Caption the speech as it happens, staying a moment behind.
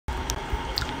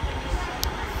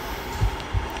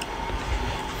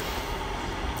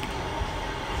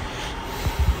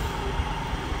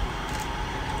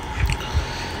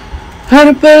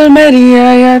हर पल मेरी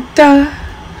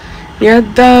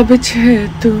यादा बिछे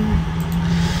तू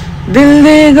दिल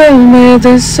दे गल में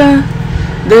दे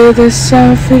सा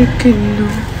फिर किन्नू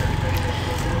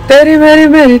तेरी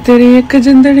मेरी तेरी एक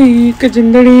जिंदड़ी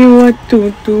हुआ तू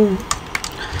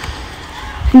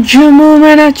झूमू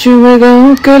मैं नाचू मैं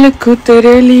गाऊं के लिखूं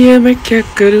तेरे लिए मैं क्या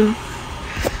करूं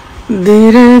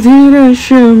धीरे धीरे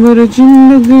शमर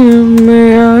जिंदगी में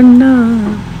आना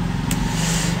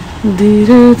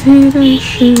धीरे धीरे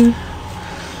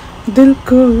दिल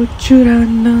को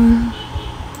चुराना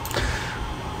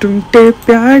टूटे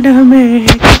प्यार में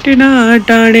कितना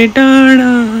टाणे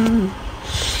टाणा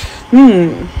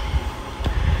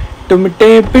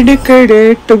टूटे पिड़कड़े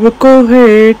तुमको है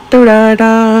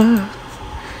टुड़ाड़ा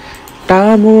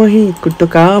टामोही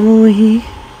कुटुकामोही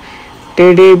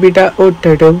टेढ़े बिटा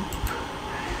ओटड़ो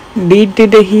डीटी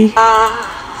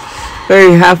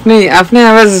आफ्नै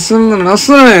आवाज सुन्नु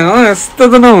नसुने हो यस्तो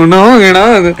त नहुन हो केडा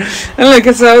हेलो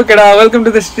के छ केडा welcome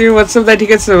to the stream WhatsApp that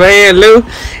ठिकै छ भाइ हेलो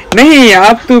नहीं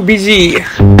आप तो busy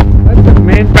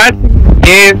man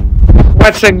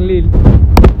what's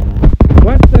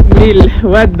Leel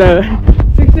what the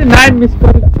 69 miss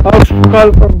call of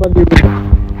call from Bollywood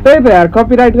त्यही त यार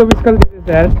कॉपीराइट को मिस कॉल दिदैछ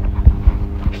यार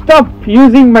stop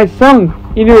using my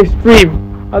song in your stream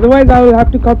otherwise I will have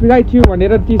to copyright you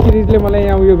भनेर टी सिरिजले मलाई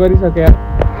यहाँ उयो गरिसक्यो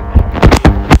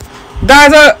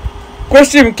That's a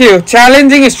question के हो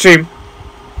challenging stream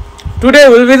today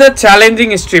will be the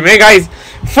challenging stream hey guys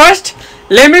first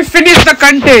let me finish the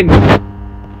content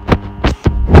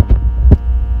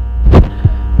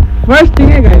first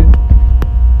thing hey guys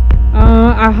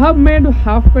I have made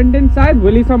half content सायद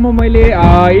भोलिसम्म मैले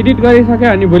edit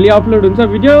गरिसके अनि भोलि अपलोड हुन्छ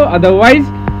भिडियो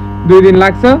otherwise 2 दिन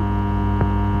लाग्छ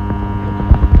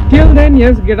till then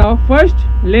yes get off first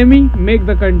let me make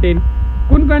the content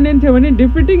कुन content थियो भने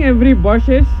defeating every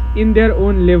bosses in their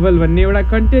own level भन्ने एउटा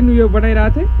content उयो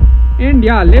बनाइराथे and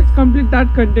yeah let's complete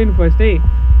that content first hey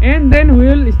and then we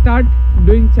will start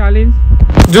doing challenge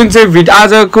जुन चाहिँ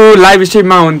आजको live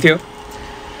स्ट्रिममा हुन्थ्यो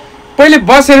पहिले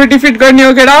बसहरु डिफिट गर्ने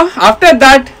हो केडा after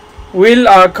that we'll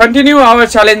continue our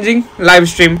challenging live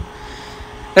stream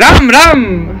Ram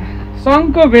song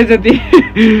को बेजती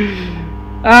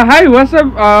हाई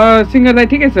व्हाट्सअप सिंगर दाइ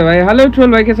ठिकै छ भाइ हेलो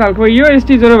ट्रोल भाइ के साल खबर यो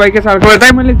एसटी जोरो भाइ के साल खबर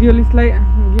दाइ मैले जियोलिसलाई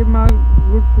गेममा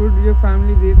गुड फुड यो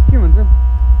फ्यामिली दिए के भन्छ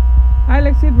हाई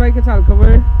लेक्सित भाइ के साल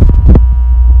खबर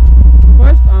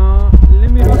फर्स्ट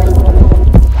लेट मी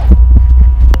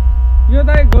यो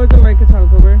दाइ गोजो भाइ के साल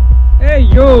खबर ए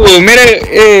यो मेरो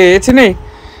एकछिन है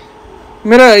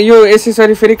मेरो यो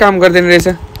एसेसरी फेरि काम गर्दैन रहेछ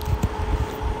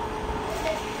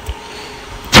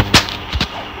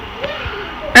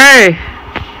ए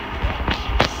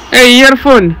Hey,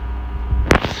 earphone.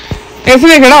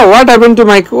 Actually, what happened to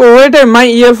my? Oh, wait, my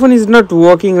earphone is not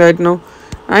working right now.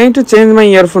 I need to change my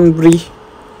earphone, Bree.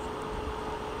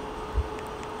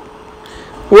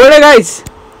 Wait, guys.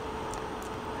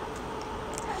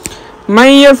 My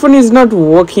earphone is not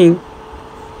working.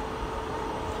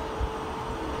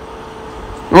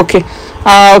 Okay.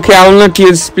 Okay. I will not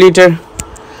use splitter.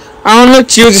 I will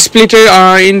not use splitter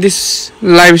in this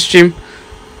live stream.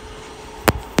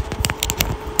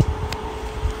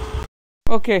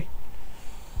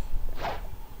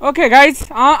 Okay guys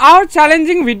our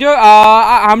challenging video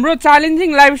हाम्रो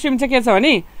challenging live stream चाहिँ के छ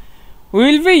भने we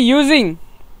will be using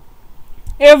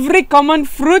every common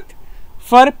fruit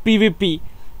for PvP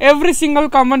every single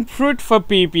common fruit for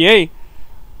PvP hey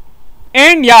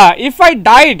and yeah if I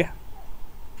died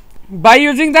by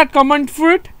using that common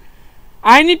fruit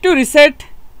I need to reset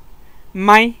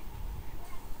my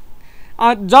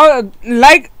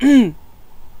like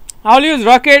I'll use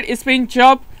rocket, spin,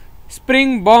 chop,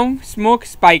 spring, bomb, smoke,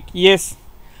 spike. Yes,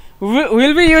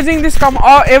 we'll be using this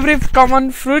every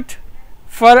common fruit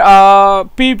for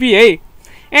PvP.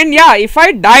 And yeah, if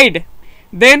I died,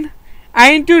 then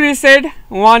I need to reset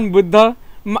one Buddha.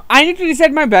 I need to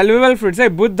reset my valuable fruits. Say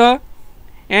Buddha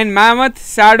and Mammoth,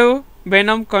 Shadow,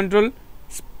 Venom, Control,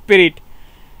 Spirit.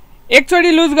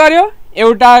 एकचोटी लुज गर्यो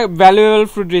एउटा valuable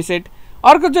fruit reset.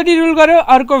 अर्को चोटी rule गर्यो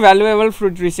अर्को valuable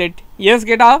fruit reset. Yes,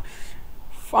 get out.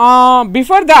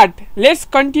 Before that, let's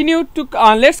continue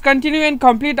and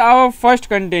complete our first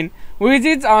content, which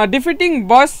is defeating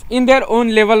boss in their own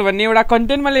level. भन्ने एउटा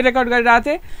content मैले record गरिरहेको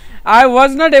थिएँ. I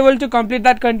was not able to complete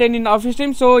that content in off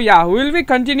stream, so yeah, we will be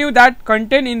continue that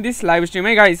content in this live stream.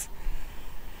 Hey guys,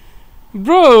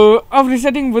 bro, of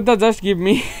resetting Buddha, just give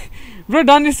me, bro,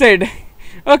 don't reset.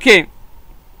 Okay,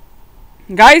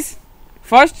 guys,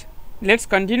 first let's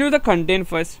continue the content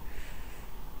first.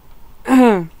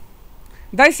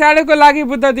 दाइ साडोको लागि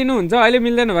बुद्ध दिनुहुन्छ अहिले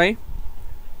मिल्दैन भाइ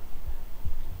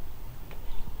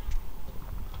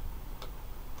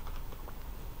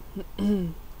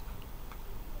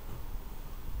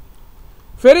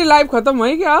फेरि live खत्म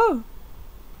भयो क्या हो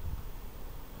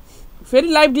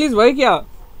फेरि लाइभ ग्लिच भयो क्या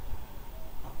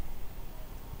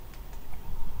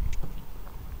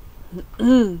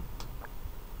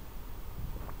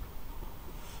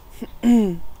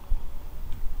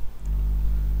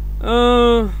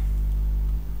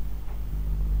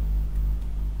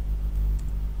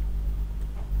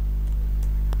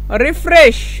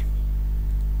refresh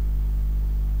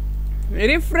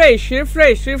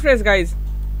guys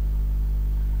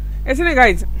ऐसे नहीं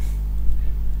guys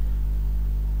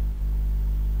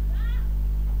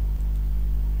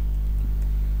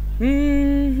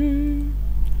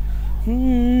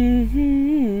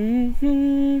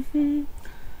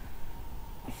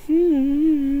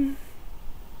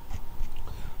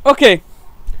okay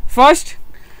first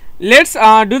let's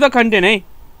do the content eh?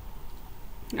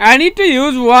 I need to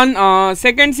use one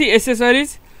second C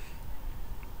accessories.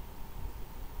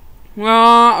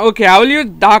 Okay, I will use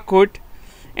dark coat,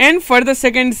 and for the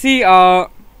second C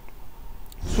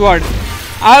sword,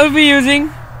 I will be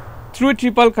using through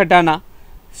triple katana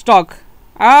stock.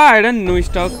 I don't know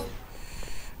stock.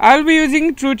 I will be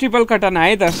using true triple katana.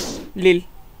 है त लील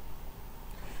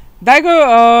दाइको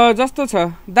जस्तो छ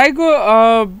दाइको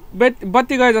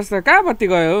बत्ती गयो जस्तो कहाँ बत्ती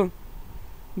गयो हो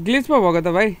ग्लिच पो भएको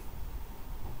त भाइ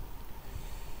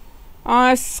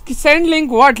send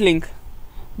link what link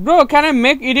bro can I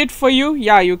make edit for you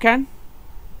yeah you can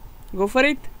go for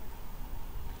it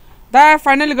I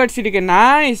finally got CDK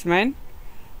nice man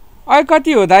अय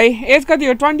कति हो दाइ एज कति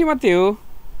हो 20 मात्रै हो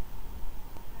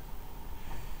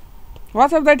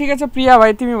व्हाट्सएप दाइ ठिकै छ प्रिया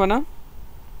भाइ तिमी भन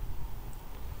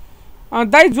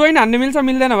दाइ जोइन हान्न मिल्छ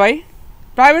मिल्दैन भाइ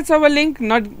प्राइभेट सर्भर लिंक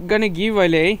नट गने गिभ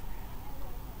अहिले है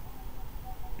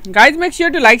guys make sure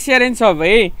to like share end सब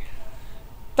है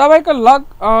तपाईको लक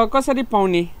कसरी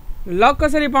पाउने लक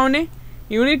कसरी पाउने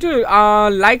you need to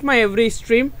like my every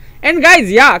stream and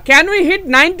guys yeah can we hit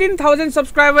 19,000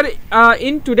 subscriber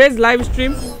in today's live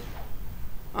stream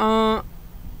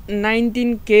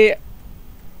 19k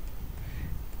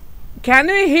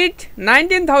can we hit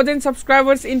 19,000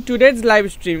 subscribers in today's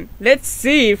live stream let's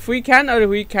see if we can or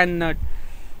we cannot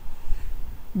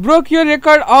broke your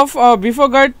record of before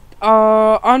got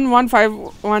on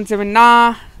 1517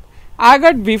 nah I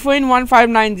got before in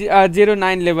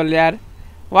 15909 level yaar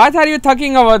what are you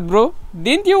talking about bro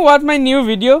didn't you watch my new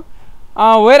video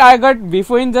where I got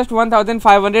before in just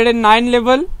 1509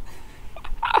 level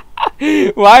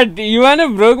what you wanna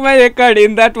broke my record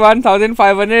in that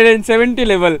 1570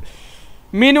 level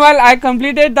meanwhile I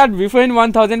completed that before in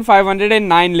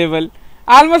 1509 level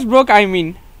almost broke I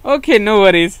mean okay no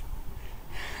worries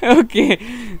okay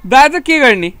that's a key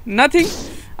garni nothing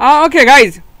okay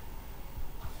guys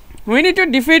we need to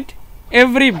defeat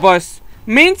every boss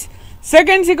means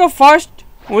second seek of first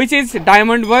which is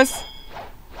diamond boss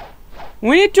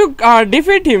we need to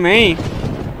defeat him eh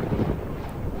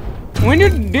we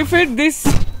need to defeat this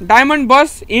diamond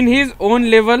boss in his own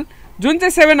level jun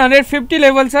 750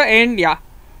 level sir and yeah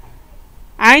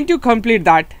I need to complete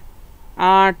that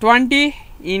 20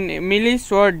 in melee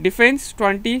sword defense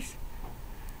 20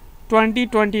 20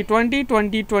 20 20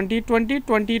 20 20 20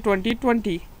 20 20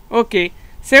 20 okay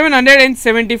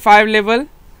 775 level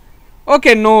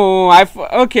okay no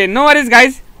okay no worries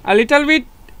guys a little bit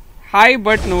high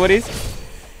but no worries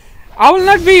I will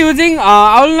not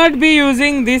be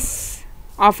using this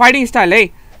fighting style eh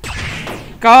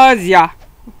cause yeah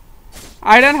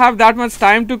I don't have that much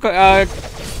time to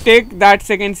take that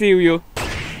second C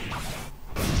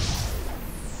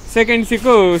second C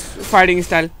ko fighting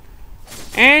style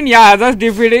and yeah just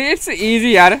defeat it it's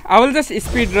easy yaar I will just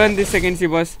speed run this second C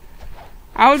boss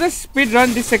I will just speed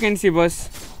run this second C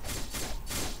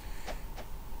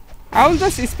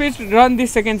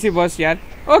boss yaar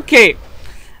okay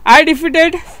I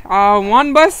defeated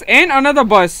one boss and another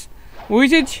boss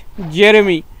which is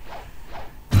Jeremy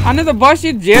another boss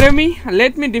is Jeremy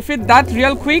let me defeat that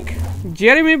real quick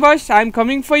Jeremy boss I'm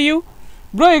coming for you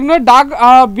bro ignore dark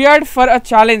beard for a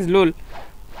challenge lol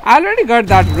I already got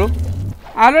that bro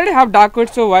I already have dark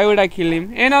coat so why would I kill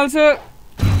him and also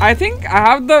I think I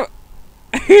have the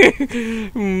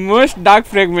most dark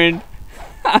fragment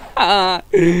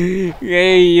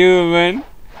hey you man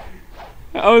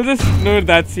I will just ignore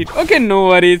that shit okay no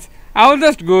worries I will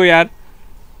just go yaar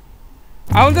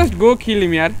I will just go kill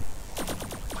him yaar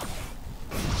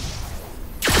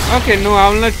okay no I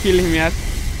will not kill him yaar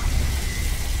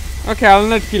okay I will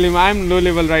not kill him I am low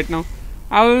level right now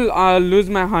I will lose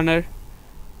my honor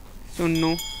so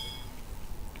no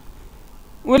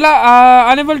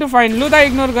Ula unable to find Luda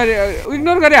ignore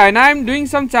gare haina I am doing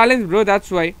some challenge bro that's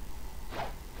why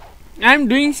I'm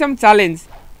doing some challenge.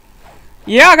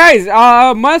 Yeah, guys.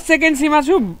 Much second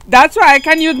Simasu. That's why I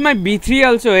can use my B3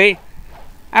 also, eh?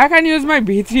 I can use my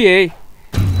B3, eh?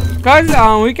 Cause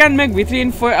we can make B3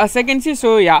 in for a second C.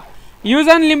 So yeah, use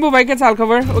on Limbo bike I'll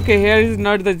cover. Okay, here is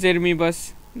not the Jeremy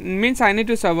bus. Means I need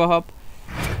to server hop.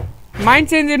 Mind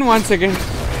change in 1 second.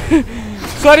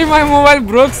 Sorry, my mobile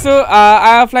broke, so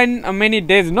I offline many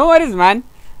days. No worries, man.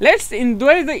 Let's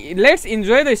enjoy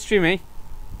the stream, eh?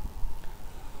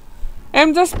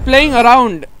 I'm just playing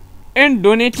around and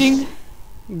donating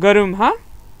Garum, huh?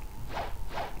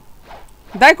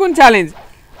 Daikun challenge.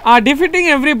 Defeating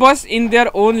every boss in their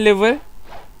own level.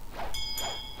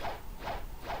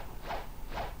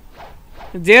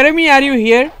 Jeremy, are you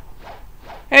here?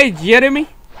 Hey, Jeremy.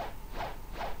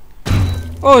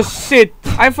 Oh shit!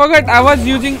 I forgot I was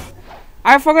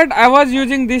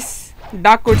using this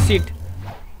dark code seat.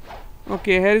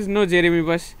 Okay, here is no Jeremy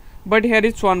bus, but here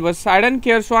is Swan bus. I don't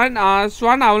care, Swan.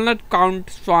 Swan, I will not count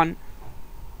Swan.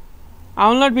 I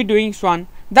will not be doing Swan.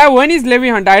 That one is Levy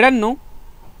Hunt. I don't know.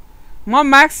 My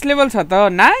max level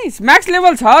chha. Nice. Max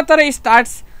level chha. Tara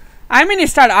starts. I mean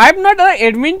start. I am not an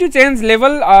admin to change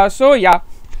level. So yeah,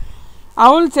 I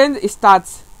will change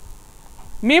stats.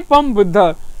 Me Pam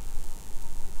Buddha.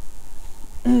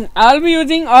 I'll be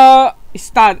using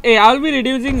stat. Hey, I'll be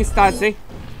reducing stats. Eh.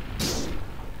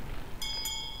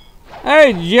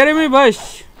 Hey, Jeremy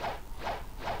Bush.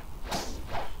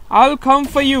 I'll come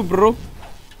for you, bro.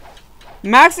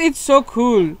 Max, it's so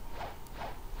cool.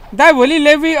 That Woli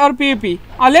Levy or PvP?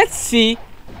 Let's see.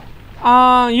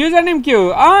 Username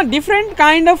Q. Different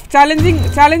kind of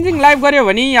challenging life garyo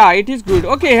bhani. Yeah, it is good.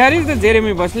 Okay, here is the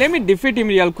Jeremy boss. Let me defeat him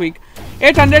real quick.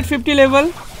 850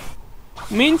 level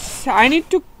means I need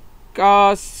to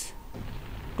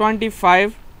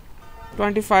 25.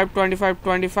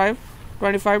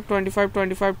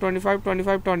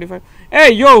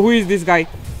 Hey, yo, who is this guy?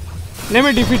 Let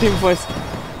me defeat him first.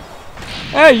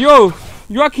 Hey, yo,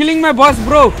 you are killing my boss,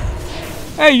 bro.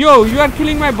 Hey, yo, you are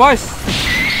killing my boss.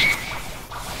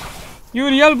 You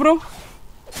real, bro?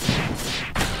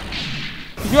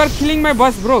 You are killing my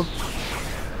boss, bro.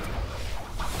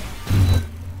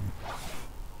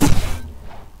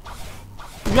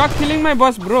 You are killing my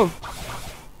boss, bro.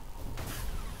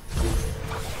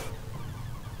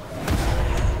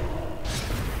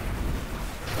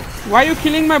 Why are you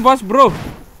killing my boss, bro?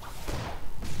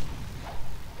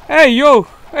 Hey, yo.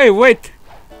 Hey, wait.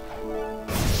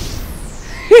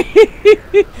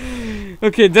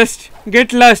 Okay, just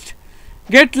get lost.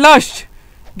 Get lost.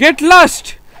 Get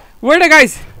lost. Wait,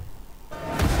 guys.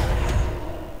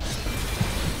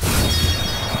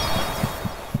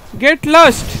 Get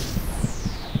lost.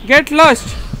 Get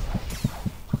lost.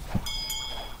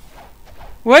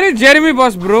 Where is Jeremy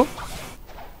boss, bro?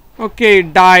 Okay,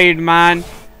 it died, man.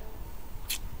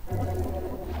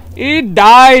 It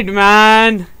died,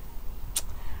 man.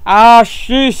 Ah,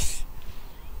 sheesh.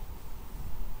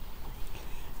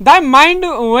 That mind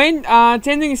when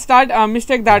changing start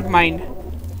mistake that mind.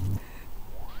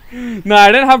 No,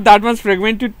 I don't have that much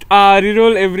fragment to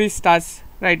reroll every stars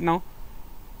right now.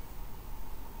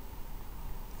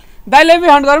 I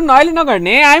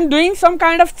am doing some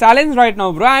kind of challenge right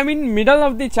now, bro. I'm in middle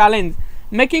of the challenge,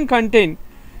 making content,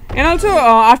 and also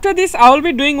after this I will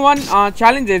be doing one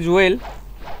challenge as well.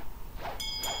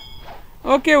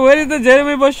 Okay, where is the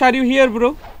Jeremy boss? Are you here,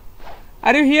 bro?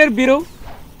 Are you here, Biro?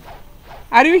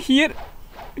 Are you here,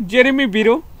 Jeremy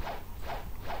Biro?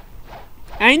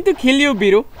 I need to kill you,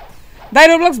 Biro. That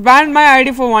Roblox banned my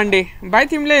ID for 1 day. By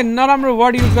timle naramro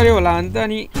word use garyo hola anta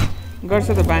ani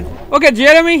garcha the ban. Okay,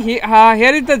 Jeremy,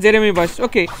 here is the Jeremy boss.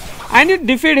 Okay, I need to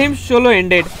defeat him solo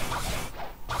ended.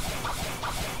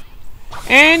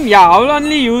 And yeah, I will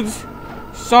only use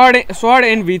sword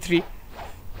and V3.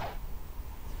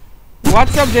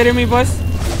 What's up, Jeremy boss?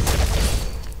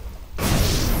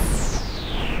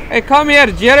 Hey, come here,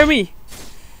 Jeremy.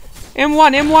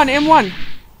 M1.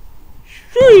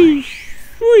 Shui.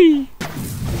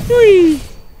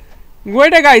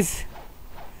 Wait, guys.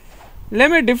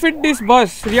 Let me defeat this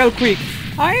boss real quick.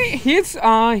 He's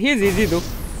easy though.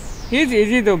 He's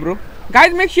easy though, bro.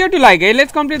 Guys, make sure to like.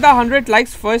 Let's complete the 100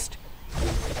 likes first.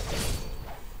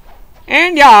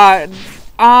 And yeah.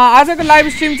 आजको live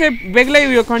stream चाहिँ बेग्लै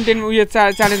उयो content उयो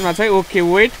च्यालेन्जमा छ। Okay,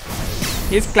 wait,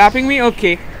 he is clapping me.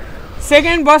 Okay,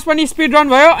 second बस पनि speed run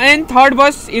भयो end third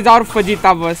बस इज आवर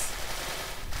फजिता बस।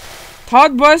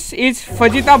 थर्ड बस इज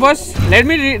फजिता बस। Let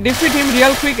me defeat him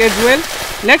real quick as well.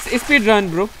 Let's speed run,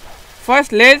 bro.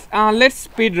 First let's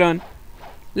speed run.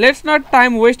 Let's not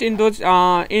time waste in those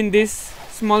in this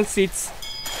small seats.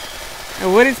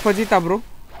 Where is फजिता, bro?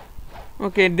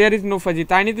 Okay, there is no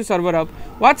Fajita. I need to server up.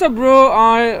 What's up, bro?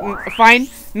 Fine.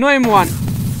 No M1.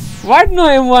 What no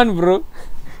M1, bro?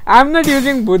 I'm not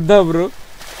using Buddha, bro.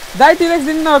 That T-Rex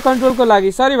didn't control ko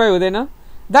lagi. Sorry, bhai, hudaina.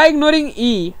 The ignoring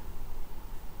E.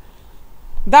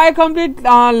 The complete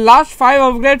last 5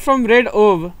 upgrade from Red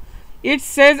Orb. It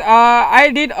says I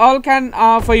did all can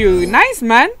for you. Nice,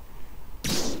 man.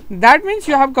 That means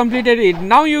you have completed it.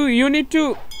 Now you need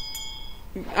to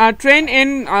train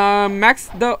and max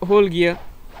the whole gear.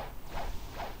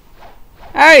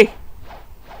 Hey,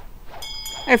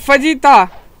 Fajita.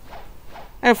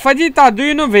 Hey, Fajita, do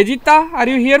you know Vegeta? Are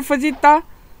you here, Fajita?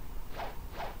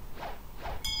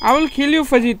 I will kill you,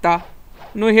 Fajita.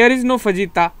 No, here is no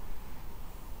Fajita.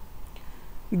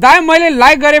 That मैले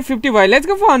like गरे 50 भयो. Let's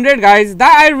go for 100, guys.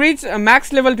 That I reached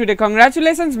max level today.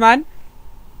 Congratulations, man.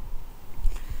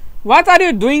 What are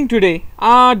you doing today?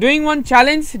 Doing one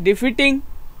challenge, defeating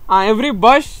every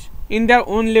boss in their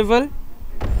own level.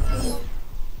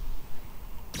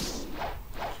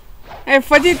 Hey,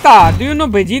 Fajita, do you know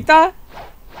Vegeta?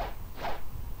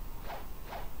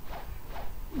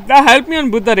 That help me on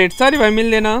Buddha rate. Sorry, bhai,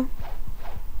 mil dena.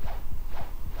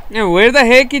 Hey, where the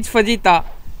heck is Fajita?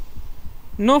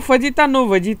 No Fajita, no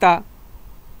Vegeta.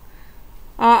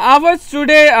 I was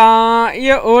today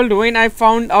year old when I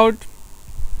found out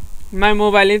my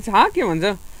mobile is के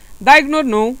भन्छ दा ignore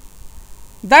no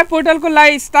दा portal को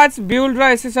लाई starts build र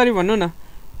accessory भन्नु न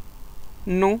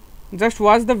know just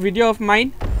watch the video of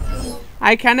mine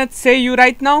I cannot say you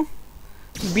right now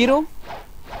Biro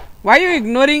why you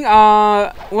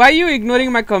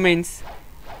ignoring my comments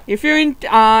if you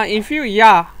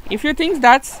think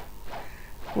that's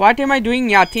what am I doing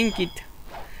yeah think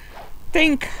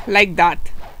like that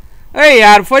hey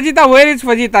yaar Fajita where is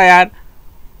Fajita yaar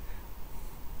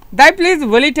Dai please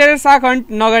volley terror saak hunt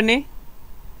nagarne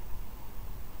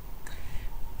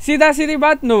Sida Sidi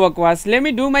baat no bakwas. Let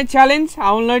me do my challenge.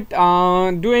 I will not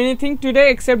do anything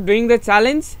today except doing the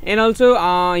challenge and also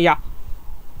yeah.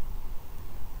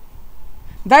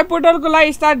 Dai portal ko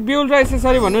lai start build ra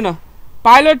accessory भन्नु न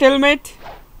pilot helmet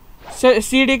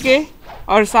CDK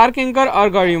or Shark Anchor or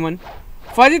Garyuman.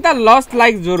 Fajita lost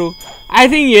like Zoro. I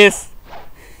think yes.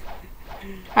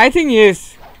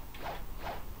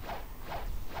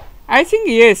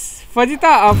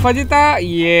 Fajita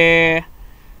yeah.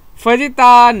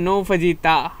 Fajita, no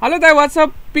Fajita. Hello there, what's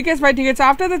up? PKS by tickets.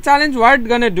 After the challenge, what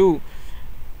gonna do?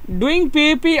 Doing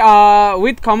PvP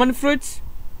with common fruits.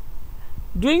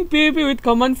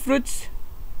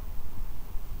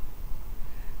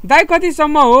 Dai कति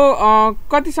सम्म हो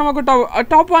कति सम्मको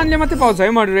टप 1 ले मात्रै पाउँछ है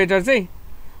moderator चाहिँ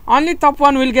only top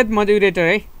 1 will get moderator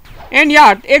है and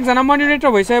yeah एक जना मोडरेटर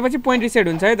भइसकेपछि पोइन्ट रिसेट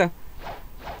हुन्छ है त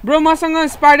ब्रो मसँग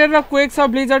स्पाइडर र क्वेक छ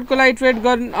ब्लिजर्ड को लागि ट्रेड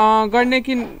गर्ने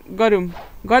कि गरौँ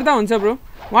गर्दा हुन्छ ब्रो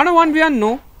 101v1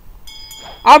 नो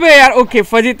अबे यार okay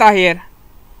फजिता here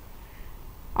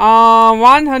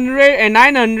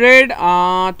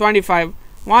 125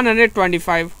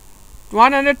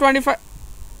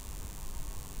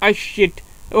 shit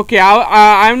okay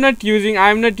I'm not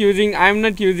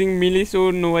using melee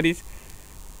so no worries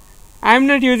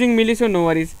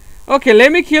okay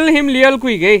let me kill him real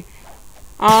quick eh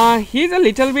he's a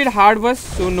little bit hard boss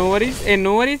so no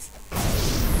worries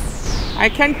I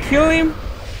can kill him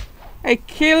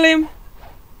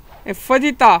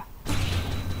Fajita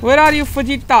where are you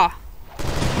Fajita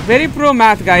very pro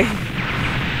math guy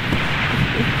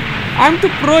I'm too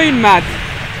pro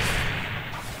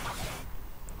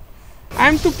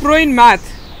in math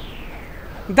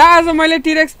da as a मैले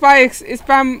T-Rex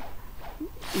spam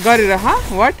गरेर huh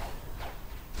what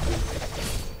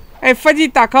hey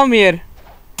Fajita come here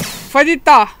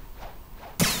Fajita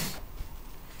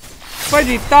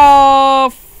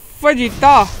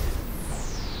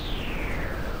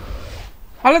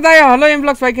hello Daya hello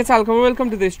Mblox bhai ke chal khabar welcome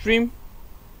to the stream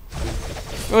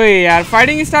oh yaar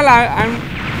fighting style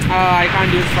I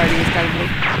can't use fighting style bro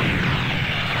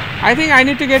I think I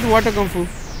need to get water kung fu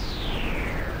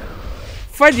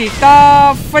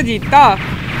Fajita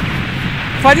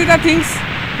thinks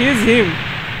he is him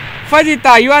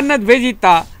Fajita you are not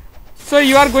Vegeta so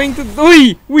you are going to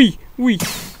Ui.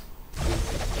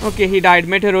 Okay, he died.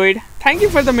 Meteoroid. Thank you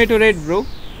for the meteoroid, bro.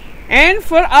 And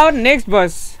for our next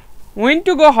boss, we need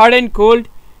to go hot and cold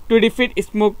to defeat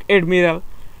Smoke Admiral.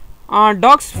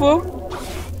 Dogs 4.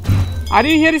 Are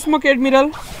you here, Smoke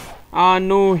Admiral?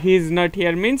 No, he is not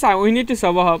here. Means we need to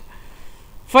server up.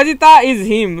 Fajita is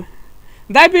him.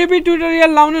 That PvP tutorial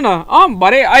लाउनु न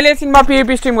भरे अहिले एकछिनमा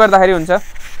PvP stream गर्दाखेरि हुन्छ.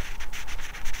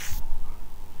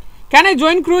 Can I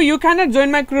join crew? You cannot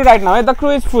join my crew right now. The crew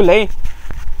is full, eh?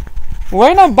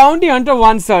 When a bounty hunter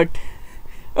one shot.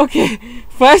 Okay,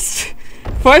 first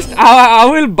First, I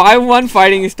will buy one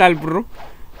fighting style, bro.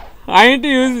 I need to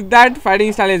use that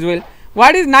fighting style as well.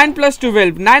 What is 9 plus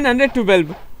 12?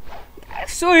 912.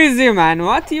 So easy, man.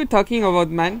 What are you talking about,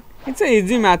 man? It's a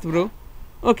easy math, bro.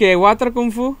 Okay, water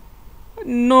kung fu.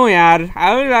 No, yaar.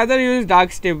 I would rather use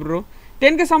dark step, bro.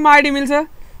 10 के सम्म ID मिल्छ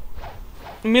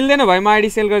मिल्दैन भाइ म ID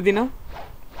cell गर्दिन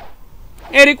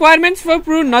ए requirements for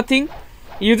proof nothing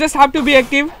you just have to be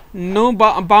active, no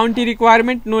bounty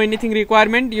requirement, no anything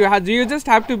requirement, you just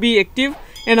have to be active.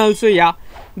 And also yeah,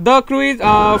 the crew is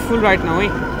full right now.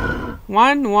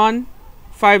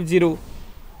 1150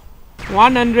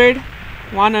 100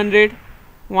 100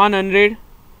 100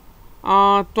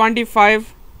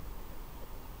 25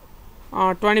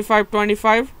 25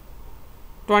 25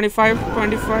 25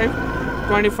 25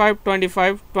 25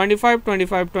 25 25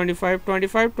 25 25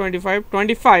 25 25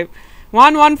 25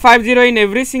 1150 in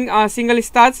every single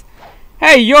stats.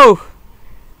 Hey yo,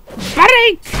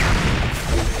 break!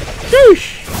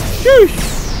 Shush, shush.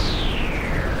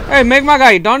 Hey Magma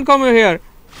guy, don't come here.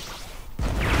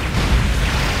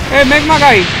 Hey Magma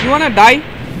guy, you wanna die?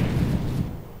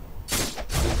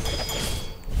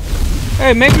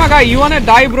 Hey Magma guy, you wanna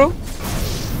die, bro?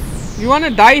 You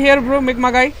wanna die here, bro,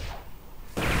 Magma guy?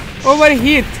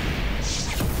 Overheat.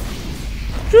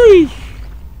 Shush.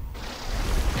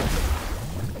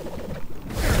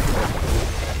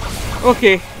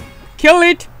 Okay, kill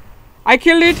it. I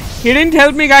killed it. He didn't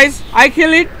help me, guys. I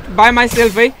killed it by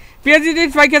myself. PhD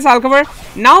did 5k I'll cover.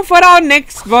 Now for our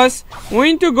next boss,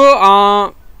 we need to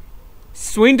go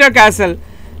Winter Castle.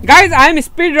 Guys, I am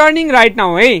speed running right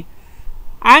now. I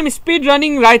am speed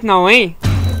running right now.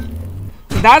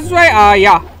 That's why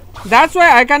yeah, that's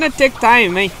why I cannot take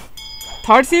time.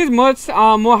 Third C is much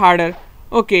more harder.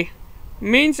 Okay,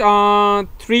 means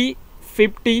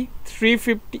 350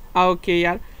 350. Okay,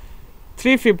 yeah.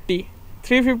 350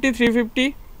 350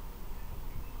 350.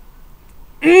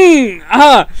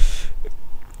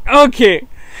 Okay.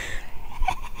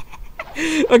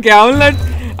 Okay, I will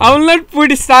not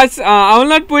put stats. I will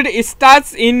not put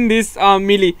stats in this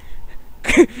melee.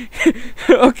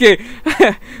 Okay.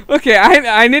 Okay,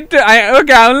 I need to.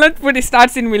 Okay, I will not put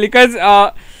stats in melee because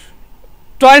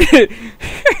 20.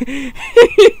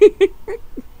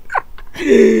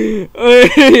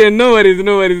 No worries,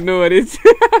 no worries, no worries.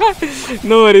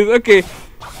 No worries. Okay,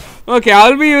 okay,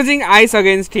 I'll be using ice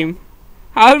against him.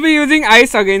 I'll be using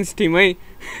ice against him.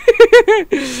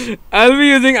 I'll be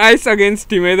using ice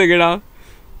against him.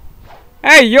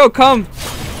 Hey yo, come.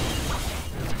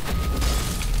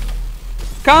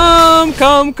 Come.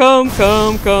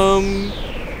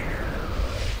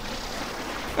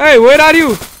 Hey, where are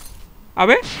you?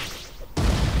 Abe?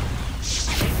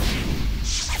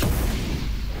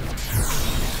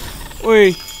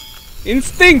 Oi,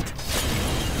 instinct.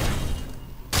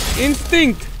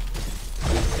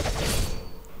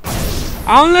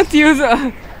 I will not use.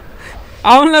 I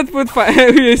will not put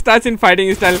stats in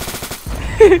fighting style.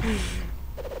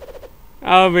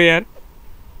 Oh man.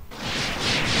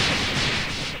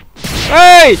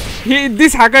 Hey,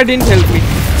 this hacker didn't help me.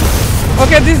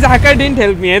 Okay, this hacker didn't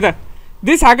help me either.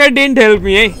 This hacker didn't help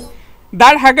me.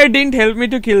 That hacker didn't help me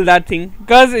to kill that thing.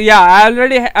 Cause yeah, I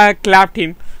already clapped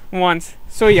him once.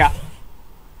 So yeah,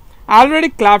 I already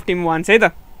clapped him once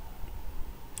either.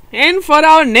 And for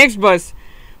our next boss,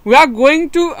 we are going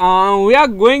to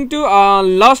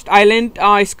Lost Island,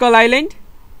 Skull Island.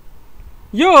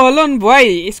 Yo alone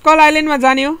boy, Skull Island ma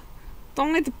जाने हो?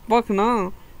 तँलाई त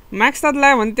पक्न Max तात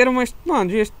लायो भने तेरो म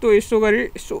यस्तो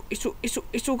भन्छु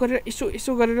यस्तो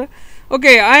गरेर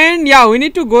Okay, and yeah, we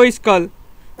need to go Skull.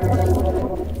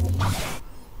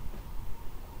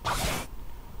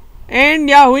 And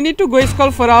yeah, we need to go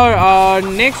Skull for our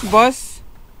next boss.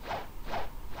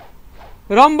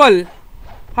 Rumble.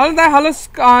 Hello,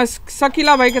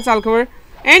 Sakila bhai ka chal cover.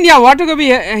 And yeah, water go be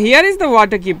here is the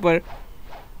water keeper.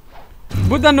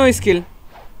 Buddha no skill.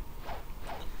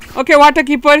 Okay, water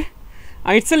keeper.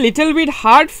 It's a little bit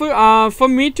hard for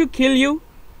me to kill you.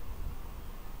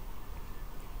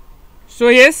 So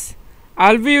yes,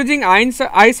 I'll be using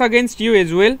ice against you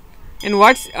as well. And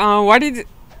what is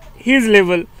his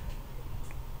level?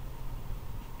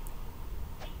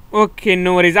 Okay,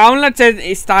 no worries. I will not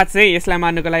say starts. यसलाई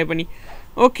मार्नुको लागि पनि.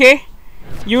 Okay,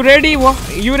 you ready?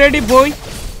 You ready, boy?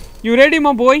 You ready,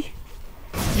 my boy?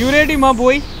 You ready, my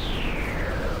boy?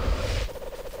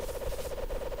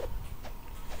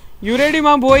 You ready,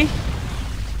 my boy?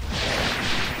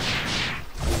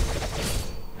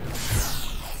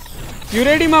 You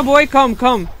ready, my boy?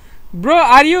 Come. Bro,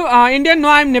 are you Indian? No,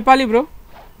 I'm Nepali, bro.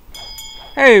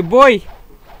 Hey, boy.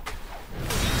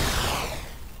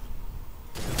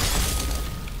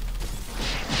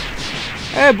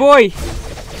 Hey, boy.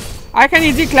 I can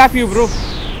easy clap you, bro.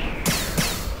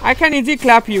 I can easy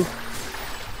clap you.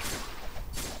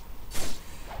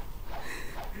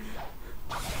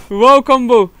 Wow,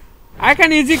 combo. I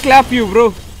can easy clap you, bro.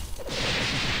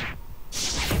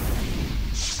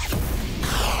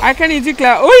 I can easy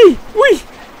clap. Oi! Oi!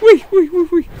 Oi! Oi! Oi!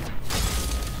 Oi!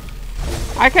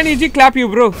 I can easy clap you,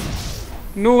 bro.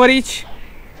 No worries.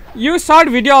 You short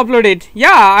video uploaded.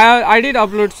 Yeah, I did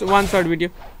upload one short video.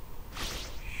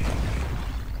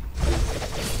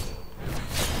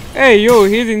 Hey, yo,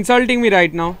 he's insulting me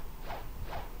right now.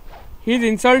 He's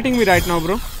insulting me right now,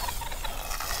 bro.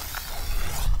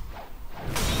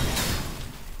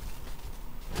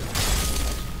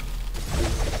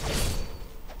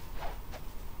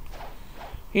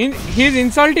 He's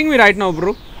insulting me right now,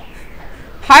 bro.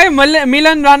 Hi,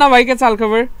 Milan Rana, why ke chal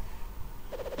khabar?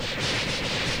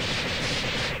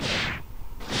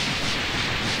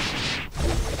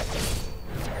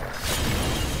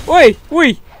 Oi,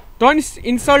 oi, don't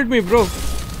insult me, bro.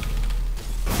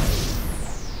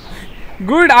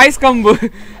 Good ice combo.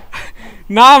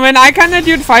 Nah, man, I cannot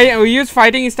use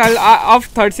fighting style of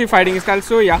thirsty fighting style.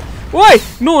 So yeah. Oi,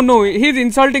 no, he's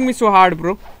insulting me so hard,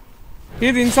 bro.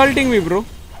 He's insulting me, bro.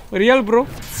 Real, bro.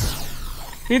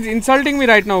 He's insulting me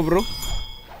right now, bro.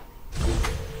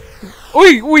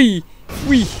 Oi, oi,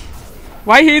 oi.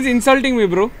 Why he is insulting me,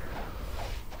 bro?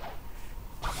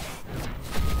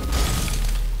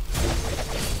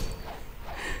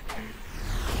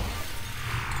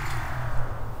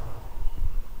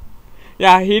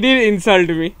 Yeah, he did insult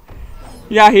me.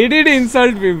 Yeah, he did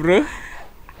insult me, bro.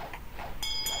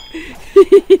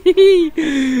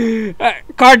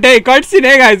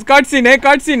 Cutscene, guys. Cutscene,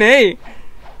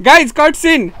 guys,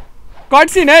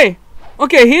 cutscene, hey.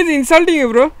 Okay, he's insulting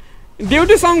you, bro. Due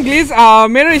to some glitch,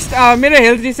 मेरो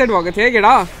health reset भएको थियो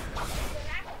केटा.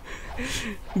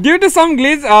 Due to some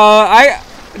glitch,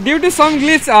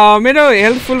 मेरो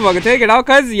health full भएको थियो केटा.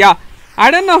 Cause yeah, I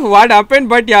don't know what happened,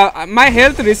 but yeah, my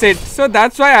health reset. So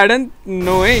that's why I don't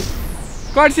know, eh.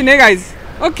 Cutscene, guys.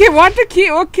 Okay, what a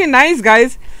key. Okay, nice,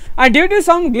 guys. Due to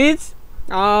some glitch,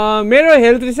 मेरो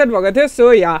health reset भएको थियो.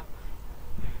 So yeah.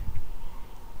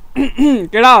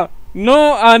 केटा,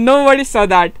 nobody saw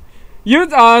that.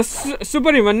 Use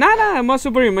superhuman. Nah, म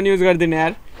superhuman use गर्दिन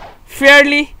यार.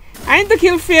 Fairly, I need to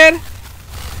kill fair.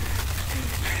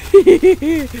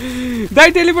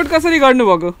 Dai teleport कसरी गर्नु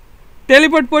भएको?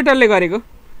 टेलिपोर्ट पोर्टलले गरेको.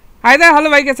 हाय दाइ, हेलो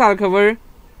भाइ, के छ खबर?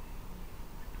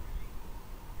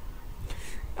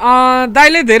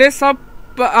 दाइले धेरै सब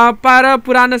पार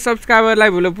पुरानो सब्सक्राइबरलाई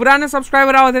भुल्यो. पुरानो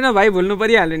सब्सक्राइबर आउँदैन भाइ, भुल्नु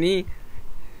परिहाल्यो नि.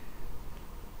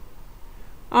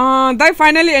 दाइ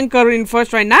finally anchor in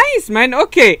first try. Nice man.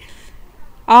 Okay,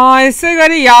 यसै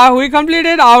गरी या we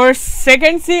completed our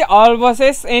second C Al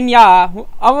buses end या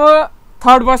अब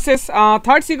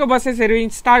थर्ड सी को बसेसहरु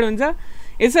स्टार्ट हुन्छ.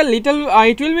 It's a little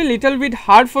it will be little bit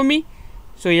hard for me.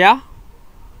 So yeah,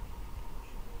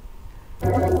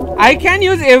 I can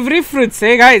use every fruit,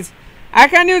 say guys. I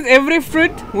can use every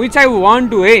fruit which I want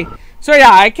to, eh? So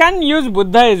yeah, I can use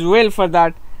Buddha as well for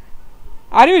that.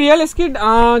 Are you realistic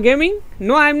gaming?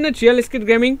 No, I'm not realistic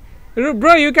gaming.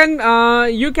 Bro, you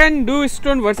can do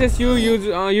stone versus you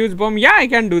use bomb. Yeah, I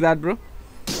can do that, bro.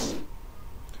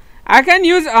 I can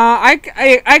use I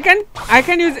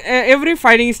can use every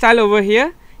fighting style over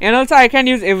here, and also I can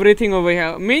use everything over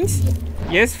here. Means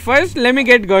yes, first let me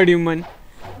get God Human.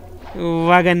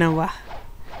 Waganawa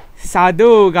Sado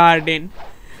Guardian.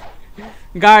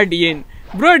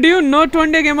 Bro, do you know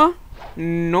Tonde Gamer?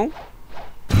 No.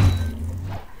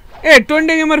 Hey,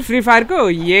 Tonde Gamer Free Fire ko?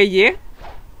 Yeah.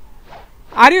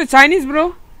 Are you Chinese,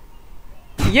 bro?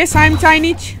 Yes, I'm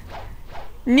Chinese.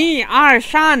 Ni are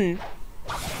Shan.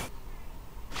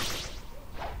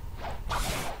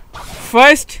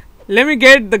 First, let me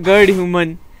get the God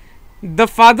Human, the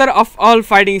father of all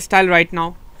fighting style right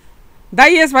now. Die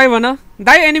yes bhai bhana.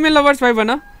 Die animal lovers bhai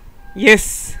bhana.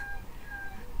 Yes.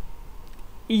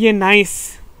 Yeah,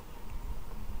 nice.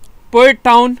 Poet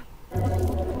Town.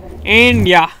 And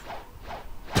yeah,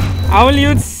 I will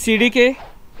use CDK.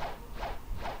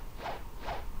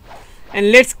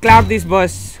 And let's clap this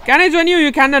bus. Can I join you?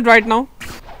 You cannot right now.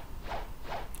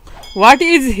 What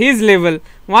is his level?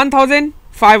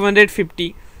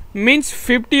 1550. Means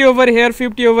 50 over here,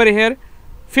 50 over here,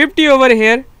 50 over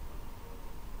here.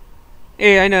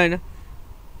 Hey, I know.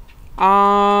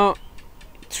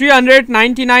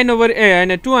 399 over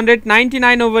here,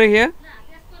 299 over here,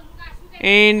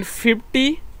 and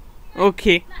 50.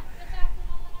 Okay,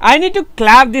 I need to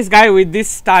clap this guy with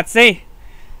this stats, eh?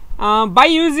 By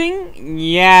using,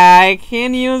 yeah, I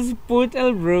can use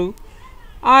portal, bro.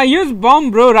 Use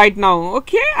bomb, bro, right now.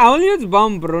 Okay, I will use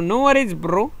bomb, bro. No worries,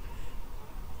 bro.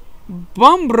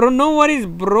 Bomb, bro. No worries,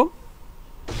 bro.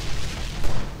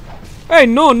 Hey,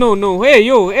 no, no, no. Hey,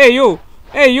 yo, hey, yo,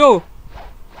 hey, yo.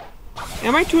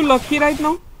 Am I too lucky right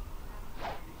now?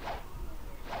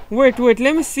 Wait, wait.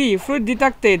 Let me see. Fruit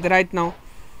detected right now.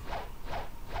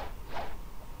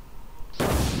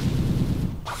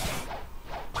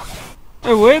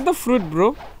 Hey, where's the fruit,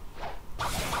 bro?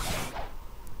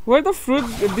 Where the fruit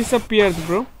disappeared,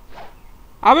 bro?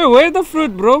 Abey, where the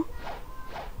fruit, bro?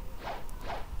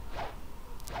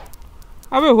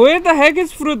 Abey, where the heck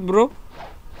is fruit, bro?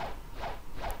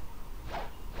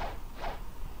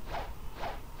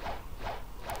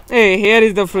 Hey, here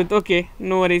is the fruit. Okay,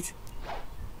 no worries.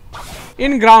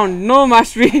 In ground, no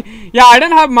mastery. Yeah, I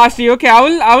don't have mastery. Okay,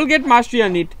 I will get mastery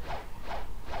on it.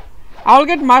 I'll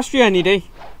get mastery on it, eh?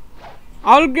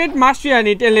 I'll get mastery on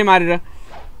it, LA Marira.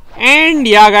 And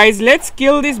yeah, guys, let's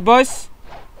kill this boss.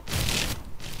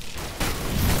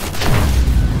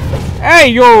 Hey,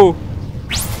 yo!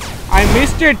 I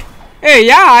missed it. Hey,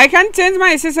 yeah, I can change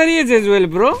my accessories as well,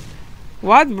 bro.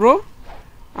 What, bro?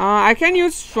 I can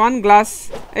use swan glass.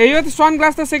 Hey, you have the swan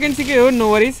glass, the second CK. Oh, no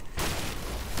worries.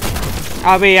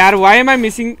 Abey, yaar, why am I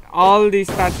missing all these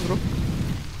stats, bro?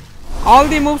 All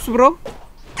the moves, bro.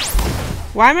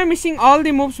 Why am I missing all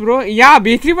the moves, bro? Yeah,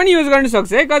 B3 पनि use गर्न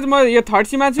सक्छ है, cause म यो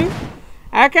third मा छु.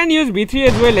 I can use B3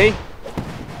 as well, eh?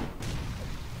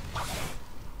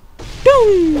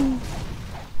 Boom.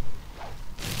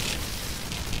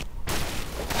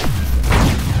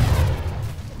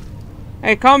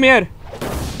 Hey, come here.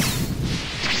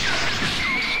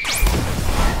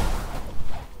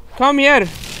 Come here.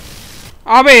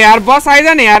 अबे यार बस आइज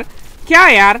न यार. क्या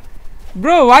यार?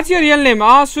 Bro, what's your real name?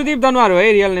 Sudeep Danwar हो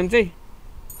है real name चाहिँ.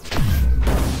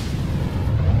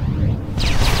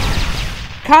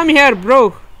 Come here,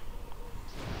 bro.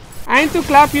 I need to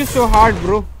clap you so hard,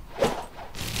 bro.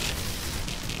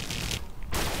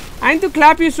 I need to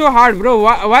clap you so hard, bro.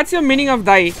 What's your meaning of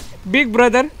die? Big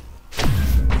brother.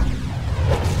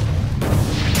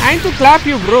 I need to clap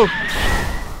you, bro.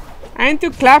 I need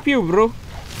to clap you, bro.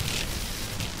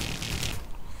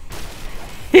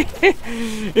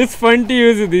 It's fun to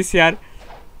use this, yaar.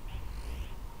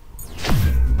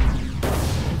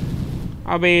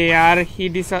 Abey yaar, he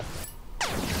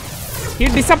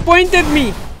disappointed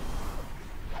me.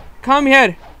 Come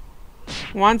here.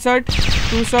 1 shot,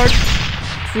 2 shot,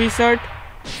 3 shot,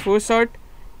 4 shot,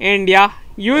 and yeah,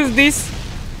 use this.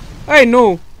 Hey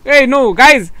no,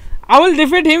 guys, I will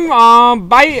defeat him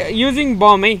by using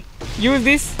bomb. Eh? Use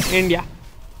this, and yeah.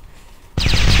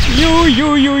 You.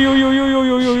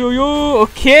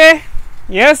 Okay.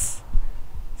 Yes.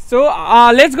 So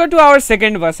let's go to our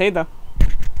second verse. Hey,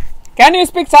 can you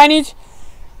speak Chinese?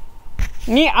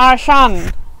 Ni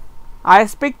Ashan. I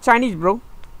speak Chinese, bro.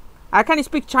 I can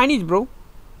speak Chinese, bro.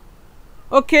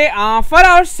 Okay. For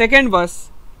our second verse.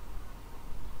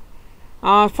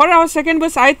 I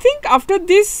think after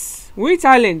this, which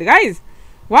island, guys?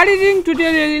 What editing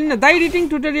tutorial in the editing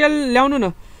tutorial? ल्याउनु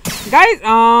न, guys.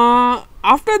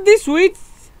 After this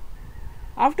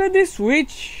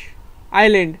which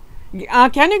island?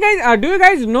 Can you guys do you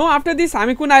guys know after this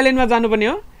हामी कुन island मा जानु पर्ने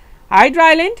हो? Hydra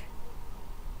Island?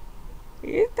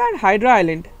 Is that Hydra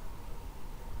Island?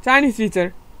 Chinese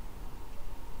teacher.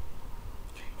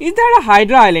 Is that a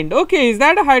Hydra Island? Okay, is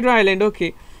that a Hydra Island?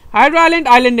 Okay. Hydra Island,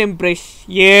 Island Empress.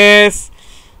 Yes.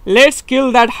 Let's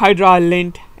kill that Hydra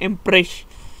Island Empress.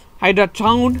 Hydra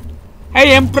Town.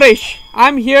 Hey Empress,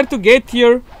 I'm here to get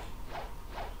your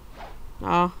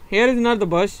here is not the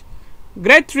bus.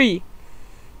 Grade 3.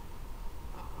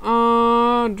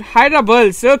 Hydra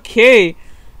Bulls. Okay.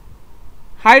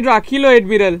 Hydra Kilo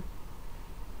Admiral.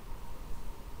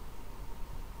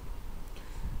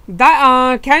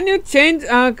 That can you change?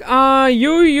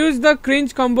 You use the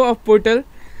cringe combo of portal.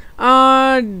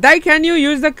 Can you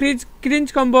use the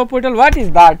cringe combo of portal? What is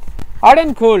that? Hot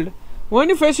and cold. When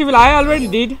you festival, I already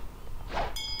did.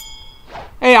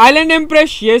 Hey, Island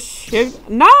Empress, yes.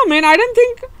 Nah, man, I don't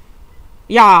think.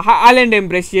 Yeah, Island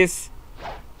Empress, yes.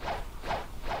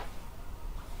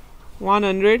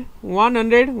 100,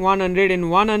 100, 100, and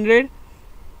 100.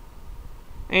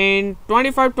 And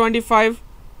 25, 25,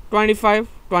 25,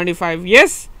 25.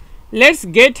 Yes, let's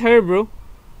get her, bro.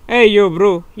 Hey, yo,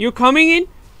 bro. You coming in?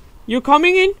 You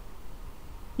coming in?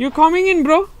 You coming in,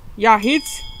 bro? Yeah,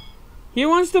 he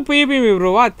wants to PvP me,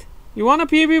 bro. What? You wanna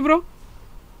PvP, bro?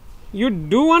 You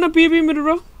do wanna PvP me,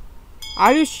 bro?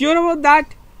 Are you sure about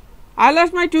that? I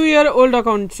lost my 2-year-old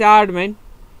account. Sad, man.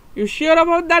 You sure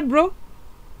about that, bro?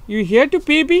 You here to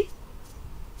PvP?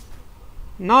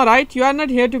 No, right? You are not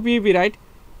here to PvP, right?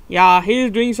 Yeah, he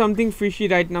is doing something fishy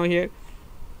right now here.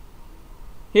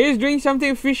 He is doing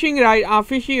something fishy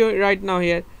right now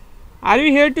here. Are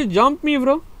you here to jump me,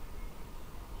 bro?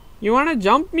 You wanna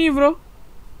jump me, bro?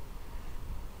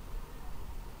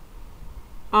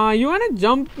 You wanna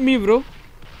jump me, bro?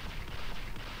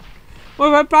 Oh,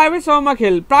 भाई private server में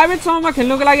खेल. Private server में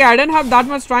खेलने के लिए I don't have that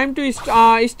much time to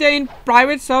stay in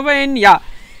private server, and yeah,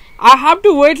 I have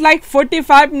to wait like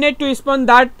 45 minutes to spawn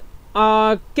that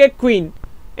cake queen,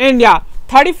 and yeah,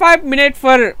 35 minutes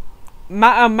for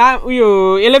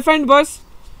elephant boss,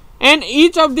 and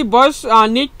each of the boss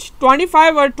need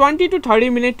 25 or 20 to 30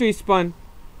 minutes to spawn,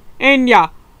 and yeah,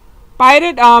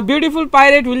 pirate beautiful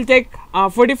pirate will take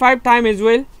 45 time as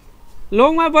well.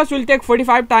 Longma boss will take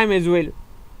 45 time as well.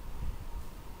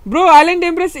 Bro, Island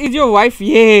Empress is your wife?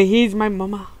 Yeah, he is my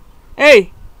mama.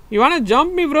 Hey, you wanna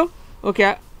jump me, bro?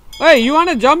 Okay. Hey, you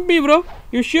wanna jump me, bro?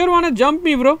 You sure wanna jump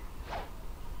me, bro?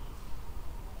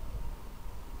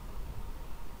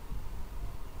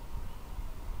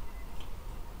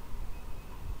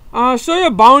 So your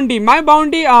bounty. My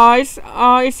bounty is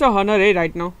it's a honor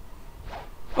right now.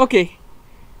 Okay.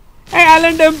 Hey,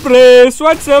 Island Empress,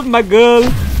 what's up, my girl?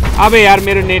 अबे यार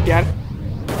मेरा net यार.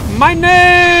 My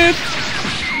net.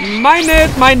 My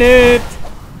net.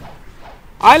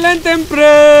 Island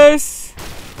Empress.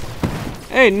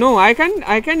 Hey, no, I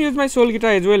can use my soul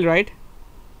guitar as well, right?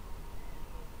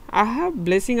 I have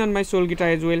blessing on my soul guitar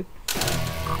as well.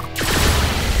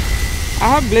 I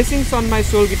have blessings on my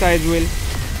soul guitar as well.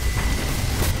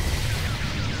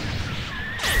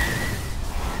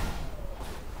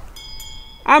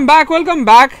 I'm back. Welcome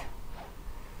back.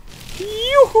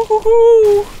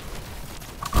 Yoo-hoo-hoo-hoo.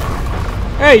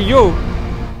 Hey, yo.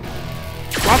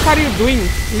 What are you doing,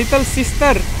 little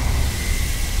sister?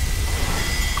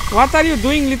 What are you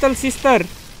doing, little sister?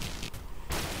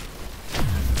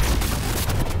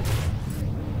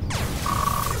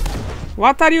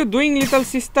 What are you doing, little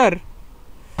sister?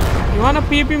 You wanna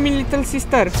pee-pee me, little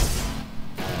sister?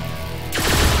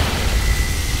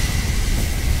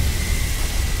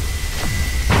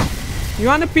 You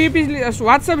wanna pee-pee?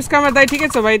 What's up, scammer? Dai, ठीक है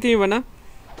सब आई थी बना.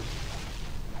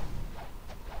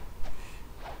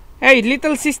 Hey,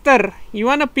 little sister, you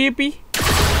wanna pee-pee?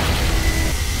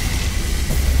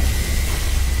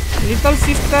 Little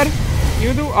sister,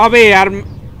 you do? अबे यार,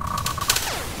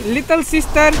 little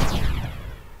sister,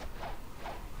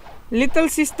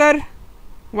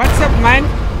 what's up, man?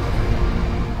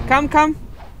 Come.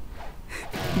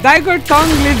 Dai got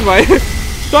tongue glitch, boy.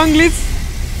 Tongue glitch.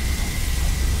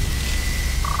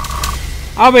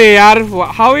 अबे यार,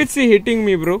 how is he hitting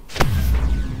me, bro?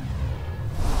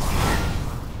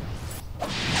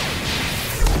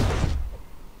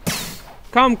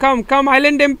 Come,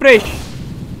 Island Empress.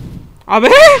 Abhe?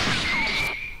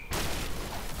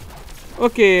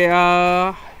 Okay,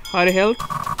 her health.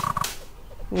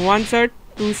 1 shot,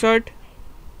 2 shot,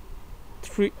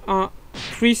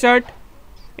 3 shot,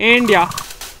 and yeah.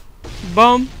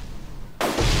 Bomb.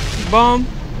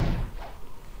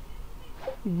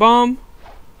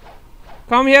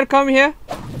 Come here.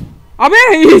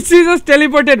 Abhe, she just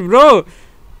teleported, bro.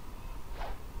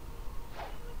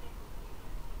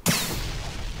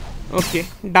 Okay,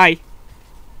 die.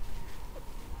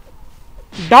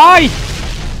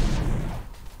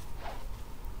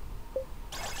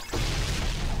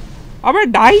 Abbe,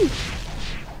 die.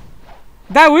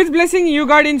 That which blessing you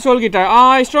got in soul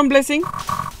guitar? Storm blessing.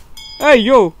 Hey,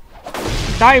 yo.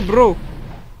 Die, bro.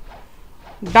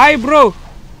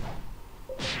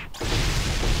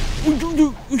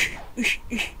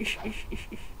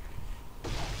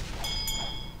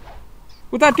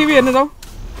 उता TV हेर्न जाऊ.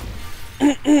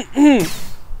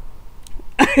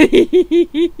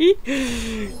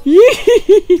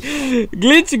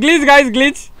 glitch guys,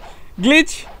 glitch.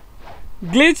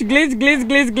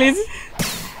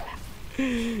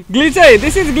 Hey,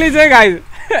 this is glitch, hey guys.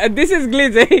 This is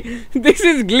glitch,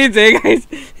 hey guys.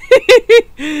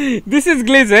 This is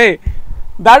glitch, hey.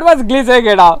 That was glitch, hey,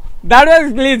 get out. That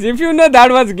was glitch. If you know,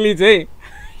 that was glitch, hey.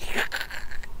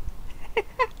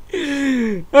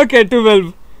 Okay,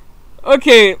 12.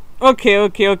 Okay.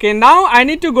 Now I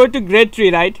need to go to grade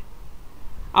 3, right?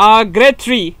 Grade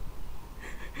 3.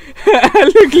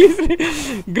 Look,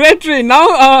 listen. Grade 3.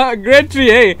 Now, grade 3,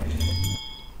 hey.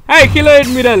 Hey, Kilo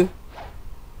Admiral.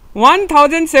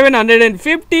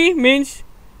 1750 means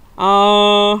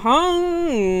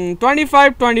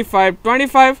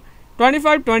 25.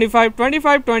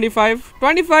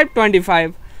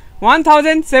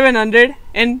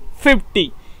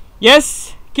 1750.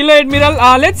 Yes. Kilo Admiral,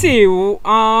 let's see.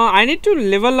 I need to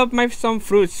level up my some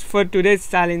fruits for today's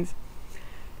challenge.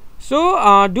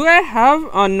 So, do I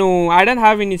have? No, I don't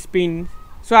have any spin.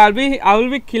 So I will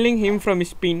be killing him from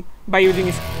spin by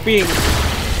using spin.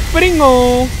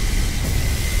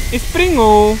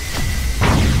 Springo.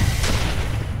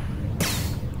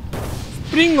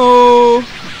 Springo.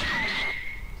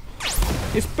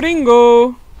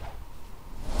 Springo.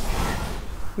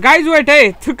 Guys, wait,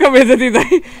 hey. Thukka bezati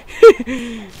dai.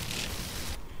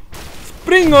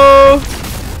 Springo.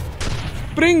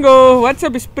 Springo. What's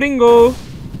up, Springo?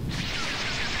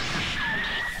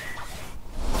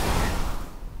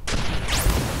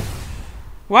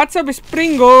 What's up,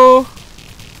 Springo?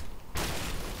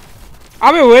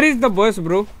 Abey, where is the boss,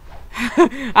 bro?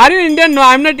 Are you Indian? No,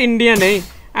 I'm not Indian, eh?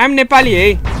 I'm Nepali,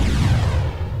 eh?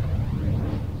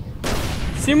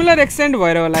 Similar accent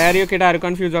bhayera hola yaar yo ketaharu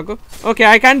confuse bhako. Okay,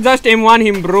 I can't just M1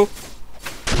 him, bro.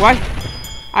 Why?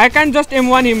 I can't just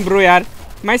M1 him, bro, yaar.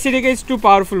 My CDK is too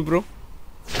powerful, bro.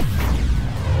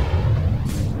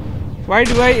 Why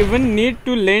do I even need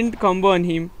to land combo on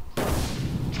him?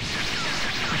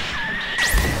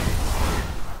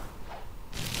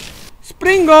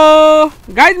 Springo!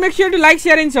 Guys, make sure to like,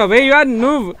 share and sub. Hey, you are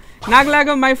noob.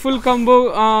 Naglaga my full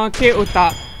combo ke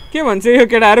uta. के भन्छ यो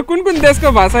केटाहरु कुन कुन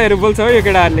देशको भाषाहरु बोल्छ हो यो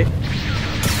केटाहरुले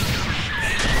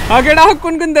केटा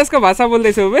कुन कुन देशको भाषा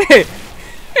बोल्दै छौ बे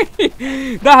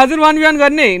द हजुर 1v1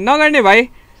 गर्ने नगर्ने भाइ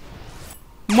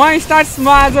म स्टार्ट्स म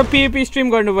आज पीवीपी स्ट्रीम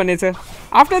गर्नु पर्ने छ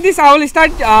after this I will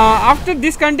start after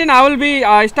this content I will be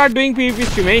start doing PVP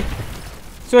stream है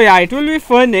सो या इट विल बी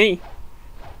फन है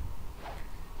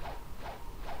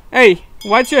hey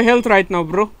what's your health right now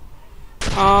bro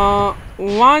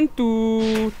 1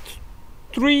 2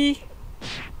 3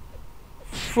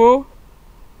 4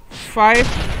 5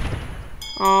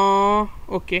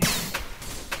 okay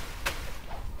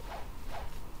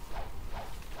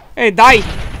hey die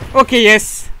okay yes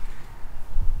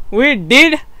we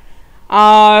did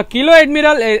Kilo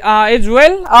Admiral as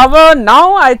well now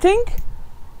I think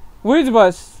which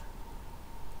bus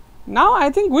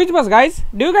guys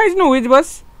do you guys know which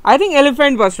bus I think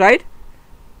elephant bus right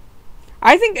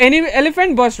I think any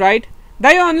elephant bus right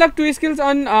That you unlock 2 skills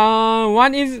on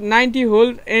one is 90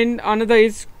 hold and another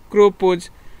is crow pose.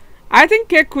 I think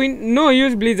Cake Queen no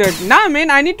use blizzard. Nah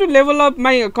man I need to level up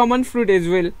my common fruit as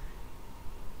well.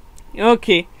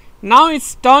 Okay. Now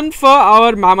it's turn for our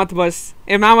mammoth bus.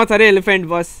 A mammoth or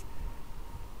elephant bus.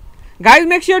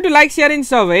 Guys make sure to like share and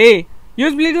sub. Hey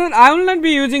use blizzard. I will not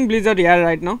be using blizzard here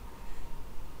right now.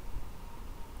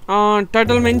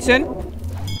 Turtle mention.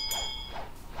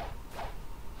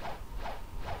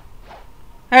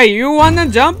 Hey, you wanna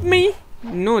jump me?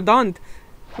 No, don't.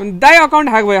 Die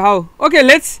account hack by how? Okay,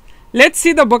 let's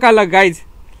see the boka luck, guys.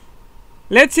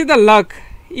 Let's see the luck.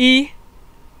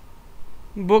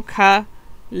 Boka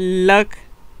luck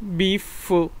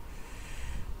before.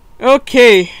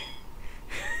 Okay.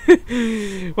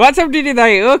 What's up, Didi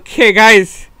Dai? Okay,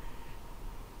 guys.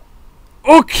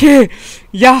 Okay.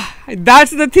 Yeah,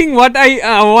 that's the thing what I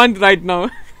want right now.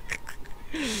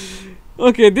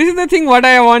 Okay, this is the thing what I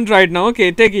want right now. Okay,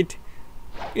 take it.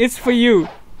 It's for you.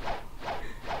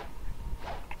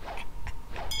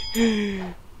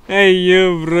 Hey, you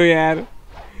bro, yaar.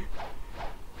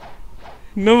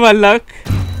 No luck.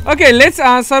 Okay, let's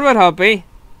server hop, eh?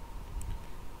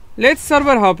 Let's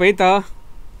server hop, eh? Ta.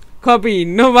 Copy.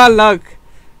 No luck.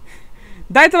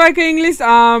 दाइ तपाईको English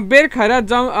बेर खरा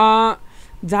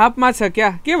झापमा छ क्या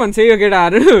के भन्छ यो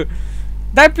केटाहरु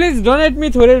दाइ please donate मी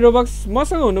थोरै Robux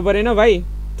मसँग हुनु परेन भाइ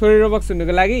थोरै रोबक्स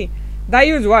हुनुको लागि दाइ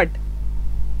use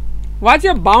what's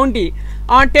your बाउन्टी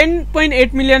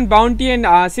 10.8 million bounty and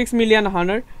 6 million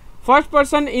honor first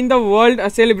person in the world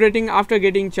celebrating after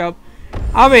getting chop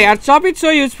abe yaar chop is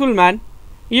so useful man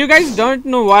you guys don't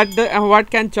know what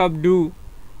can chop do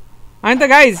and the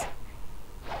guys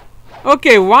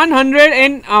okay 100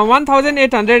 and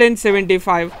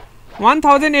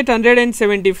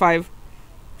 1875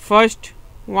 first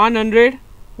 100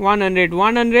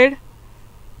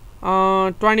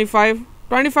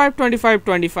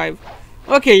 25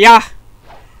 okay yeah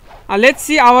let's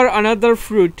see our another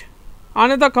fruit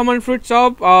another common fruit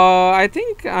chop I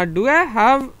think do I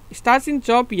have starts in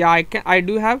chop yeah I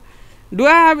do have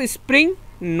spring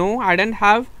no I don't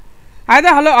have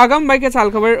either hello agam bhai ke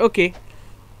chal khabar okay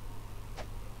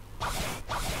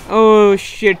oh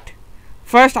shit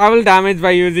first I will damage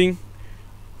by using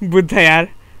buddha yaar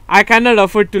I cannot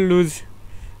afford to lose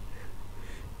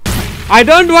I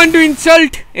don't want to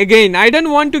insult again I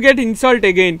don't want to get insult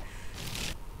again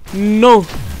no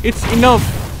it's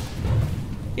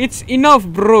enough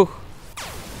bro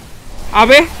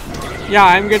abe yeah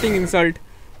I'm getting insult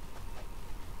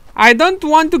I don't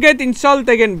want to get insult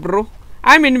again bro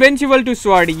I'm invincible to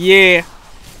sword yeah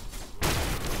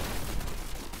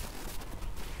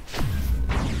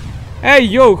hey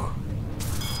yo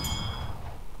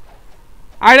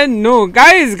I don't know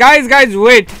guys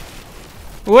wait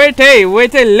hey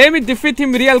let me defeat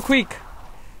him real quick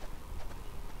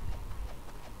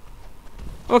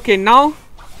Okay, now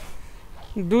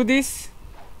do this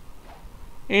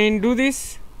and do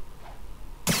this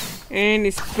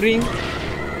and spring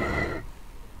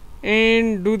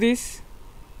and do this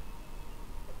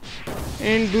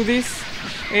and do this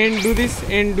and do this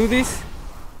and do this.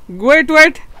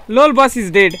 Wait, lol boss is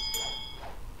dead.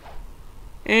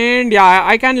 And yeah,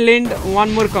 I can land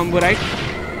one more combo, right?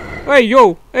 Hey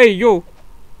yo.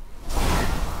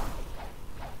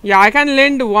 Yeah, I can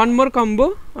land one more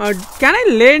combo. Can I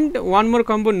land one more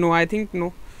combo? No, I think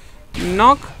no.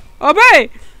 Knock.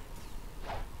 Obey.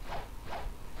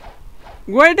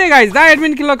 Wait, guys, the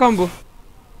admin killer combo.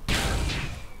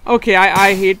 Okay,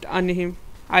 I hit on him.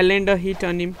 I land a hit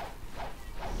on him.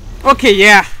 Okay,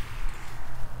 yeah.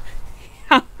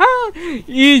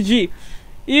 Easy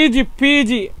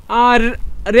peasy.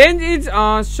 Range is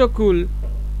so cool.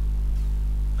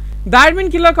 The admin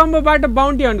killer combo but a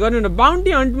bounty hunt.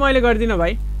 Bounty hunt मैले गर्दिन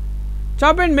भाइ.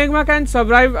 Chop and Magma can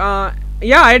survive.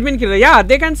 Yeah, admin killer. Yeah,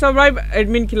 they can survive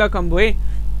admin killer combo. Eh?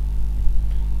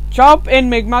 Chop and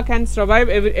Magma can survive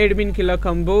admin killer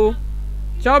combo.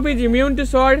 Chop is immune to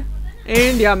sword,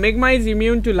 and yeah, Magma is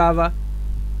immune to lava.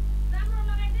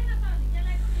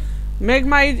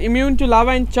 Magma is immune to lava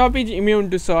and Chop is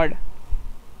immune to sword.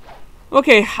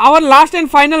 Okay, our last and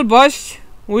final boss,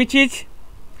 which is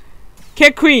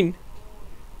Queen.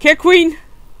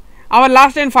 Our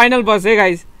last and final boss, hey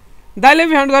guys. दाइले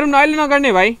भी hunt गरौँ न अहिले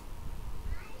नगर्ने भाइ.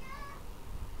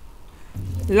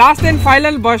 Last and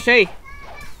final boss, hey.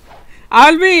 I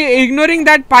will be ignoring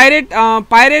that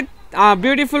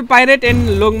beautiful pirate and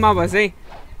Longma boss, hey.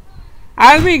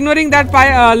 I will be ignoring that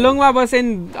Longma boss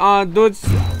and those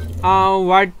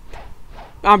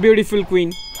beautiful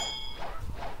queen.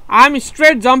 I'm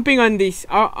straight jumping on this.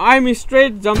 I'm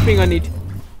straight jumping on it.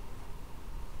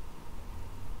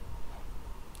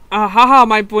 Haha,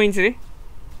 my points, eh?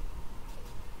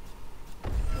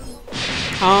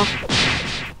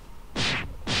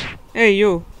 Hey,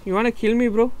 you wanna kill me,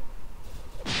 bro?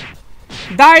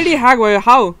 The ID hack,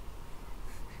 how?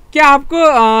 क्या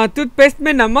आपको toothpaste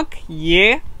में नमक?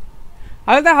 ये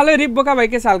hello rib बोका भाई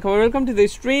के साल खबर. Welcome to the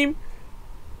stream.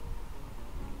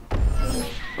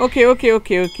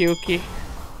 Okay.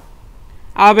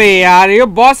 अबे यार यो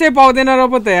बसै पाउँदैन र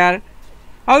पो त यार.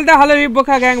 हेलो रिप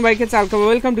बोका ग्याङ भाइ के साल खबर.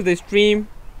 Welcome to the stream.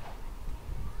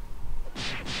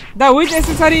 The which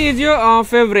accessory is your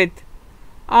favorite?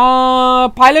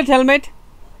 Pilot helmet.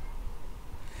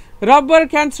 Rubber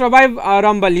can survive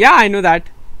rumble. Yeah, I know that.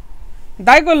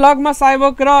 दाइको Lagma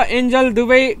साइबोक raw angel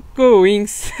दुबईको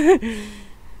wings.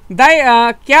 दाइ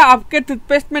क्या आपके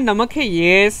टूथपेस्ट में नमक है?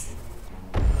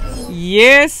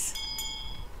 Yes.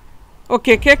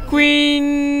 Okay,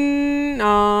 Queen.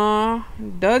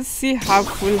 Does she have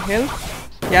full health?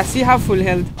 Yeah, she have full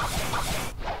health.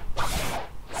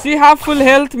 She have full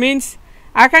health means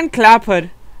I can clap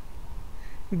her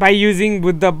by using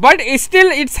Buddha, but still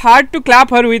it's hard to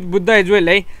clap her with Buddha as well,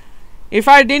 eh? If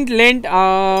I didn't land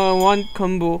one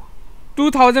combo.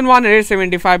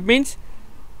 2175 means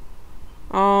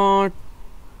 100,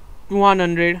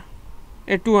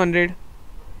 200,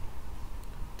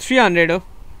 300.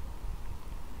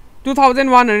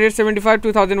 2175,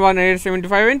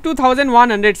 2175 and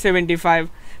 2175.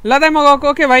 Ladai magako.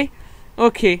 Okay bhai.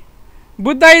 Okay.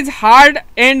 Buddha is hard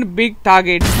and big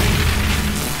target.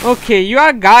 Okay, you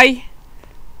are guy.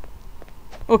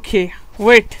 Okay,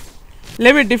 wait.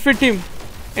 Let me defeat him.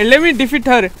 And let me defeat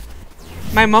her.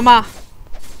 My mama.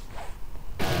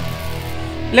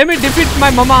 Let me defeat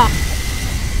my mama.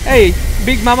 Hey,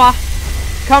 big mama.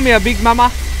 Come here, big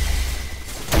mama.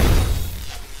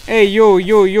 Hey, yo.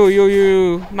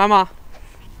 Mama.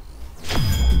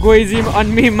 Go easy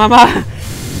on me, mama.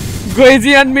 Go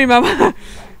easy on me, mama.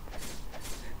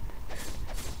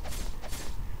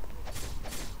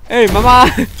 Hey, mama.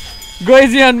 Go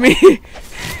easy on me.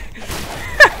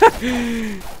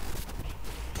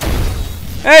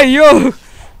 Hey, yo.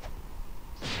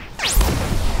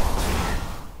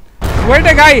 Wait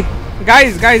a guy.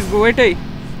 Guys, wait a.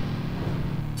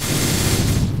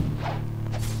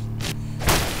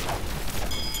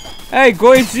 Hey,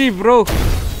 go easy, bro.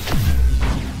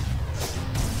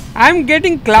 I'm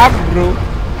getting clapped, bro.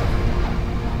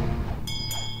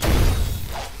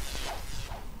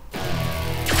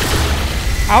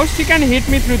 How she can hit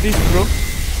me through this, bro?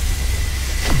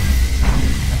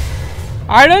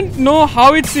 I don't know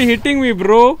how it's hitting me,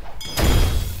 bro.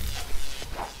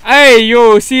 Hey,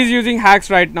 yo, she's using hacks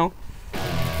right now.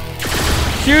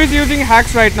 She is using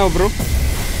hacks right now, bro.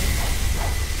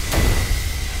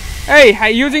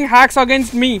 Hey, using hacks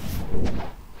against me.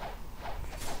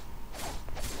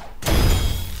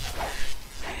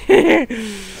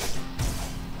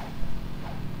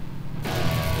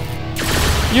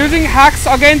 Using hacks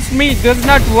against me does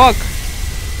not work.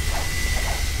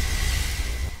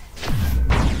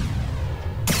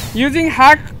 Using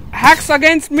hacks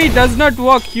against me does not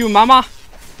work, you mama.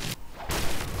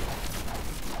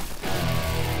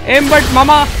 Aim but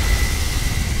mama.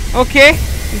 Okay,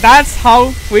 that's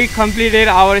how we completed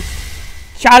our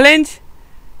challenge.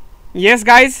 Yes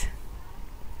guys,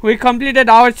 we completed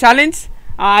our challenge.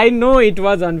 I know it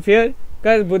was unfair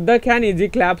because Buddha can easy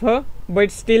clap her,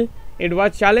 but still it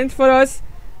was challenge for us.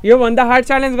 You won the hard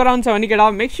challenge garaunch bhane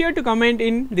kedao. Make sure to comment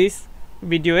in this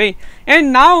video, eh?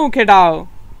 And now kedao.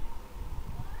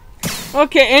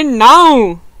 Okay, and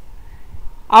now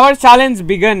our challenge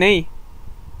began, eh?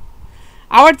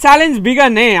 Our challenge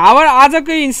began, eh? Our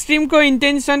आजको stream को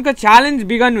intention को challenge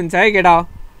began हुन्छ है केटा.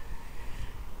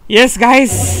 Yes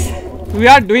guys, we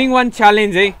are doing one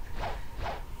challenge, eh?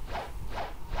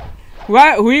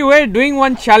 We were doing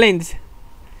one challenge.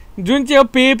 जुन चाहिँ हो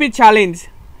PvP challenge.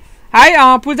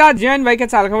 Hi, Pooja join by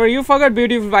Kachal cover. You forgot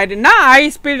beautiful fight. Nah, I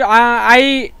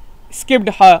skipped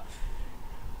her.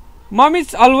 Mom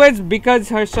is always because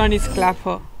her son is clap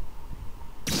her.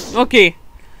 Okay,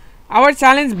 our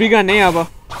challenge began, eh? Aba.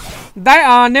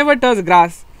 Never touch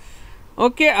grass.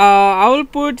 Okay, I will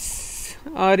put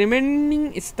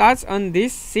remaining stars on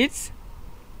these seats.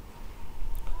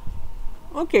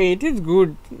 Okay, it is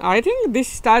good. I think this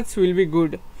stars will be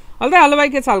good. Although all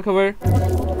bike is all cover.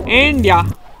 And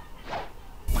yeah,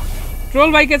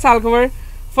 troll bike is all cover.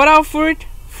 For our foot,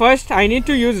 first I need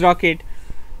to use rocket.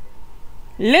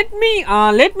 Let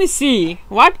me see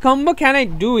what combo can I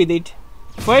do with it.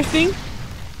 First thing,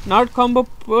 not combo,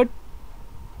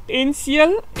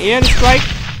 potential air strike.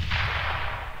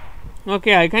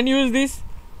 Okay, I can use this.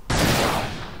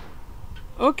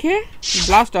 Okay,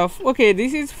 blast off. Okay,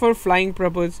 this is for flying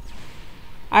purpose.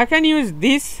 I can use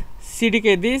this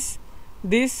CDK,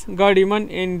 this God Demon,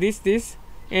 and this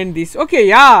and this. Okay,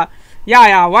 yeah.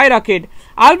 Why rocket?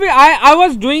 I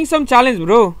was doing some challenge,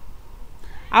 bro.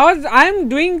 I am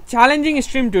doing challenging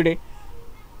stream today.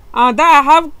 I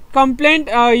have complained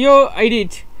yo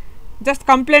edit. Just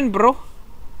complain, bro.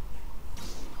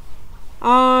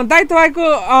 दाइ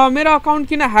तपाईको मेरो account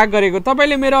किन hack गरेको?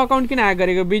 तपाईले मेरो account किन hack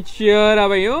गरेको? बिचियर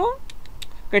अब यो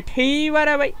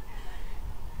कठैबार भाइ.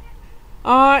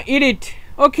 Edit.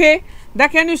 Okay,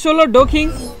 that can you solo docking?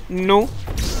 No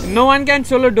one can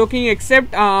solo docking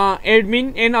except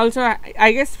admin and also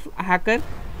I guess hacker.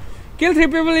 Kill 3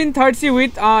 people in 30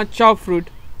 with chop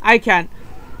fruit. I can.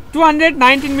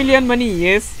 219 million money.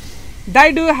 Yes.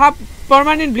 I do have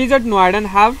permanent blizzard. No, I don't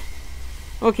have.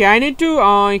 Okay, I need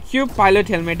to cube pilot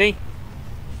helmet. Eh?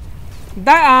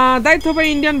 That thopa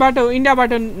India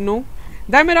bato no.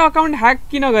 That mera account hack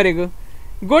kina gareko.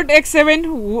 Goat X7.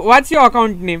 What's your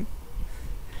account name?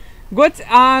 Goat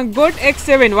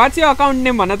X7. What's your account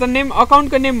name? Bhana ta name account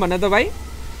ko name bhana ta bhai.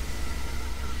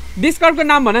 Discord ko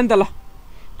naam bhana ni ta la.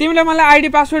 तिमीले मलाई ID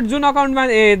password जुन अकाउन्टमा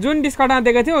जुन डिस्कर्डमा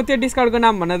दिएको थियौ त्यो डिस्कर्डको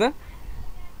नाम भन त.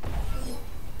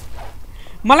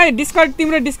 मलाई discard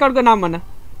तिम्रो डिस्कर्डको नाम भन.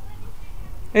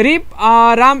 रिप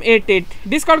राम 88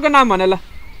 डिस्कर्डको नाम भन ल.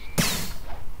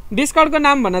 डिस्कर्डको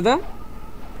नाम भन त.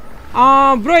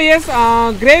 Bro yes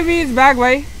gravy is back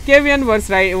भाइ. केभियन वर्स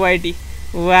राइट वाइटी.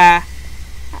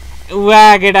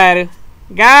 वाह केटाहरु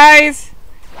गाइस.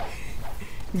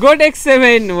 गोड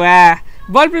X7 वाह.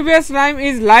 Ball previous time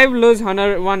is live lose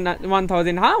honor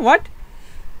 1000. Huh? What?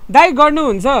 Die गर्नु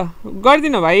हुन्छ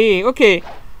गर्दिन भाइ. Okay,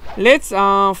 let's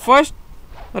first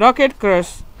rocket crush.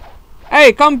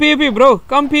 Hey, come PvP bro,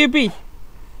 come PvP.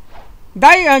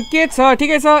 Die के छ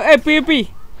ठिकै छ. ए PvP.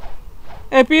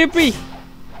 A PvP.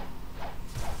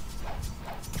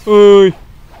 Oi.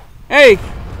 Hey,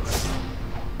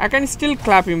 I can still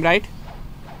clap him, right?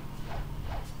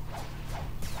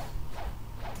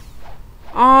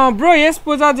 Bro, yes,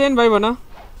 Pooja Jain bhai bhana.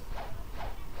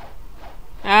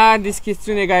 This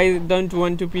Kitsune guy don't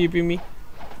want to PvP me.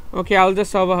 Okay, I'll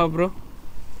just server her, bro.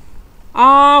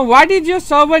 What is your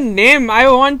server name? I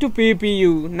want to PvP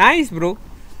you. Nice, bro.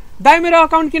 Dai mero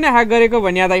account किन hack गरेको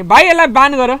भनिया दाइ. भाइ यसलाई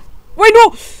ban गर. Wait, no.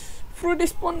 Fruit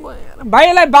spawn भयो यार. भाइ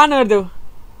यसलाई ban गर्देऊ.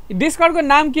 डिस्कर्ड को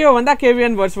नाम के हो भन्दा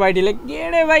केभियन भर्स वाइडी ले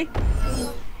गेडे भाइ.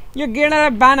 यो गेडालाई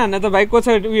ब्यान हान्न त भाइ को छ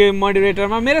उयो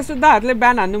मोडरेटरमा. मेरो सुद्धा हातले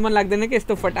ब्यान हान्नु मन लाग्दैन के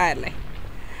यस्तो फटाहरुलाई.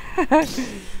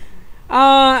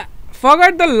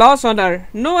 Forgot the lost honor.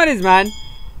 No worries man.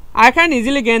 I can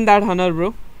easily gain that honor,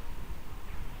 bro.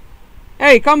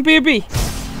 Hey, come PvP.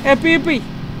 Hey, PvP.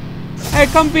 Hey,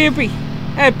 come PvP.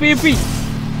 Hey, PvP.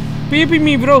 PvP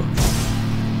me, bro.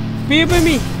 PvP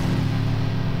me.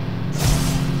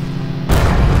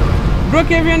 Bro,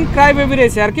 केभियन cry baby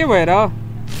रहेछ यार के भएर.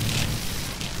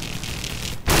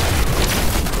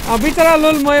 बिचरा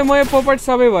लोल मोय पोपट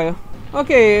सबै भयो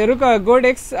okay रुक गोड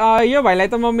एक्स यो भाइलाई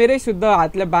त म मेरै शुद्ध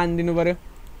हातले बान दिनु पर्यो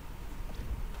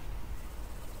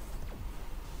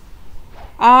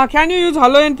can you use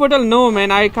hello in portal no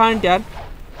man I can't यार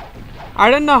I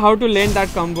don't know how to land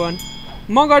that combo on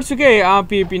म गर्छु के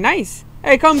pvp nice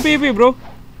hey come pvp bro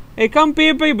hey come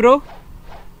pvp bro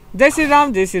जय Shri Ram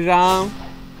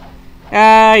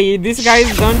these guys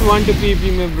don't want to pvp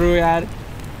me bro यार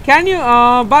can you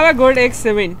baba gold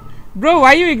x7 bro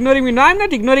why you ignoring me no I'm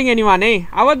not ignoring anyone hey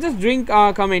I was just doing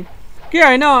comment के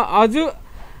हैन हजुर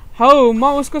हौ म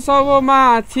उसको सबमा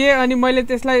थिए अनि मैले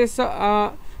त्यसलाई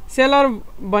सेलर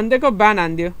भन्देको ब्यान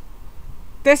हान्दियो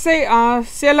त्यसै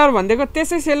सेलर भन्देको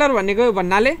त्यसै सेलर भनेको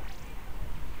भन्नाले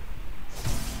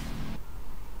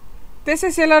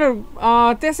त्यसै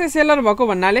सेलर भएको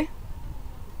भन्नाले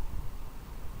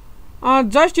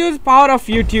just use power of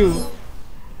YouTube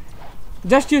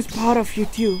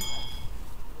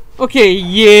okay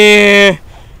yeah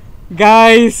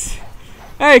guys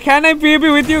hey can I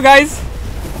PvP with you guys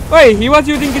wait he was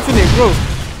using kitsune bro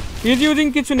he's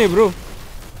using kitsune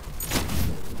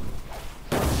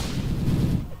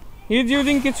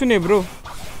bro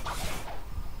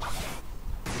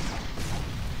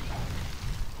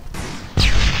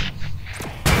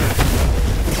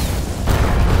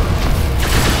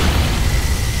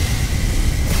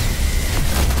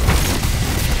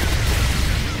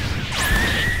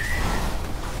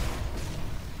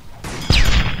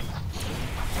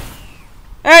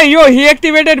hey yo he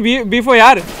activated before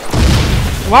yaar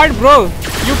what bro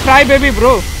you cry baby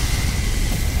bro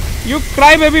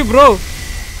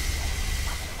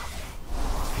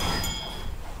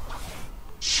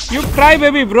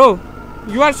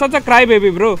you are such a cry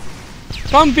baby bro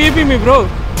come PvP me bro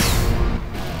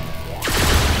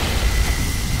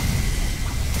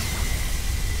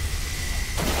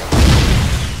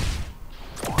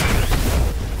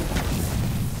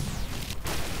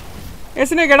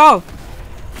isn't it get out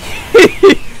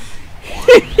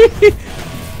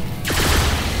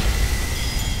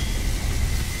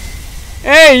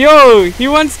hey yo he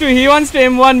wants to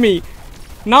M1 me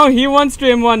now he wants to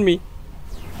M1 me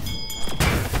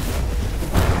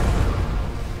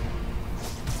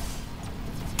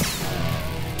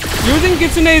using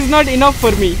kitsune is not enough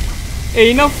for me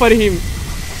enough for him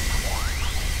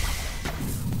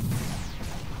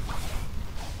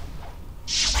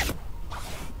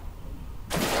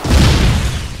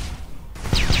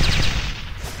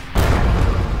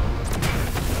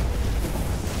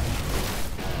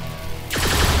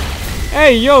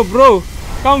hey yo bro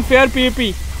come fair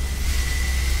PvP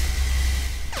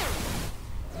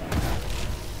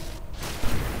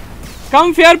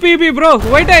bro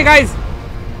wait hey guys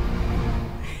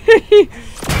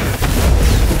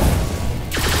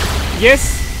yes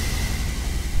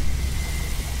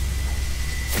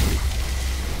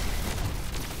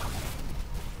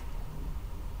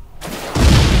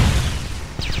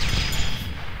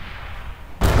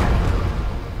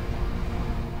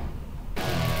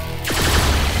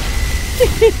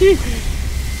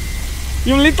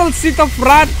you little shit of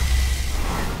rat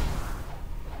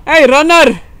hey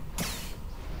runner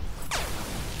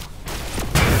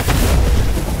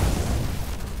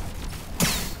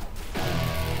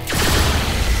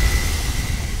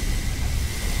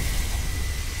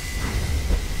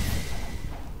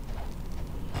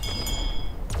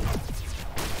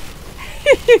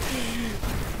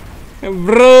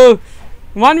bro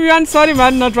 1v1 sorry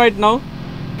man not right now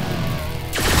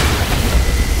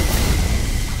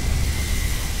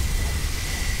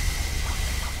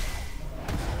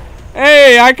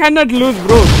hey I cannot lose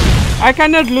bro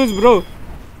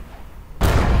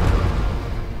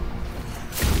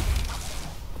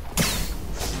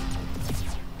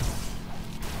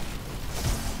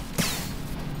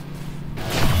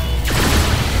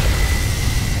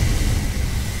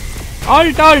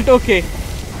alt okay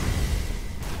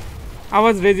I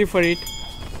was ready for it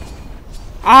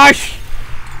ash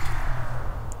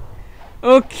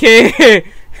okay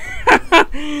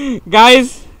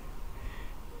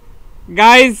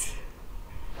guys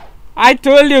I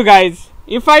told you guys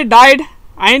if I died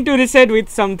I need to reset with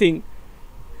something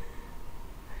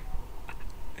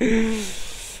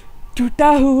टूटा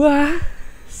हुआ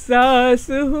सास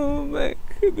हूँ मैं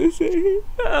खुद से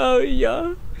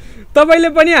यार तपाईले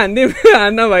पनि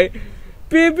हान्न भाइ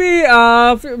पीपी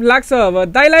लाग्छ अब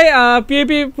दाइलाई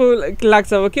पीपी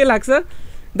लाग्छ अब के लाग्छ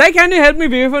दाइ क्यान यु help me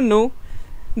before no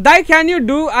Dai can you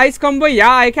do ice combo या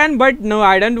आई क्यान but no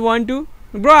I don't want to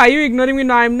bro are you ignoring me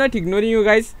know I am not ignoring you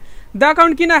guys the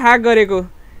account किन hack गरेको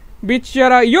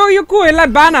बिचरा यो को यसलाई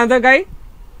बान हान्दा गाई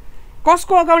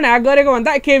कसको account hack गरेको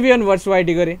भन्दा केभियन वर्स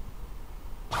वाइडी गरे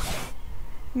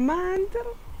मान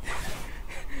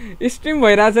स्ट्रिम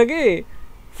भइरहेछ कि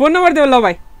फोन नम्बर देऊ ल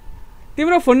भाइ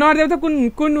तिम्रो फोन नम्बर देऊ त कुन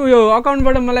कुन उयो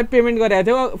अकाउन्टबाट मलाई पेमेन्ट गरेको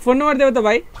थियो फोन नम्बर देऊ त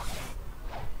भाइ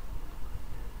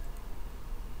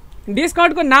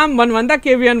डिस्काउन्टको नाम भन्दा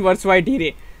केबिएन वर्स वाइटी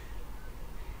रे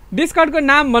डिस्काउन्टको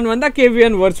नाम भन्दा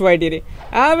केबिएन वर्स वाइटी रे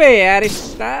अबे यार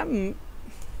यस्ता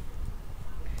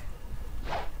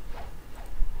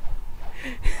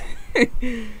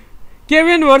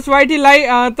केबिएन वर्स वाइटीलाई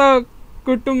त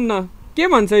कुटुम न के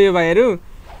भन्छ यो भाइहरू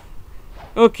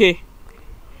okay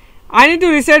I need to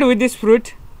reset with this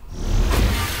fruit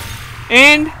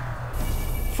and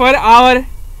for our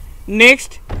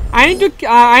next I need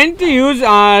to use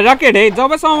rocket है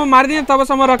जबसम्म मार्दिन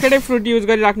तबसम्म rocket fruit use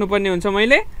गरिराख्नु पर्ने हुन्छ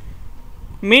मैले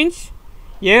means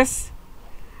yes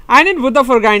I need Buddha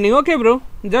for grinding okay bro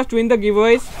just win the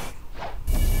giveaways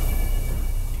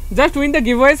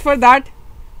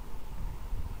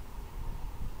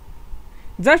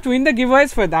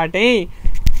for that hey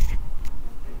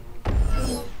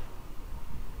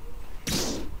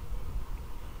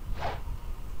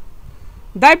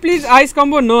Die please ice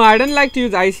combo no I don't like to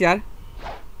use ice yaar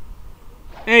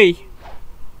hey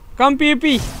come PvP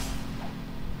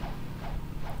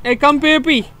hey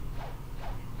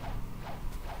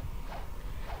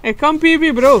come PvP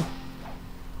bro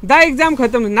die exam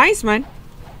khatam nice man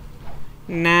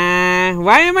nah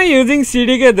why am I using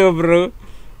CDK though bro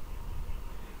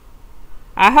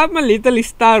I have my little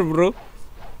star bro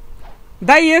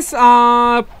die yes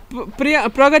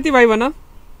प्रगति भाइ भन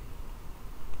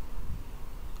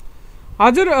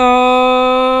हजुर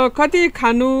कति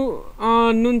खानु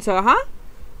नुन छ हा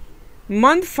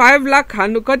month 5 lakh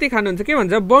खानु कति खानुहुन्छ के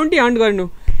भन्छ बाउन्टी हन्ट गर्नु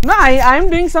no I am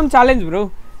doing some challenge bro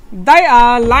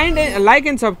like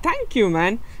and sub thank you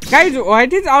man guys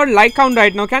what is our like count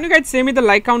right now can you guys say me the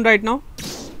like count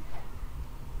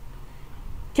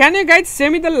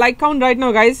right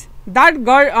now guys that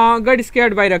got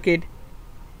scared by rocket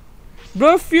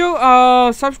bro if you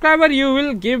subscriber you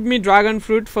will give me dragon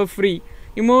fruit for free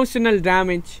emotional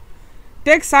damage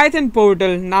take scythe and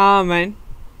portal nah man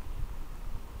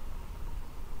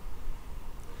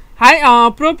hi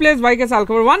pro players bike is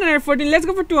alcover 114 let's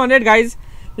go for 200 guys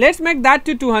let's make that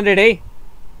to 200 eh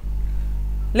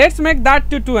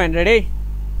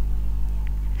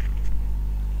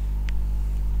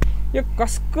यो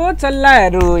कसको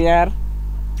चल्लाहरु यार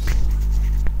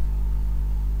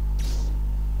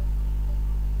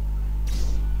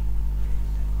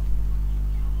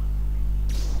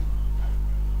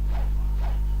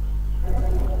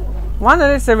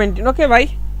 $117 okay bhai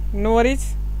no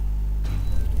worries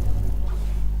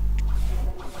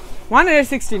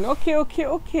 116 okay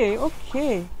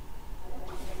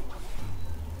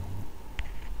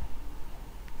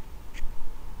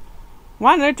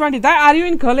 120 that are you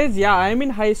in college yeah I am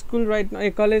in high school right now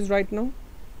college right now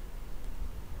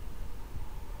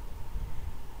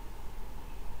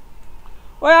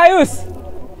ओए आयुष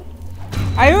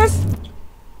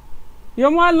यो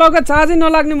mobile लग चार्जै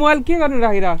नलाग्ने mobile के गर्नु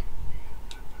राखिरा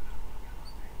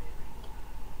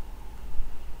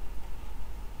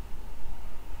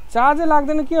चार्जै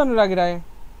लाग्दैन के गर्नु राखिराए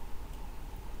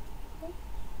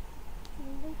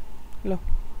ल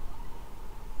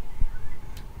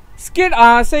स्किट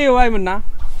सही हो भाइ भन्ना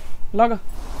लग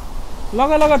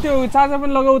त्यो चार्जर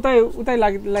पनि लग उतै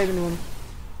लगाइदिनु भने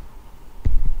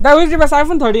दा युज डिभाइस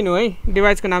आइफोन 13 हो है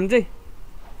डिभाइसको नाम चाहिँ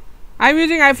I am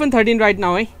using iPhone 13 right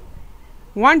now है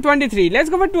 123 let's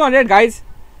go for 200 guys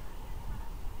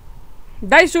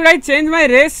guys should I change my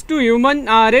race to human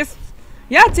race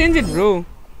yeah change it bro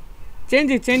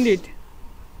change it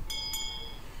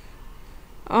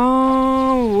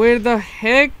where the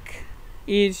heck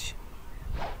is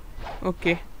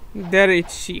okay there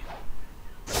it's she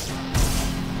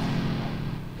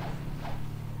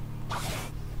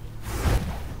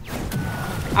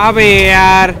अबे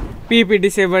यार PP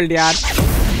disabled यार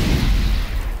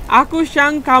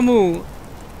Akushang Kamu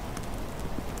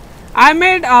I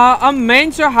made a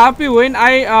man so happy when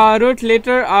I wrote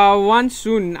later one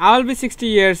soon I'll be 60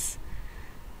 years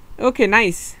okay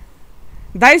nice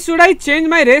Dai should I change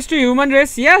my race to human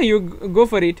race yeah you go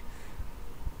for it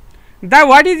Dai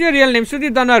what is your real name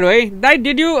Sudhir Danar right Dai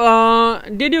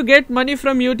did you get money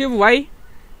from YouTube why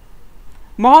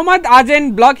Mohammad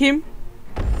Ajan block him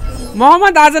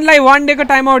Mohammad Ajan lai one day ka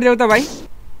time out deu ta bhai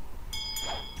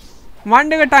one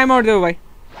day का time out दो भाई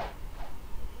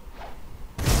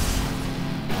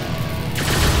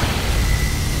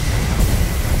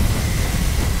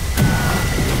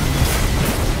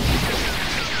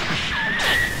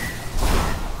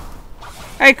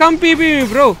Hey come PB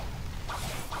bro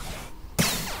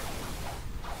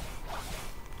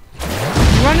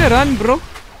you wanna run bro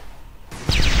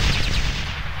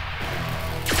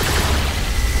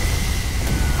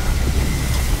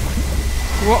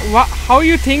How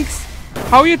you think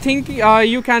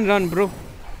you can run, bro?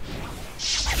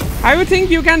 How you think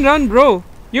you can run, bro?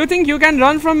 You think you can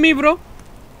run from me, bro?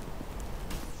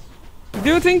 Do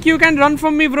you think you can run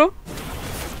from me, bro?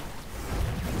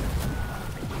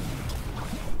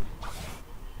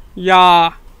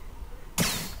 Yeah,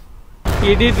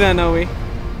 he did run away.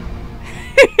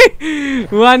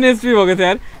 1 HP हो गया था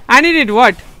यार. And he did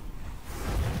what?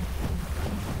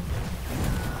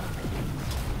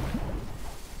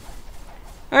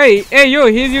 Hey, yo,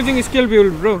 he's using skill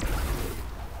build, bro.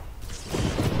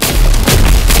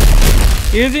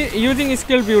 Using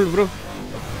skill build, bro.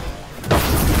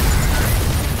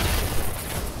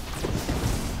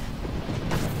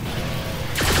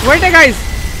 Wait, guys.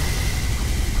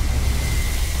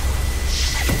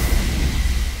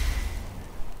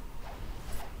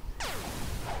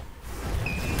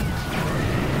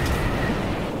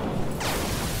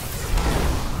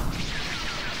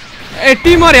 A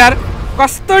teamer यार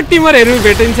कस्तो टीमरहरु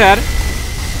भेटिन्छ यार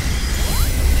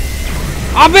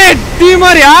अबे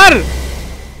teamer यार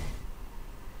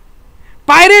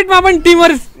पाइरेटमा पनि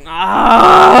टीमर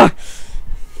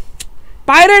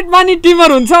पाइरेटमा नि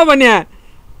टीमर हुन्छ भने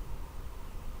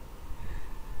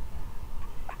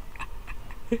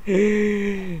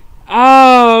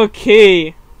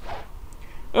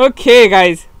okay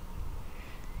guys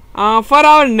for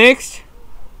our next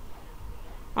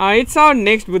it's our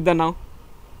next Buddha now.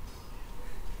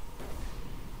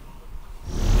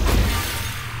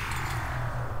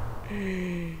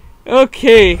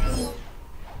 Okay.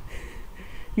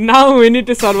 Now we need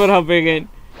to server hop again.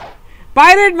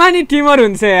 Pirate money teamer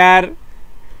huncha yaar.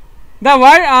 The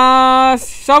what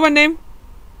server name?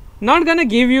 Not gonna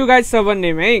give you guys server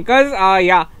name, eh? Cause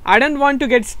yeah, I don't want to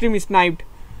get stream sniped.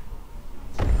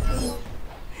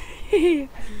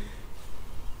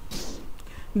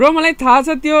 Bro मलाई थाहा छ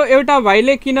त्यो एउटा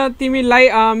भाइले किन तिमीलाई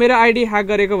मेरो ID hack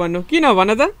गरेको भन्नु किन भन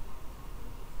त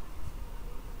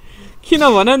किन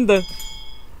भन नि त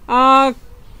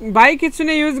भाई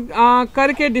किसने यूज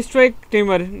करके डिस्ट्रॉय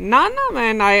टीमर ना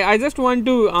man I just want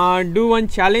to do one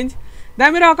challenge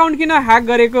दा मेरो अकाउंट किन ह्याक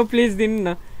गरेको प्लिज दिनु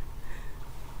न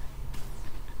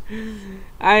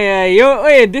यो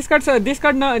ओए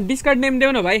डिस्कॉर्ड नेम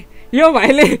देऊ न भाइ यो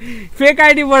भाइले फेक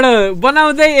आईडी बाट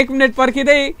बनाउँदै 1 मिनेट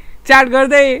पर्खिदै चैट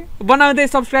गर्दै बनाउँदै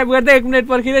सब्स्क्राइब गर्दै 1 मिनेट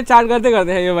पर्खिदै चैट गर्दै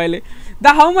यो भाइले the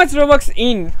how much Robux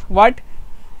in what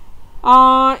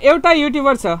एउटा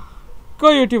युट्युबर छ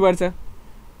को युट्युबर छ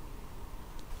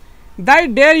दाइ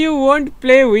dare you won't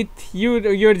play with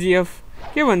your GF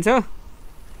के भन्छ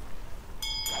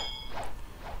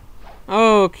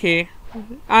ओके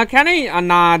क्यान आई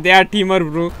ना दे आर टीमर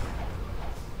ब्रो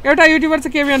एउटा युट्युबर छ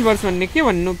केबियन वर्स भन्ने के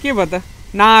भन्नु के भयो त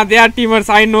ना they are टीमर्स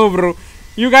I know bro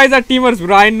You guys are teamers,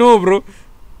 bro. I know, bro.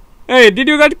 Hey, did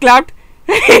you get clapped?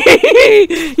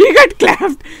 You got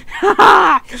clapped.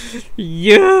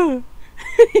 Yeah.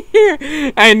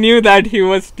 I knew that he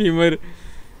was teamer.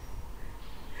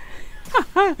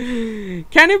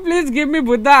 Can you please give me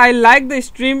Buddha? I like the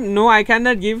stream. No, I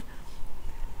cannot give.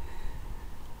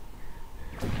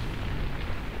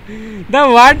 The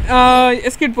what?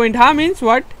 Skid point. Huh? Means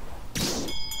what?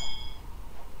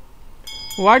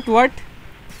 What?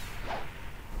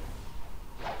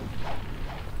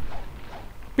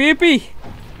 PP.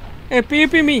 Hey,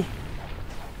 PP me.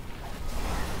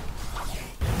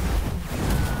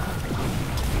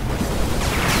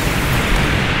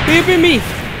 PP me.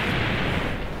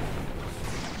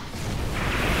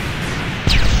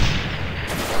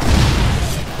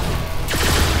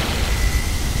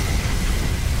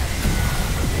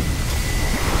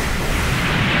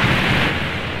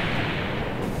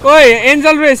 Oi,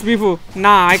 Angel Race Bifu.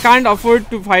 Nah, I can't afford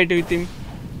to fight with him.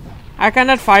 I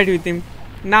cannot fight with him.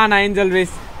 Nah, Angel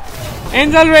Race.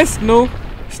 Angel Race, no.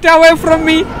 Stay away from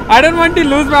me. I don't want to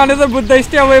lose my another Buddha.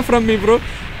 Stay away from me, bro.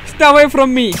 Stay away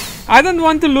from me. I don't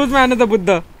want to lose my another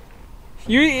Buddha.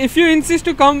 If you insist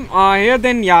to come here,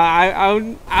 then yeah, I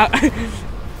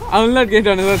will not get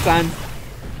another chance.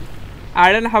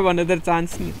 I don't have another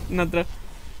chance.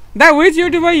 That which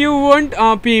YouTuber you want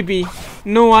PvP?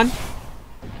 No one.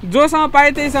 जोसँग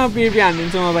पाए त्यहीसँग PvP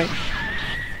हानिदिन्छु म भाइ.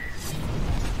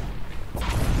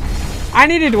 I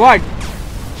needed what?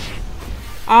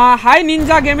 Hi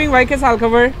Ninja Gaming, why के साल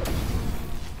खबर?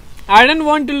 I don't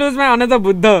want to lose my another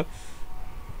Buddha.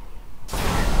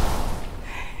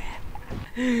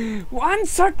 One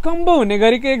shot combo हुने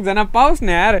गरेको एकजना पाओस् न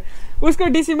यार. उसको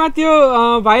DC मा त्यो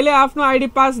भाइले आफ्नो आईडी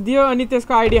पास दियो अनि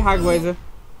त्यसको आईडी ह्याक भएछ.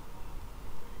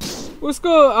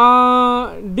 उसको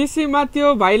DC मा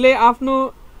त्यो भाइले आफ्नो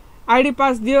आईडी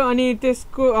पास दियो अनि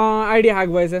त्यसको आईडी ह्याक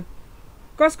भएछ.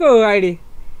 कसको आईडी?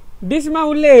 डिसमा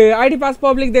उले आईडी पास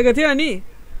पब्लिक दिएको थियो अनि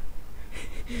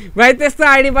भाइ त्यस्तो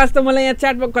आइडी पास त मलाई यहाँ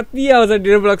च्याटमा कति आउँछ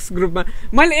रोब्लक्स ग्रुपमा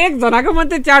मैले एकजनाको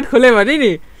मात्रै च्याट खोलेँ भने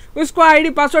नि उसको आइडी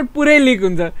पासवर्ड पुरै लिक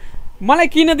हुन्छ मलाई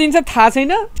किन दिन्छ थाहा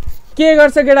छैन के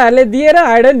गर्छ केटाहरूले दिएर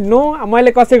आई डोन्ट नो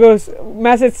मैले कसैको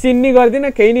मेसेज सिन नि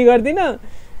गर्दिनँ केही नि गर्दिनँ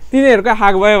तिनीहरूको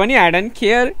ह्याक भयो भने I don't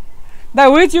care the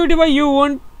which YouTuber you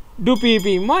won't do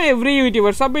पिपी म एभ्री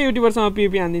युट्युबर सबै युट्युबरसँग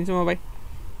पिपी हानिदिन्छु म भाइ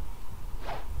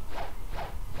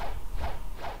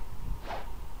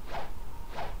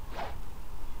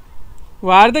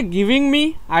Why are they giving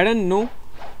me? I don't know.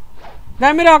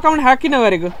 दा मेरो अकाउन्ट ह्याक किन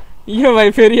गरेको यो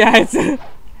भाइ फेरि आएछ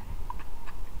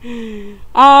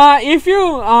if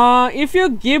you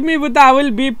give me Buddha I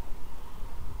will be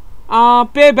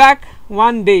pay back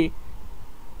one day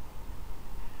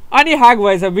अनि ह्याक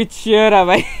भएछ बिचरा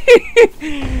भाइ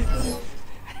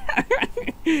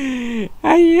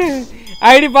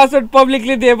आइडी पासवर्ड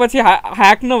पब्लिकली दिएपछि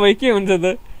ह्याक नभए के हुन्छ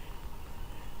त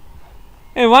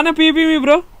ए wanna PvP me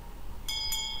bro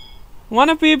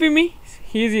wanna PvP me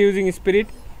he is using spirit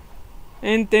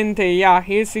and 10th yeah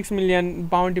he is 6 million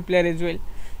bounty player as well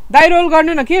Dai role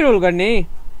गर्नु न के रोल गर्ने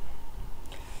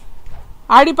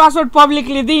आइडी पासवर्ड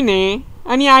पब्लिकली दिने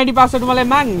अनि आइडी पासवर्ड मलाई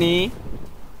माग्ने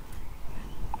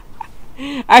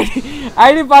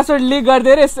आइडी पासवर्ड लिक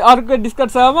गर्दै रे अर्को डिस्कर्ड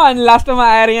सर्भरमा अनि लास्टमा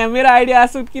आएर यहाँ मेरो आइडी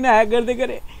पासवर्ड किन ह्याक गर्दै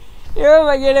गरे यो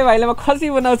भाइ गेडे भाइलाई म खसी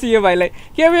बनाउँछु यो भाइलाई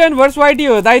के बिहान भर्स वाइटी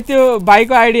हो दाइ त्यो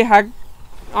भाइको आइडी ह्याक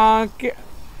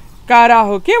कारा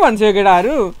हो के भन्छ यो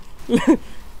केटाहरू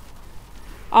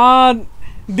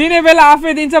दिने बेला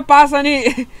आफै दिन्छ पास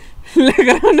अनि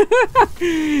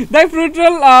दाइ फ्रुट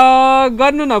रोल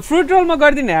गर्नु न फ्रुट रोल म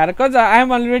गर्दिनँ यार कज आई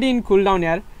एम अलरेडी इन कुल डाउन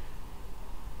यार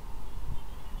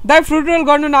दाइ फ्रुट रोल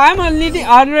गर्नु न आई एम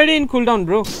अलरेडी इन कुल डाउन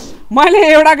ब्रो मैले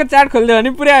एउटाको च्याट खोलिदियो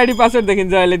भने पुरै आइडी पासवर्ड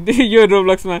देखिन्छ अहिले यो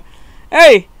रोब्लक्समा ए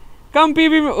कम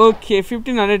पिबी ओके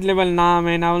 1500 लेभल ना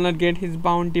man I will not get his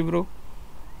bounty bro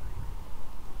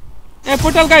A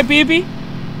portal गाई पीपी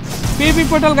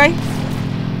पोर्टल गाई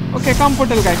ओके कम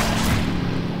पोर्टल गाई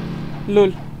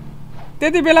लुल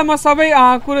त्यति बेला म सबै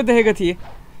कुरो देखेको थिएँ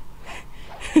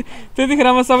त्यतिखेर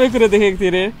म सबै कुरो देखेको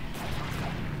थिएँ रे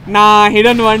ना ही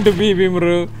don't want to be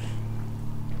bro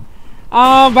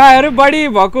भाइहरू बढी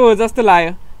भएको हो जस्तो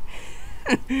लाग्यो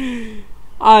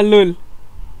लुल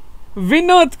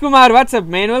Vinod Kumar WhatsApp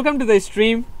man welcome to the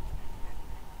stream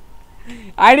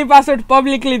ID password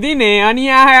publicly दिने अनि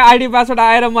यहाँ आइडी पासवर्ड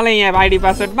आएर मलाई यहाँ आइडी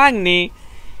पासवर्ड माग्ने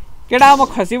केटा म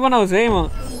खसी बनाउँछु है म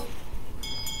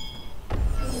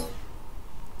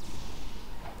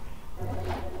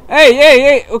ए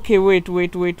okay wait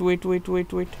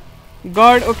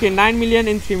god okay 9 million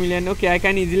and 3 million okay I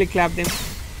can easily clap them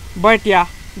but yeah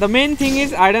the main thing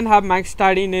is I don't have max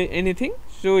start in anything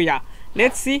so yeah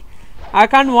let's see I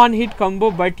can't one hit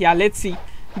combo but yeah let's see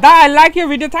I like your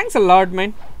video thanks a lot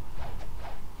man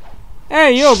hey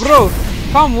yo bro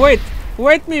come wait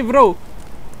me bro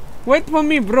wait for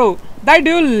me bro do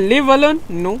you live alone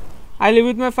no I live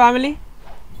with my family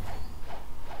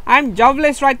I'm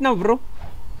jobless right now bro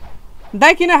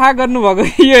दाइ किन hack गर्नुभएको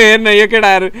यो हेर्न यो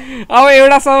केटाहरू अब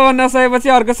एउटा server नसकेपछि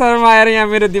अर्को सर्भरमा आएर यहाँ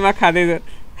मेरो दिमाग खाँदैछ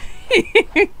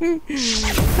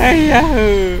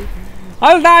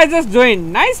हल दा I just join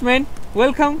nice man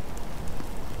welcome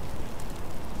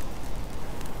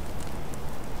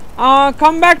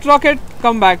come back rocket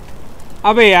come back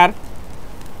अबे यार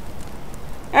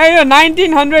ए यो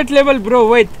 1900 level bro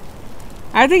wait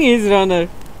I think he is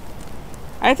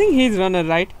runner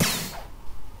right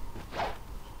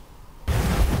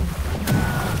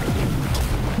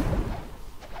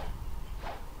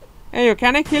Hey yo,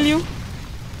 can I kill you?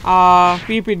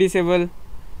 PP disable.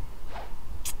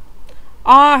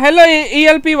 Hello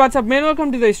ELP, what's up man?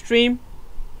 Welcome to the stream.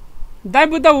 Dai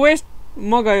Buddha waste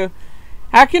म गयो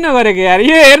hack किन गरेको यार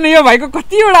यो हेर्नु यो भाइको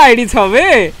कतिवटा आइडी छ बे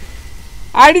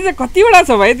आइडी चाहिँ कतिवटा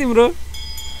छ भाइ तिम्रो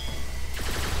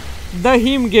द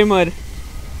हिम गेमर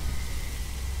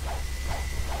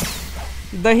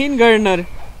द हिन गर्नर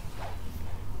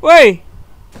ओइ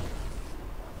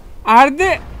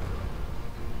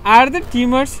Are the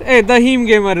teamers? Hey, the him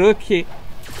gamer. Okay.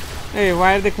 Hey,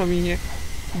 why are they coming here?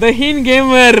 The him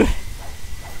gamer.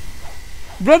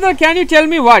 Brother, can you tell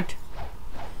me what?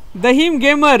 The him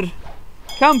gamer.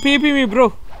 Come PP me,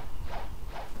 bro.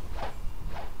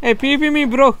 Hey, PP me,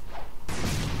 bro.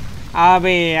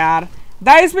 Abe yaar.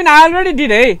 That spin I already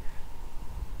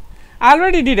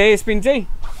did, eh? Spin चाहिँ.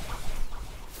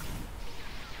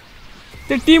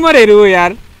 त्यो टिमरहरु हो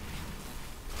यार.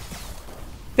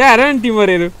 There aren't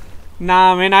teamer.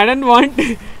 Nah man, I don't want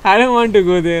to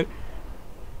go there.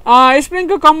 Spring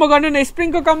को combo गर्नु न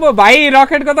spring को combo भाइ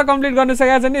rocket को त complete गर्न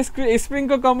सकेको छैन spring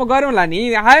को combo गरौँला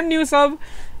नि I am new sub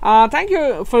thank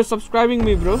you for subscribing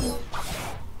me bro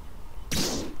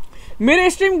मेरो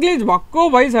स्ट्रिम ग्लिच भक्को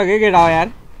भइसक्यो केटा यार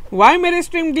वाइ मेरो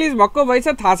स्ट्रिम ग्लिच भक्को भइछ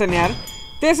थाहा छैन यार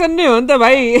त्यसरी नै हो नि त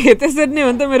भाइ त्यसरी नै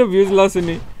हो नि त मेरो भ्युज लस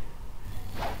हुने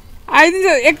आइदिन्छ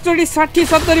एकचोटि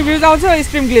 60-70 भ्युज आउँछ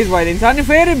स्ट्रिम ग्लिच भइदिन्छ अनि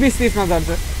फेरि 20-30मा झर्छ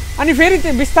अनि फेरि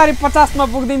त्यो बिस्तारै 50मा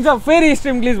पुग्दिन्छ फेरि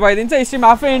स्ट्रिम ग्लिच भइदिन्छ स्ट्रिम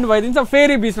आफै एन्ड भइदिन्छ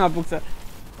फेरि 20मा पुग्छ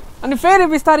अनि फेरि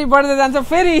बिस्तारै बढ्दै जान्छ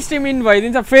फेरि स्ट्रिम एन्ड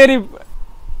भइदिन्छ फेरि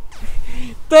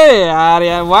त्यही यार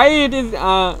यार वाइ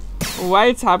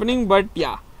इट्स ह्यापनिङ बट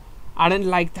या I don't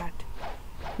like that.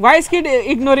 Why is kid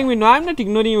ignoring me? No, I'm not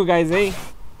ignoring you guys, hey.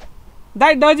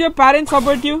 Does your parents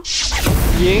support you?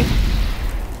 Yeah.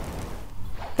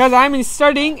 Because I'm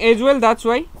studying as well, that's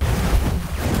why.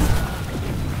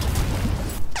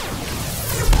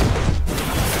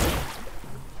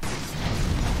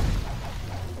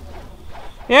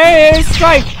 Hey,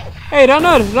 strike! Hey,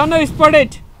 runner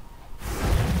spotted.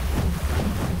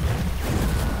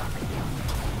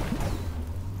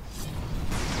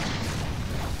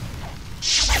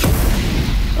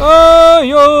 Oh,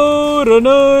 yo,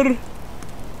 runner.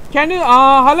 Can you,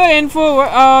 hello, info,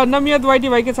 Namiyat YT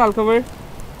Bike Sal cover.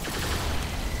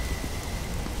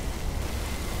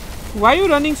 Why are you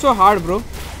running so hard, bro?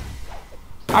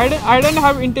 I don't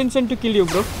have intention to kill you,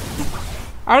 bro.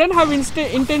 I don't have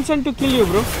intention to kill you,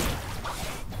 bro.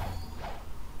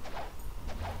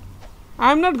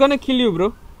 I'm not gonna kill you,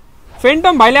 bro.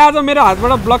 Phantom भाइले आज मेरो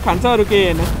हातबाट block खान्छ अरु के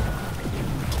हैन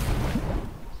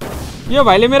यो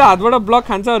भाइले मेरो हातबाट ब्लक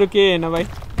खान्छ अरु के हैन भाइ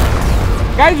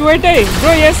गाइज वेट है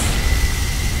bro yes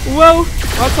wow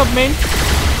what's up man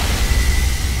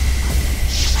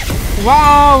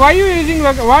wow why you using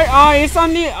why it's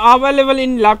only available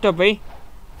in laptop eh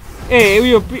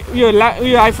your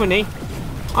iPhone eh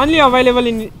only available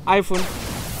in iPhone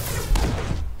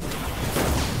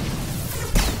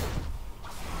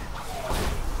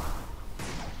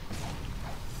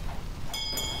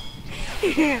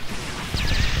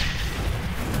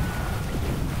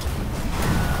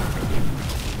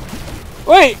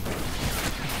Wait.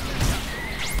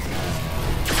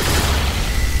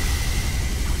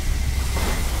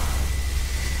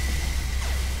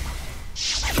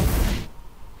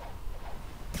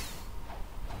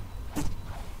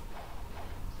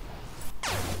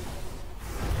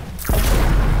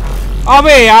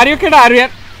 अबे यार यो केटाहरु यार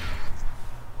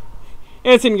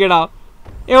एकछिन केटा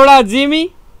एउटा जिमी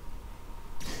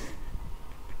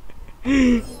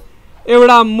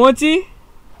एउटा मोची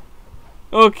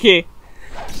ओके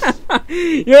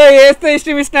यो यस्तो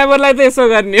स्ट्रिम स्नाइपरलाई त यसो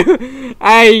गर्ने हो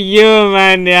आयो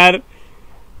म्यान यार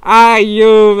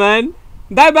आयो म्यान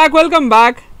दाइ ब्याक वेलकम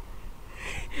ब्याक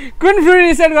कुन फ्रुट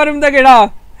रिसेट गरौँ त केटा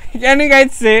क्यान यु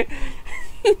गाइज से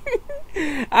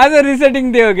आज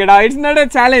रिसेटिङ डे हो केटा it's not a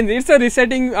challenge it's a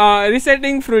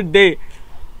रिसेटिङ fruit day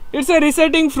it's a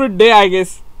रिसेटिङ fruit day I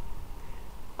guess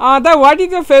the what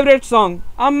is year favourite सङ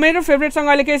मेरो फेभरेट सङ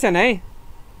अहिले केही छैन है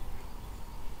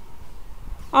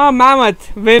Mammoth,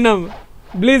 Venom,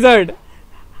 Blizzard.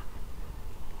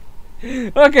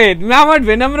 Okay, Mammoth,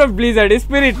 Venom or Blizzard.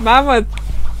 Spirit, Mammoth,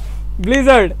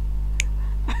 Blizzard.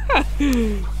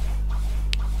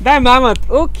 That Mammoth.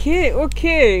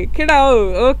 Okay. Kiddo,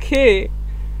 okay.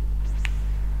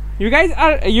 You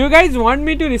guys want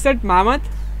me to reset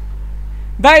Mammoth?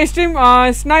 The stream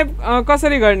snipe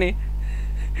कसरी गर्ने?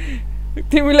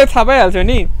 तिमीले थाहा पाइहाल्छौ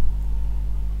नि.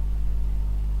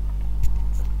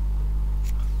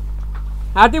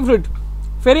 हाथी फ्रुट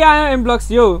फेरि आयो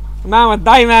एमब्लक्स यो मामा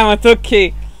दाइ मामा ओके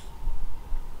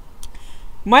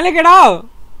मैले केटा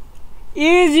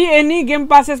easy any game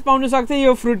passes pound सक्थे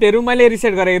यो फ्रुटहरु मैले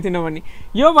रिसेट गरेको थिएन भने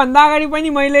यो भन्दा अगाडि पनि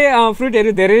मैले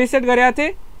फ्रुटहरु धेरै रिसेट गरेका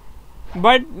थिए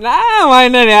बट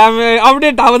भएन नि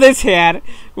अपडेट आउँदै छ यार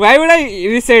वाइ वुड आई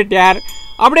रिसेट यार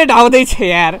अपडेट आउँदै छ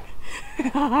यार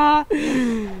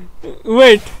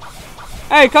वेट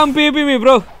ए कम पीपी मी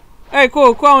ब्रो ए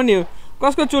को आउने हो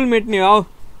कसको चुल मेट्ने हो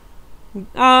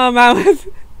मामा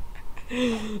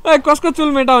कसको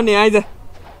चुल मेटाउने आइज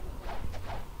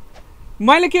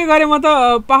मैले के गरेँ म त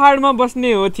पहाडमा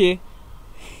बस्ने हो थिएँ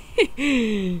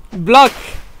block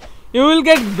you will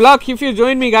get block if you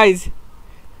join me guys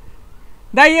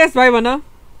Dai yes भाइ भन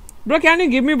bro can you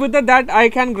give me Buddha that I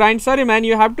can grind सरी म्यान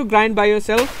you have to grind by your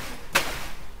self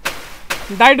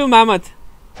Dai do मामथ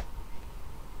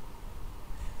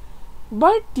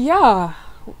but या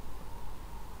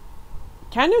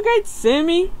Can you guys say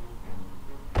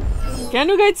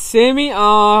me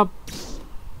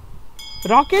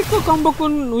rocket को combo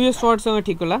कुन उयो sword सँग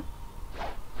ठीक होला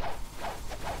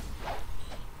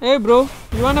Hey bro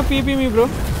you wanna PP me bro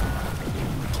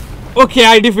Okay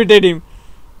I defeated him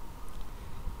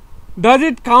Does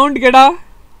it count केटा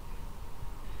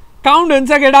count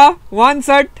हुन्छ केटा one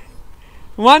shot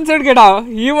One shot, get out.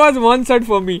 He was one shot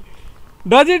for me.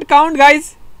 Does it count,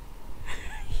 guys?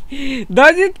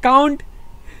 Does it count?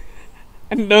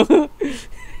 No.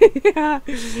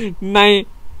 Nahin.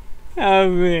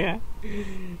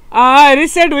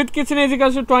 Reset with kitchen is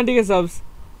equals to 20k subs.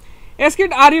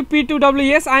 Eskid, are you P2W?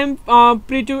 Yes, I am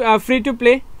free to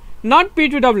play. Not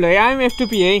P2W, I am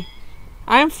F2PA.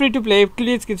 I am free to play.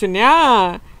 Please, kitchen.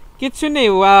 Yeah. Kitchen.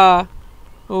 Wow.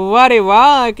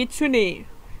 Wow. Kitchen.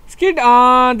 Skid,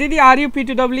 Didi, are you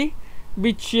P2W?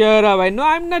 Be cheer away. No,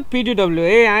 I'm not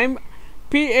P2W. I'm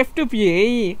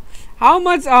F2PA. How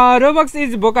much Robux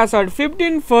is Boca shot?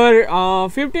 15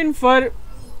 for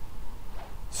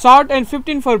short and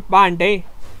 15 for pant.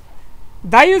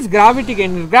 They use gravity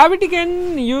can. Gravity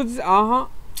can use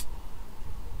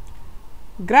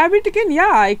gravity can.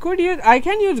 Yeah, I could use. I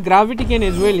can use gravity can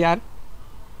as well. Yeah,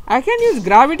 I can use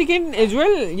gravity can as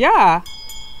well. Yeah,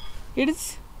 it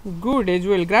is good as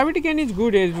well. Gravity can is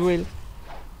good as well.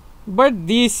 But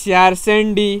this yaar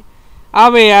Sandy,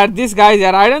 abe yaar, this guys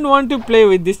yaar, I don't want to play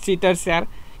with these cheaters yaar.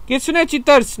 Kitsune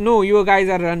cheaters, no, you guys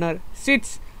are runner.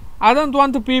 Sits, I don't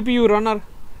want to PP you runner.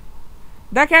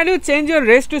 Can you change your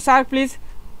race to shark please?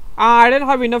 I don't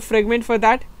have enough fragment for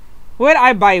that. Where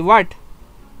I buy what?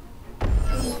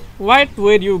 What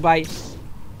where you buy?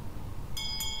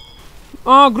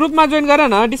 Group ma join गर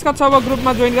न discuss server group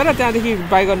ma join गर त्यहाँदेखि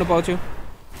buy गर्नु पाउँछु.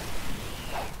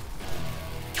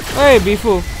 Hey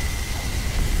बिफु.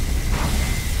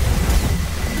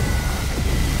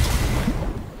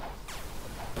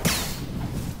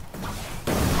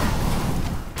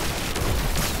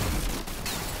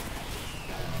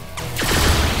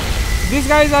 These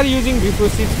guys are using before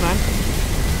 6 man.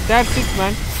 That's 6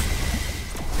 man.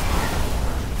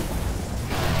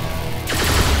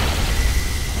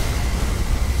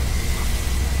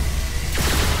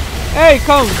 Hey,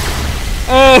 come.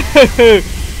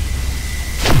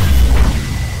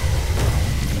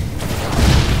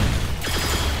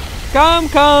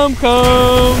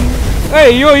 Come. Hey,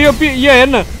 yo,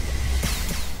 yeah.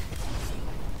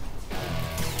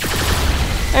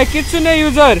 Hey, Kitsune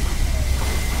user.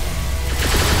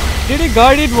 Did he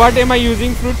guard it? What am I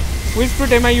using fruit? Which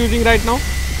fruit am I using right now?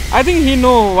 I think he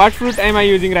know what fruit am I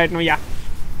using right now. Yeah.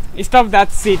 Stop that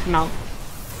shit now.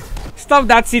 Stop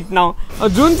that shit now.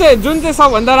 जुन चाहिँ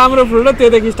सबभन्दा राम्रो fruit हो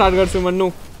त्योदेखि start गर्छु म.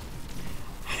 No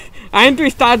I am to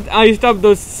स्टप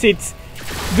those seats.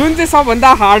 जुन चाहिँ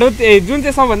सबभन्दा hard हो जुन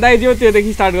चाहिँ सबभन्दा इजी हो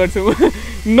त्योदेखि स्टार्ट गर्छु म.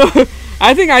 No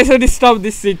I think I should स्टप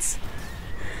दिस सिट्स.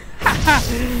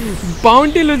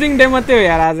 बाउन्टी लुजिङ डे मात्रै हो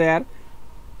यार आज यार.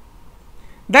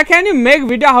 That can you make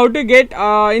video how to get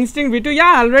instinct V2?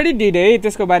 Yeah, I already did it.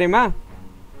 त्यसको बारेमा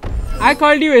I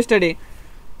called you yesterday.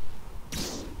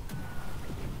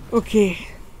 Okay,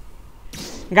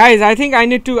 guys, I think I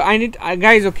need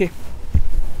guys.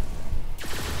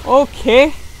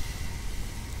 Okay,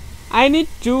 I need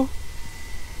to.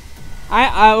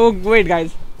 Oh wait,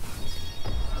 guys.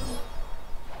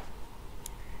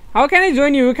 How can I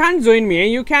join you? You can't join me.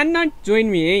 You cannot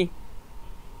join me.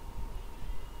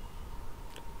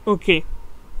 Okay.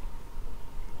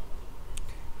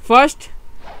 First,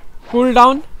 cool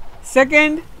down.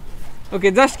 Second,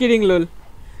 okay, just kidding, lol.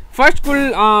 First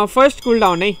cool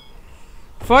down, eh?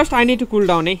 First, I need to cool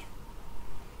down, eh?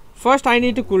 First, I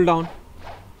need to cool down.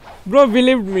 Bro,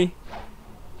 believed me.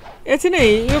 It's in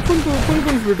a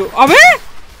fruit.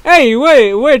 Hey,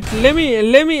 wait. Let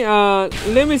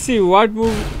me see what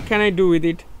move can I do with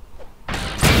it.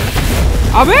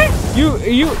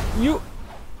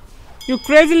 You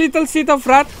crazy little seed of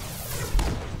wrath.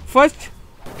 First,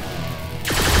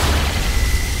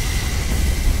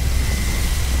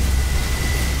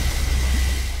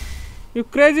 you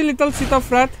crazy little seed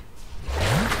of wrath.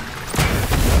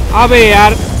 अबे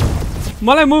यार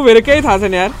मलाई मुभहरू केही थाहा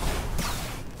छैन यार.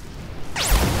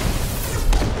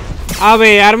 अबे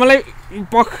यार मलाई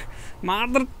पख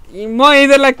मात्र म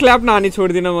यिनीहरूलाई क्ल्याप नहानी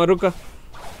छोड्दिन म. रुक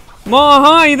म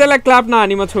यिनीहरूलाई क्ल्याप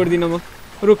नहानी म छोड्दिन म.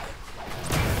 रुक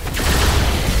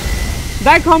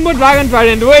That combo dragon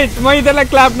trident. Wait, मैं इधर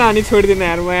clap ना आनी छोड़ देना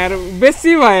यार. मैं यार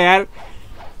बेसी हुआ यार.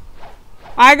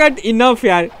 I got enough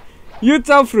यार. You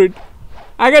chop fruit.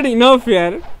 I got enough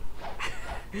यार.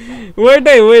 Wait.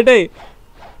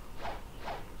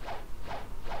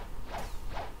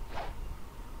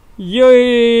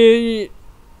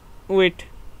 Wait.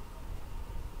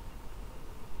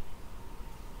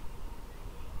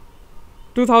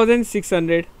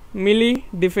 $2,600 melee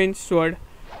defense sword.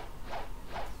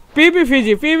 PB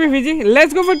Fiji.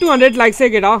 Let's go for 200 likes, say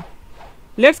get off.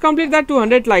 Let's complete that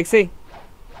 200 likes, say.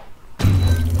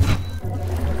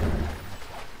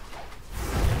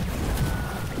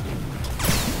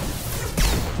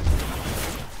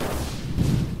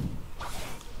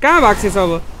 कहाँ भाग्छस्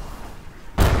अब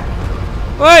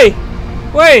ओइ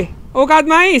ओइ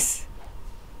औकातमा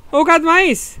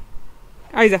ice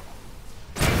eyes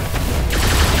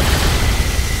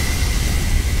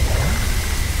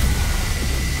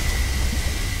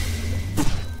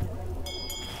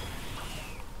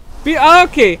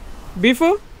okay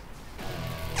before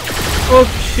Oh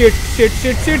shit.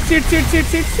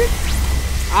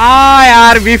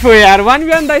 यार बिफो यार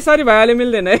 1v1 दाइ सरी भाइ अहिले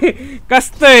मिल्दैन है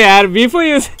कस्तो यार बिफो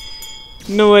युज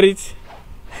नो वरिज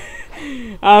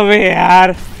अब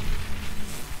यार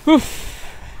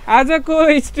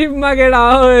आजको स्ट्रिममा केटा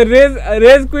हो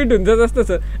रेज क्विट हुन्छ जस्तो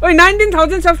छ ओइ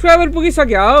 19,000 सब्सक्राइबर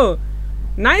पुगिसक्यो हो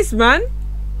नाइस म्यान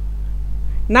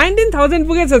 19,000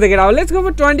 पुगेछ त केटा हो लेट्स गो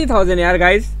फर 20,000 यार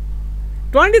गाइज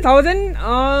 20,000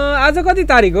 आज कति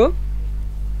तारिक हो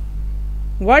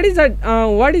What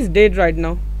is date right now?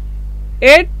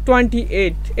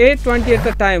 8/28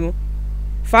 the time.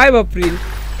 5 April.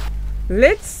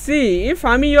 Let's see if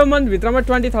हामी यो month भित्रमा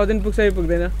 20,000 पुग्छ कि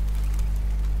पुग्दैन.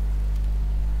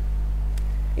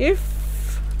 If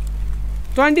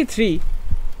 23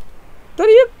 तर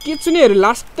यो किचुनीहरु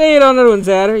लास्टै रनर हुन्छ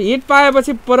यार हिट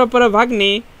पाएपछि पर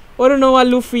भाग्ने ओरोनोवा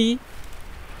लुफी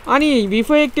अनि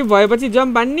बिफो एक्टिभ भएपछि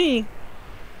जम्प हान्ने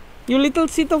यु लिटल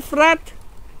सिट अफ फ्र्याट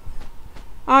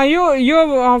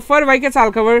यो फर भाइ के चाल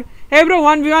खबर hey bro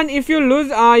 1v1 if you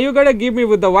lose you gotta give me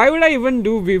with the why would I even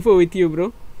do before with you bro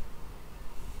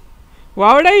why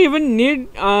would I even need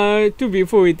to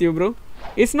before with you bro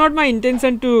it's not my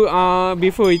intention to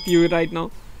before with you right now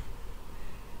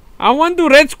I want to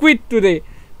rage quit today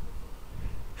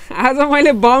आज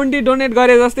मैले बाउन्टी donate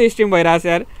गरे जस्तो stream भइराछ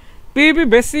यार PP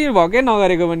बेसी भके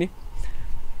नगरेको पनि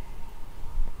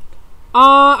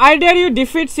I dare you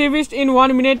defeat Seavist in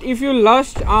 1 minute. If you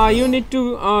lost, you need to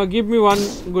give me one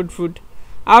good food.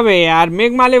 अबे यार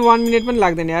मेघमाले 1 minute पनि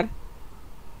लाग्दैन यार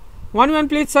 1v1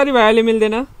 प्लिज सरी भाइ अहिले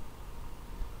मिल्दैन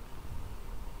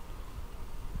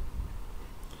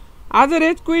आज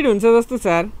रेज क्विट हुन्छ जस्तो छ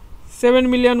यार 7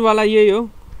 million वाला यही हो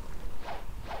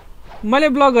मैले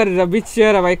ब्लग गरेर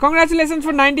बिचेर भाइ congratulations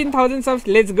for 19,000 subs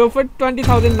let's go for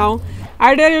 20,000 now I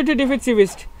dare you to defeat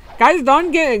Seavist guys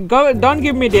don't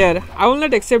give me dare I will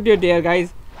not accept your dare guys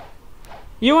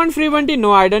you want free bounty no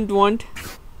I don't want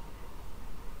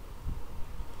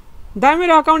दा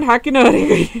मेरो account hack किन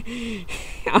गरेको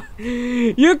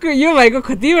यो भाइको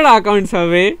कतिवटा account छ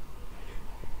बे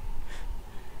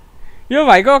यो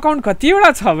भाइको account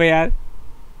कतिवटा छ बे यार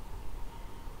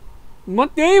म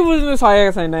त्यही बुझ्नु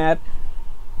सकेको छैन यार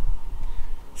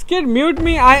skid mute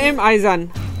me I am आइजान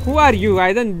who are you I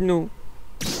don't know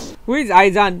who is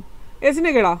आइजान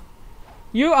यसने केटा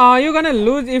you gonna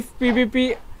lose if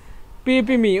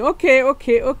PvP me okay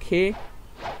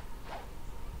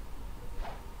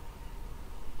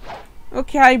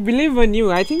I believe in you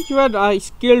I think you are a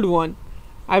skilled one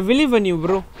I believe in you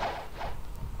bro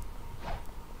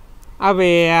अबे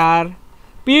यार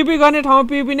PvP गर्ने ठाउँमा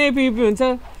PvP नै PvP हुन्छ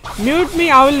mute me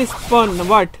I will spawn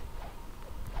what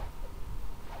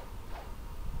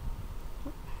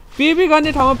PvP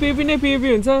गर्ने ठाउँमा PvP नै PvP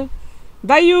हुन्छ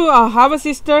That you have a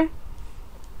sister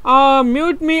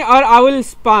mute me or I will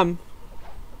spam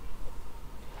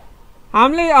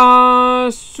हामीले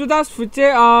सुदास फुच्चे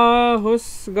होस्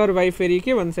गर भाइ फेरि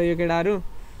के भन्छ यो केटाहरु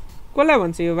कसलाई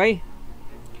भन्छ यो भाइ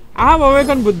I have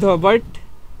awakened Buddha but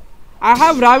I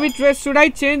have rabbit race should I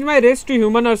change my race to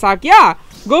human or shark yeah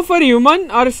go for human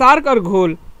or shark or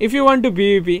ghoul if you want to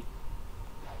PvP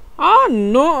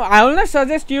no I will not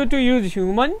suggest you to use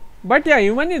human but yeah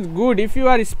human is good if you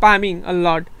are spamming a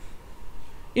lot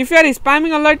if you are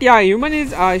spamming a lot yeah human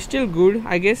is still good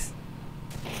I guess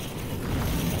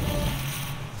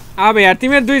अब यार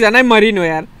तिमीहरु दुई जना मरिनु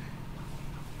यार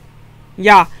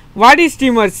या what is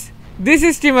टीमर्स this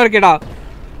is teamer केटा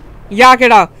या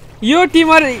केटा यो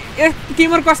teamer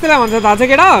कस्तोलाई भन्छ थाहा छ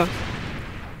केटा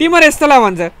टीमर यस्तोलाई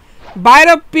भन्छ बाहिर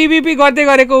पीवीपी गर्दै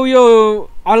गरेको उयो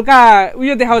हल्का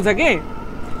उयो देखाउँछ के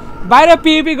बाहिर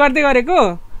पीवीपी गर्दै गरेको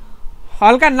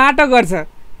हल्का नाटक गर्छ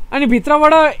अनि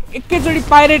भित्रबाट एकैचोटी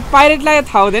पाइरेटलाई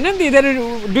थाहा हुँदैन नि तिनीहरु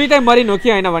दुईटै मरिन हो कि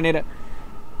हैन भनेर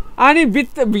अनि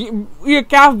उयो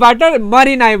क्याफबाट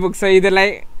मरिन आइपुग्छ यिनीहरुलाई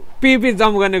पीवीपी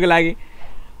जम्प गर्नको लागि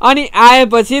अनि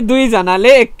आएपछि दुई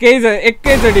जनाले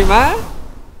एकैचोटीमा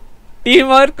टिम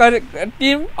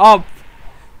अप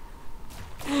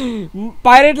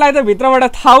पाइरेटलाई त भित्रबाट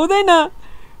थाहा हुँदैन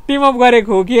टिम अप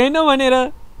गरेको हो कि हैन भनेर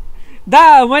दा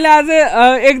मैले आज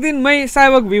एक दिन मै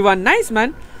साइबक V1 नाइस म्यान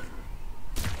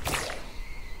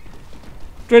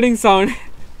trading sound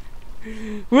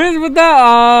which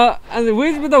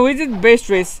is best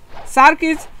race shark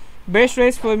is best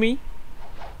race for me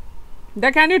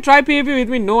Then can you try PvP with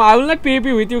me? No, I will not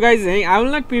PvP with you guys. I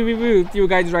will not PvP with you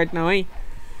guys right now.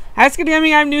 Haskit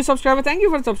Gaming, I'm new subscriber. Thank you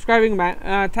for subscribing,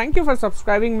 man. Thank you for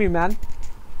subscribing me, man.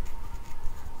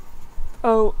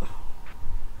 Oh,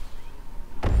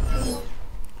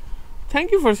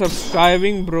 thank you for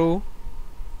subscribing, bro.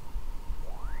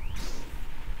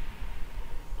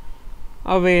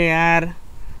 अबे यार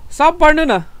सब पढ्नु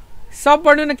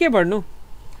न के पढ्नु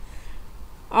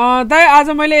दाइ आज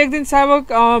मैले एक दिन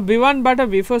साइबक V1 बाट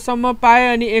V4 सम्म पाए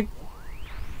अनि एक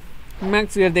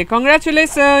म्याक्स गर्दै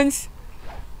कंग्रेचुलेशन्स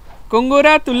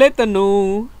कंगोरा तुले तनु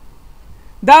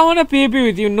दा I want to PvP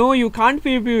with you. No, you can't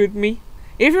PvP with me.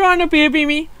 If you want to PvP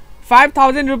me,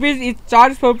 5,000 rupees is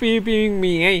charge for PvPing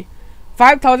me. Hey,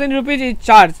 5,000 rupees is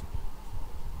charge.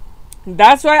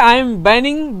 That's why I am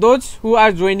banning those who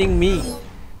are joining me.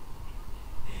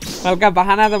 हल्का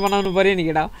बहाना त बनाउनु पर्यो नि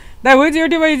केटा दा which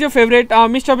YouTuber is your favorite?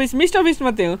 Mr Beast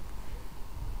मात्रै हो.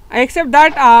 Except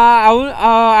that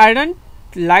I don't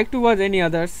like to watch any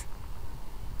others.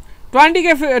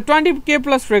 20k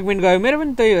plus fragment गयो मेरो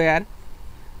पनि त्यही हो यार.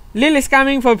 Lil is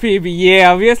coming for PvP.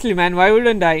 Yeah, obviously man, why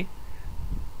wouldn't I?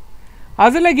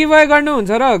 हजुरलाई गिभअवे गर्नु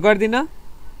हुन्छ र गर्दिन.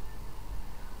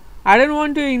 I don't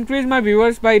want to increase my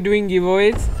viewers by doing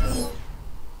giveaways.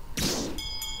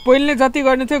 पहिले जति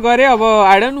गर्ने थियो गरे अब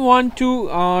I don't want to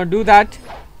do that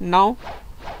now.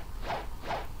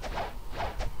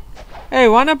 Hey,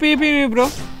 wanna PvP me bro?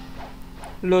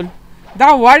 Lol.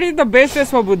 Now what is the best race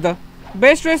for Buddha?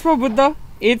 Best race for Buddha?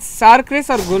 It's Shark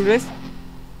race or Ghoul race.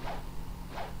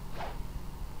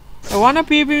 Wanna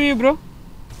PvP me bro?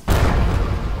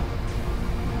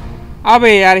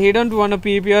 Abey yaar, he don't wanna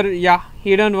PvP or yeah,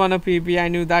 he don't wanna PvP. I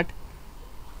knew that.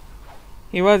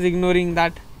 He was ignoring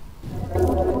that.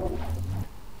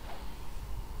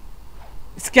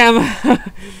 Scam.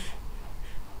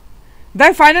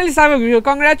 They finally Cyber.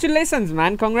 Congratulations,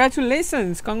 man.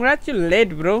 Congratulations.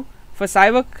 Congratulate, bro. For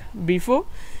Cyber before.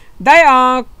 They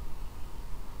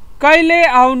कहिले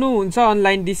आउनु हुन्छ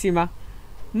online DC मा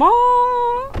म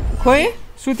खोइ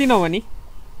सुतिन भनी.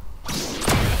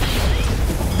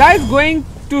 That is going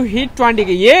to hit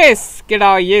 20k. Yes,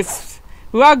 keda, yes.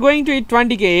 We are going to hit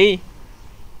 20k.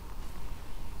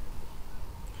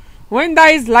 When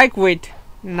that is like wait.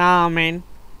 Nah, man.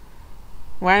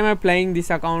 Why am I playing this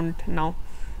account now?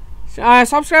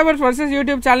 Subscribers versus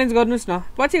YouTube challenge garnus na.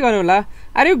 Pachi garola.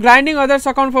 Are you grinding others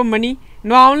account for money?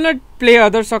 No, I will not play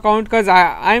others account because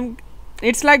I'm.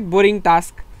 It's like boring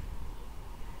task.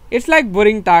 It's like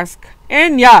boring task.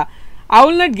 And yeah, I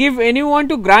will not give anyone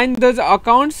to grind those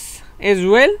accounts as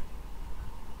well.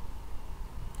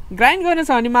 Grind garnu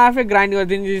cha bhane ma afai grind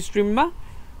गरिदिन्छु stream मा.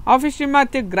 Of स्ट्रिममा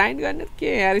त्यो grind गर्ने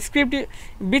के यार script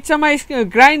बिचमा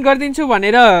grind गरिदिन्छु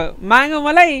भनेर माग्यो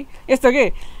मलाई यस्तो के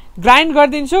ग्राइन्ड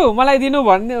गरिदिन्छु मलाई दिनु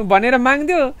भनेर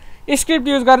माग्दियो स्क्रिप्ट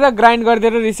युज गरेर ग्राइन्ड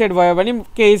गरिदिएर रिसेट भयो भने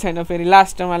केही छैन फेरि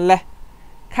लास्टमा ल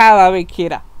खा भाइ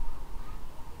खेरा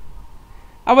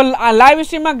अब लाइभ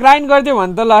स्ट्रिममा ग्राइन्ड गरिदियो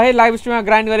भने त ल है लाइभ स्ट्रिममा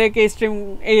ग्राइन्ड गरे के स्ट्रिम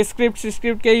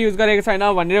स्क्रिप्ट केही युज गरेको छैन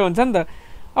भनेर हुन्छ नि त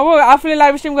अब आफूले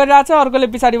लाइभ स्ट्रिम गरिरहेछ अर्कोले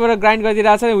पछाडिबाट ग्राइन्ड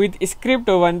गरिदिरहेछ विथ स्क्रिप्ट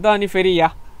हो भने त अनि फेरि या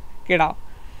केडा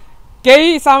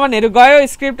केही सामानहरु गयो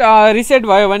स्क्रिप्ट रिसेट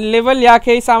भयो भने लेभल या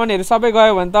केही सामानहरु सबै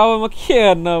गयो भने त अब म के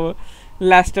गर्न अब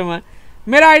लास्टमा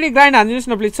मेरो आईडी ग्राइन्ड हान्दिनुस्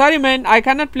न प्लिज सरी man I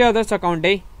can nut play others account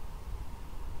है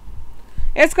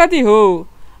एज कति हो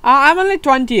आई एम ओन्ली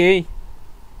 20 है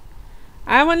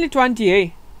आई एम ओन्ली 20 है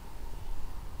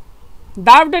द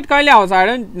अपडेट कहिले आउँछ I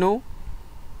don't know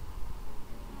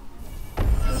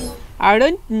I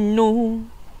don't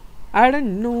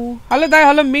know. Hello Dai,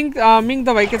 hello Ming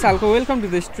the bhai ke chalko. Welcome to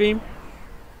the stream.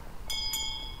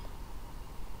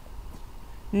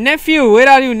 Nephew, where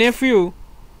are you nephew?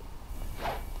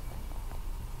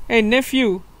 Hey nephew.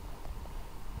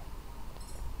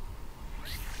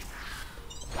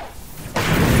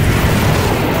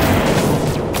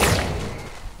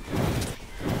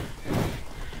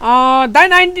 Dai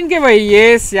 19k bhai.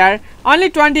 Yes yaar. Only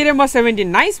 20 re ma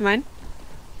 17. Nice man.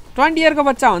 20 year का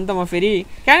बच्चा हो नि त म फेरि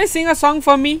Can you sing a song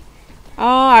for me?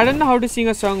 I don't know how to sing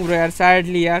a song bro यार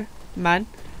sadly यार man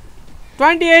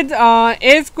 28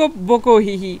 age को Boko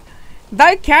he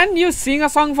That can you sing a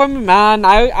song for me man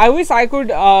I wish I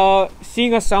could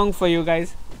sing a song for you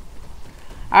guys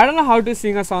I don't know how to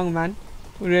sing a song man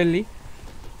really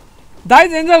That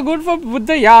is angel good for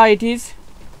Buddha yeah it is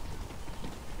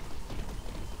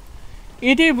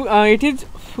it is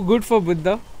good for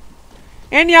Buddha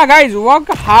And yeah guys work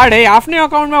hard है आफ्नै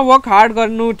अकाउन्टमा work hard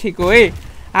गर्नु ठीक हो है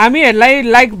हामीहरुलाई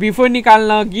like before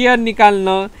निकाल्न gear निकाल्न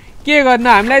के गर्न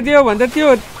हामीलाई दियो भन्दा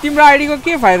त्यो तिम्रो आईडी को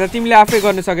के फाइदा तिमीले आफै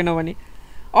गर्न सकेनौ भने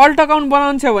अल्ट अकाउन्ट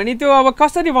बनाउँछौ भने त्यो अब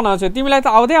कसरी बनाउँछौ तिमीलाई त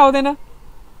आउँदै आउँदैन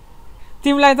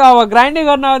तिमीलाई त अब ग्राइन्डै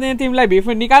गर्न आउँदैन तिमीलाई भिफ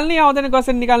निकाल्नै आउँदैन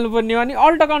कसरी निकाल्नु पर्ने अनि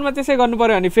अल्ट अकाउन्टमा त्यसै गर्नु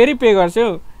पर्यो भने फेरि पे गर्छौ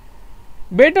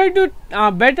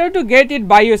better to get it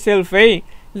by year self है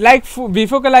लाइक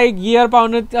भिफोको लागि गियर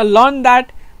पाउनु लर्न द्याट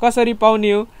कसरी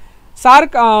पाउने हो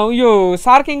यो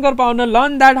SAARC anchor pound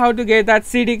learn that how to get that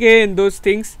सिडिके end those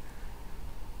things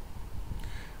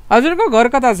हजुरको घर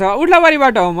कता छ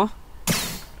उर्लाबारीबाट हो म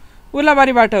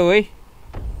उर्लाबारीबाट हो है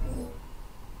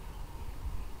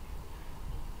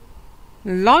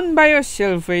लर्न बाई यर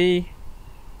सेल्फ है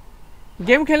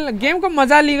गेमको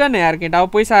मजा लिगन यार केटा अब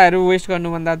पैसाहरू वेस्ट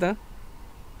गर्नुभन्दा त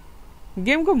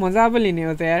गेमको मजा पो लिने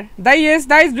हो त यार दाइ yes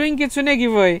Dai is doing किचुने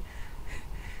give है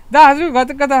दा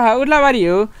हजुर कता उर्लाबारी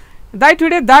हो दाइ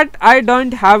today that I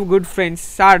don't have good friends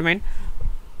सार्ड म्यान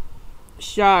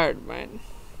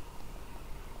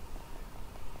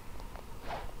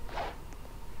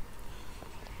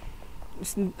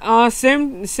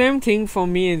same thing for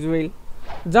me as well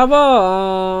जब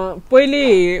पहिले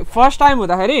फर्स्ट टाइम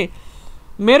हुँदाखेरि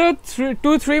मेरो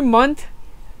 2-3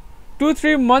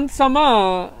 मन्थसम्म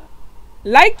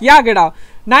लाइक या केटा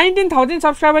 19,000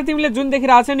 सब्सक्राइबर तिमीले जुन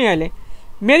देखिरहेको छौ नि अहिले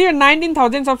मेरो यो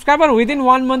 19,000 सब्सक्राइबर विदिन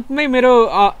 1 मन्थमै मेरो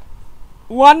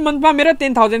 1 मन्थमा मेरो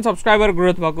 10,000 सब्सक्राइबर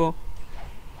ग्रोथ भएको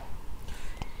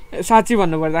साँच्ची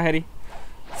भन्नुपर्दाखेरि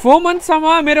 4 मन्थसम्म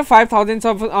मेरो 5,000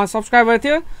 सब्सक्राइबर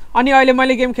थियो अनि अहिले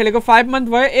मैले गेम खेलेको 5 मन्थ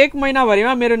भयो 1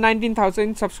 महिनाभरिमा मेरो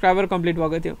 19,000 सब्सक्राइबर कम्प्लिट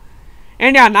भएको थियो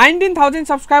एन्ड यहाँ 19,000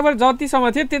 सब्सक्राइबर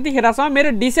जतिसम्म थियो त्यतिखेरसम्म मेरो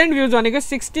डिसेन्ट भ्युज भनेको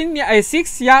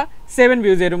 6 या 7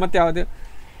 भ्युजहरू मात्रै आउँथ्यो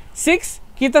 6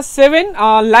 कि त 7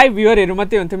 लाइभ भ्युअरहरू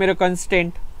मात्रै हुन्थ्यो मेरो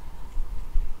कन्स्टेन्ट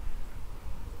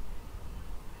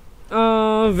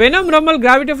भेनम रमल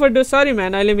ग्राभिटी फर डो सरी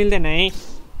म्यान अहिले मिल्दैन है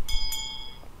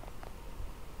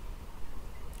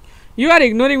You are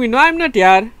ignoring me. No, I'm not,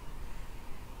 yaar.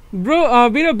 Bro,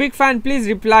 we're a big fan. Please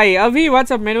reply. Avi,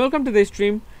 what's up, man? Welcome to the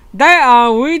stream.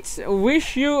 Which wish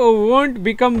you won't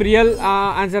become real?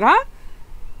 Answer, huh?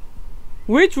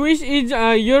 Which wish is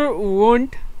your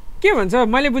won't? के भन्छ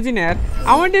मैले बुझिनँ यार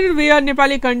I wanted to be a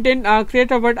Nepali content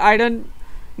creator but I don't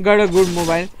got a good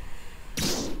mobile.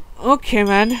 Okay,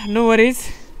 man. No worries.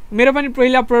 मेरो पनि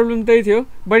पहिला problem त्यही थियो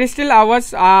but still I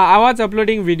was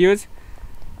uploading videos.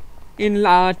 In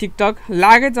TikTok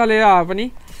लागै चलेर पनि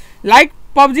लाइक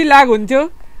पब्जी ल्याग हुन्थ्यो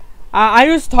आई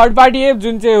use third party app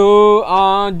जुन चाहिँ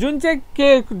हो जुन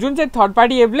चाहिँ थर्ड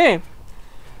पार्टी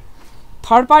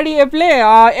एपले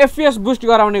एफपिएस बुस्ट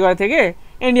गराउने गर्थ्यो कि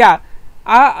एन्ड या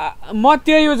म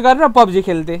त्यो युज गरेर पब्जी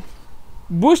खेल्थेँ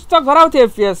बुस्ट त गराउँथ्यो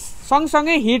एफपिएस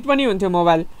सँगसँगै हिट पनि हुन्थ्यो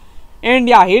मोबाइल एन्ड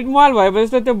या हिट मोबाइल भएपछि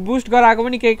त त्यो बुस्ट गराएको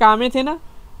पनि केही कामै थिएन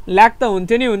ल्याग त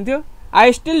हुन्थ्यो नि हुन्थ्यो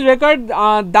I still record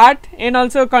that and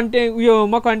also content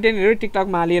म कन्टेन्टहरू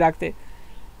टिकटकमा हालिरहेको थिएँ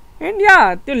एन्ड या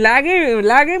त्यो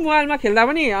लागै मोबाइलमा खेल्दा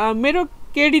पनि मेरो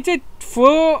केडी चाहिँ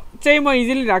 4 चाहिँ म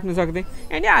इजिली राख्न सक्थेँ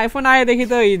एन्ड या आइफोन आएदेखि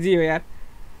त इजी हो यार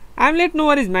आइएम लेट नो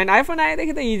वरिज म्यान आइफोन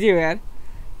आएदेखि त इजी हो यार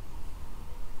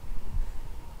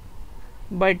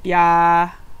बट या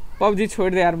पब्जी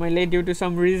छोडिदिएँ यार मैले due to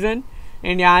some reason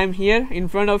end या I am here in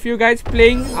front of you guys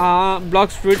playing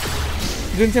blocks fruit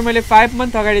जुन चाहिँ मैले 5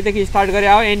 मन्थ अगाडिदेखि स्टार्ट गरेँ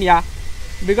हो एन्ड या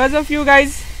because of you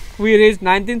guys we reach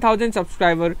 19,000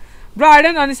 subscriber bro I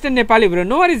don't understand Nepali bro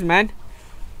no worries म्यान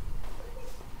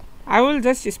I will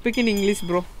just speak in English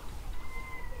bro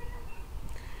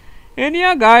end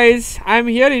yeah guys I am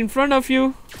here in front of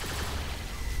you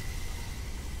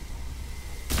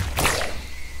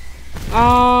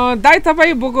दाइ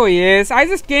तपाईँ Boko yes I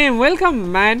just came welcome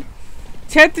म्यान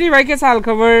छेत्री भाइ के छ हाल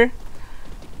खबर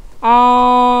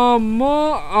म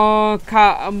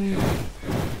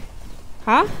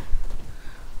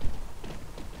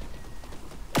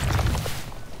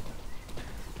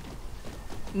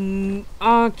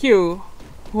के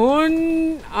हो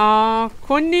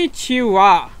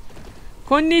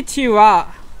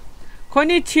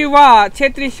Konnichiwa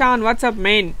छेत्री शान what's up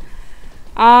man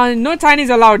no Chinese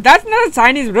allowed that's not a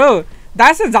Chinese bro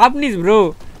that's a Japanese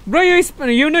bro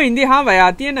you know Hindi हाँ भाई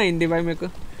आती है ना हिंदी भाई मेरे को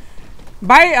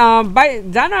भाई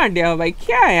जाना हटिया भाई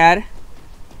क्या है यार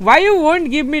why you won't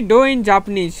give me dough in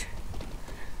Japanese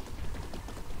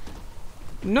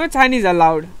no Chinese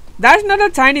allowed that's not a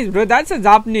Chinese bro that's a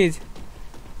Japanese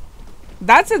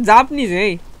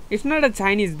hey it's not a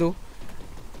Chinese though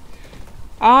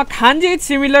kanji is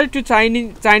similar to Chinese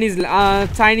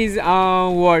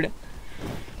word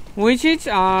which is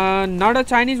not a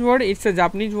Chinese word it's a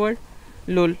Japanese word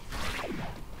lol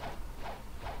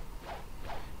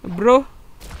bro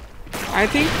I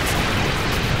think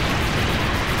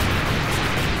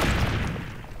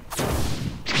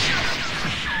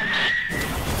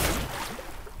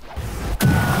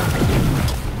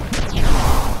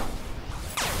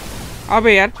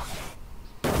अबे यार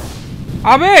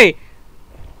Abe!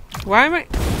 Why am I?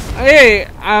 Hey,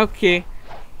 okay.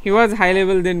 He was high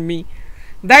level than me.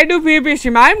 That do PvP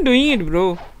stream. I am doing it,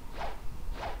 bro.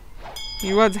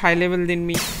 He was high level than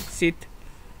me. Sit.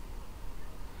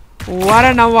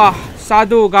 Waranawa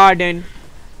Sadhu Garden.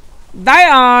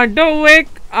 Dai do wake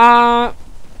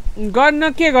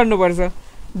गर्न के गर्नुपर्छ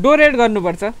donate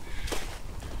गर्नुपर्छ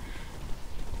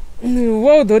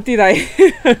वो धोती राई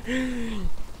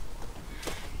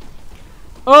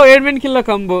Oh, admin killer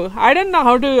combo. I don't know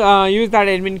how to use that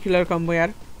admin killer combo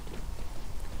यार.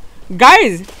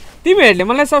 Guys, तिमीहरुले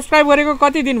मलाई subscribe गरेको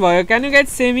कति दिन भयो? Can you guys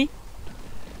say me?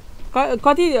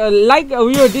 कति लाइक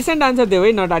यो डिसेन्ट आन्सर देऊ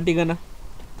है नडाटिकन.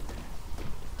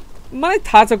 मलाई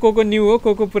थाहा छ को न्यू हो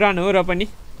को पुरानो हो र पनि.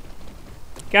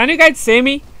 Can you guys say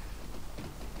me?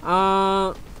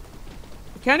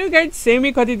 Can you guys say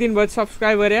me कति दिन भयो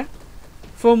सब्स्क्राइब गरे?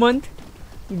 4 month.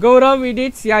 Gaurav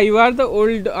edits. Yeah, you are the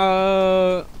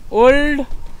old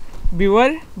viewer,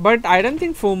 but I don't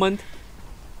think 4 month.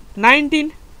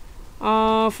 19.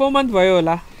 4 month भयो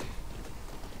होला.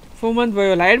 4 month भयो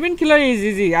होला. Admin killer is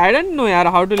easy. I don't know यार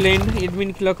how to land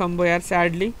admin killer combo यार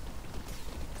sadly.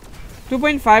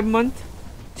 2.5 month.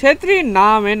 Chetri,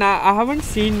 nah man, I haven't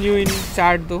seen you in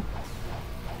chat though.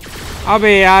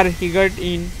 Abe yaar, he got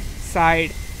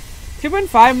inside.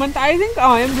 3.5 month. I think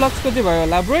M blocks kati bhayo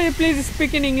hola. Bro, please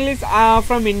speak in English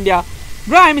from India.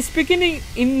 Bro, I'm speaking in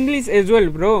English as well,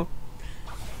 bro.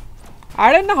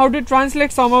 I don't know how to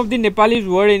translate some of the Nepalese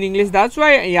word in English. That's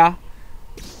why, yeah.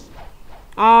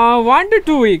 1 to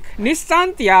 2 week.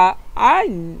 Nishant, yeah.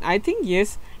 I think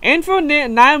yes. And for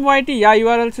Naam YT, yeah, you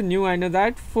are also new. I know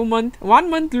that. 4 month. 1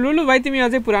 month. Lulu YT mi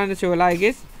ajai purano chhe hola, I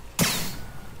guess.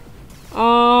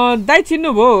 Dai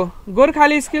chinnu bho.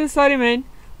 Gorkhali skill, sorry man.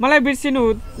 मलाई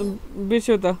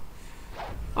बिर्स्यो त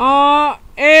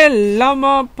ए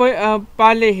लमा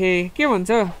पाले हे के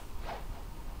भन्छ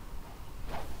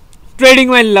trading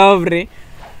माइ लभ रे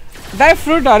दाइ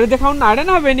फ्रुटहरु देखाउन I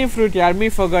don't have any fruit यार मी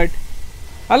फरगट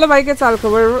hello भाइ के चाल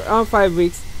खबर 5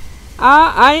 weeks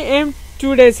I am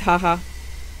 2 days haha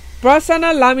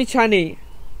प्रसन्न Lamichhane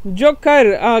joker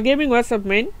gaming what's up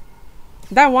man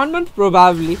that 1 month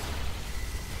probably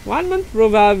 1 month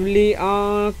probably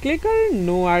clicker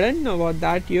no I don't know about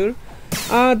that here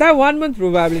that 1 month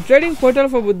probably trading portal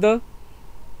for Buddha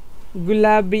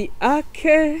gulabi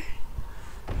aankhein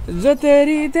jo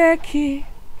teri dekhi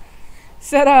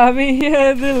sarabi ye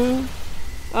dil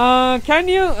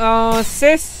can you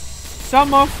say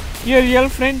some of your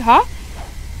real friend huh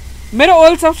मेरो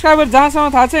old subscriber जहाँसम्म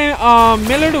थाहा छ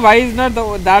Melody bhai is not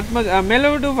that much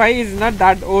Melody bhai is not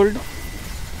that old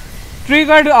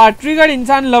triggered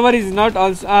insan lover is not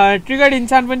also triggered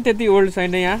insan पनि त्यति old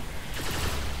छैन यहाँ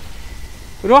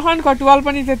रोहन कटुवाल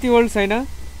पनि त्यति ओल्ड छैन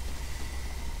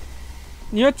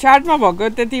यो च्याटमा भएको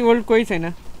त्यति ओल्ड कोही छैन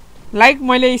लाइक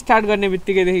मैले स्टार्ट गर्ने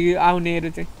बित्तिकैदेखि आउनेहरु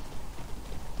चाहिँ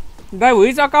गाइ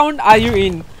which account are you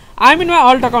in I am in my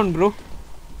alt account bro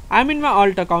I am in my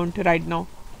alt account right now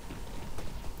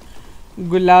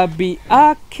गुलाबी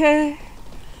आँखें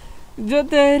जो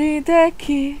तेरी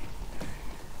देखी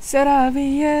शराबी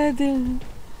ये दिल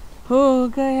हो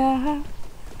गया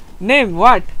name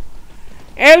what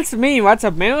else me what's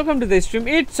up man welcome to the stream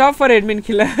it's Chop for admin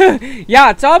killer yeah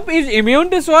Chop is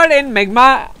immune to sword and Magma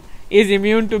is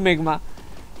immune to Magma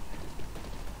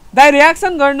Dai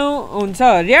reaction गर्नु हुन्छ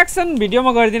रिएक्सन भिडियो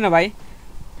में गर्दिन भाई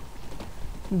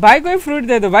भाई कोई fruit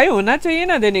दे दो भाई होना चाहिए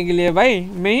ना देने के लिए भाई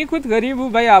मैं ही खुद गरीब हूँ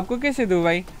भाई आपको कैसे दूँ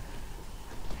भाई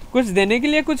कुछ देने के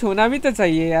लिए कुछ होना भी तो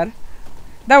चाहिए यार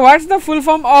what's the full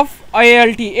form of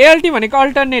ALT? ALT भनेको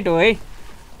alternate हो है.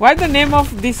 What's the name of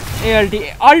this ALT?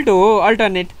 Alto हो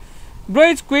alternate. Bro,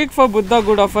 it's quick for Buddha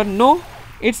good offer. No,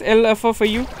 it's L offer for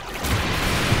you.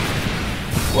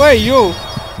 Oi yo.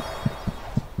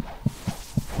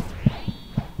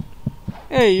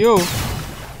 Hey yo.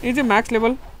 Is it max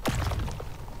level?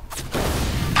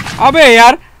 अबे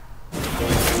यार.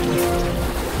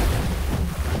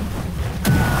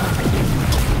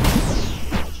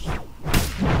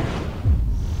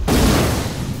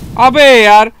 अबे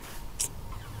यार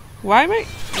why am I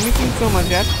missing so much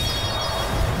यार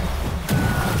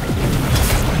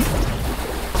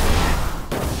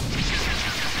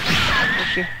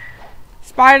okay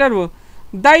spider wo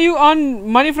that you earn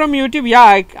money from YouTube yeah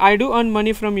I do earn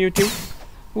money from YouTube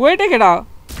wait a केटा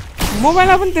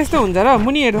मोबाइलमा पनि त्यस्तो हुन्छ र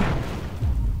मुनि हेर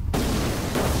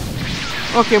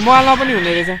ओके मोबाइलमा पनि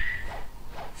हुने रहेछ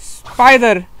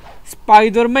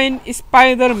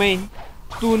स्पाइडरमैन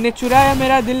तूने चुराया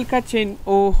मेरा दिल का चेन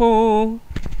ओहो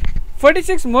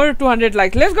 46 more 200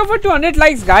 likes let's go for 200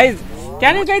 likes guys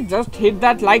can you guys just hit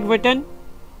that like button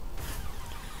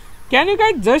Can you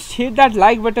guys just hit that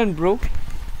like button, bro?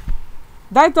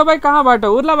 दाइ तपाईँ कहाँबाट?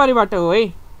 उर्लाबारीबाट हो है.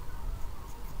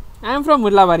 I am from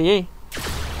उर्लाबारी है.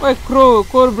 ओए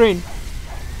core brain.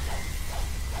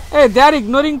 Hey, they are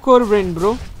ignoring core brain,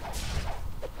 bro.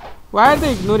 Why are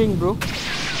they ignoring, bro?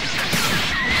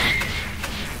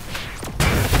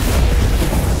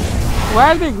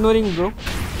 Why are they ignoring, bro?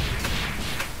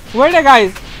 Wait,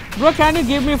 guys. Bro, can you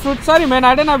give me fruit? Sorry, man.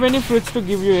 I don't have any fruits to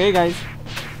give you, hey, guys.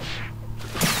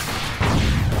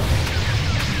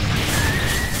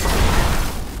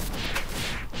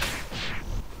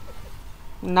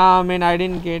 Nah, man. I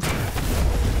didn't get.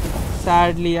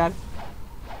 Sadly, yaar.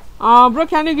 Bro,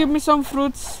 can you give me some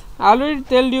fruits? I already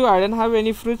told you I don't have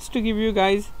any fruits to give you,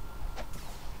 guys.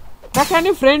 Can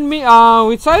you friend me?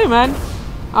 With sorry, man.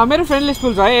 मेरो friend list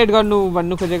full छ है add गर्नु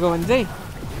भन्नु खोजेको भने चाहिँ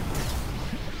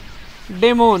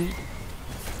demon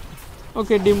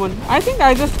okay demon I think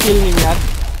I just kill him यार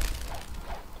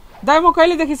दाइ म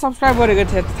कहिलेदेखि सब्स्क्राइब गरेको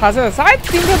थिएँ थाहा छ सायद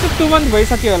तिम्रो त 2 मन्थ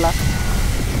भइसक्यो होला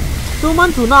 2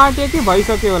 मन्थ हुन आँट्यो कि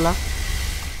भइसक्यो होला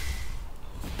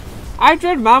I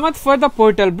tried Mammoth for the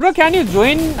portal. Bro, can you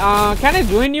join? Can I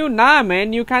join you? Nah,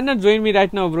 man. You cannot join me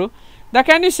right now, bro.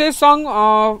 Can you say song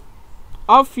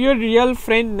of your real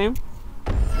friend name?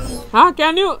 Huh?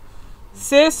 Can you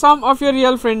say some of your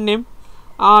real friend name?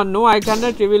 No, I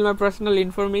cannot reveal my personal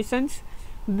informations.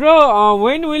 Bro,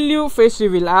 when will you face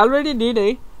reveal? I already did,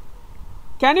 eh?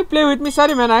 Can you play with me?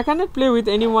 Sorry, man. I cannot play with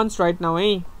anyone's right now,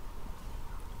 eh?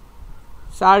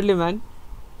 Sadly, man.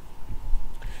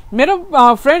 मेरो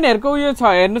फ्रेन्डहरुको यो छ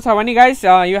हेर्नु छ भने guys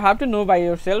you have to know by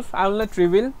yourself I will not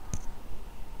reveal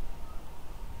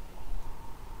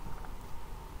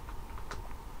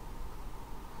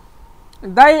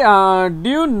Dai do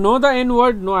you know the N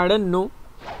word no I don't know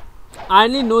I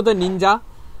only know the Ninja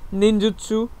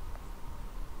ninjutsu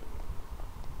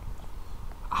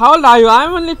how old are you I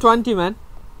am only 20 man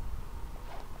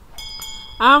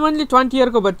I am only 20 year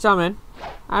को बच्चा man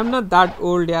I am not that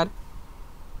old यार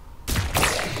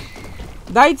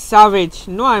That's savage.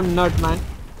 No, I'm not, man.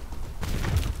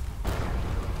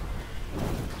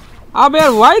 Abhi,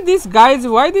 why these guys?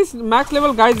 Why these max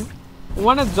level guys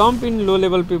wanna jump in low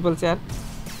level people's yaar?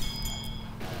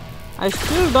 I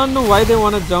still don't know why they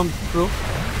wanna jump, bro.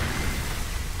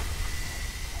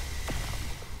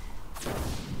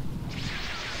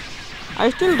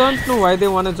 I still don't know why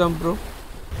they wanna jump, bro.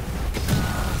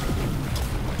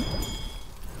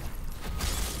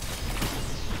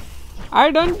 I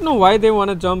don't know why they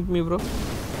wanna jump me, bro.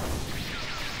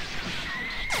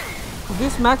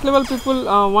 These max level people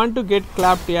want to get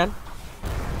clapped, yaar.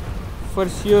 For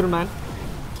sure, man.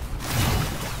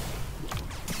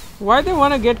 Why they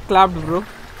wanna get clapped, bro?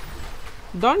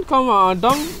 Don't come,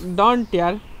 don't,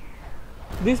 yaar.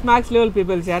 These max level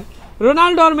people, yaar.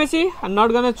 Ronaldo or Messi, I'm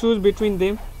not gonna choose between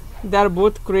them. They are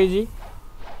both crazy.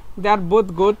 They are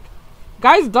both good.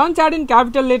 Guys, don't chat in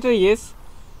capital letter, yes.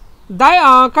 दाइ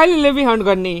कहिले लेभी hunt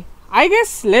गर्ने I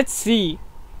guess let's see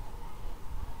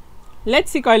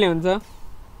कहिले हुन्छ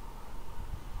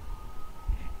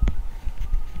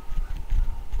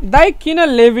दाइ किन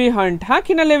लेभी hunt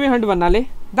किन लेभी hunt भन्नाले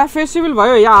दा फेस्टिभल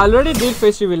भयो या अलरेडी डिड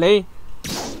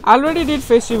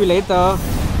फेस्टिभल है त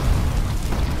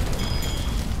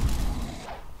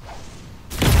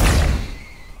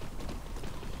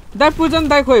दाइ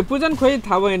पूजन खोइ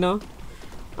थाहा भएन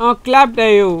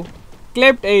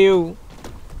Clapped AU.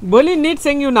 Bully need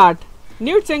Sengunat.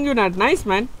 Nice,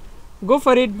 man. Go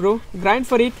for it, bro. Grind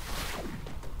for it.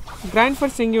 Grind for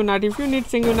Sengunat. If you need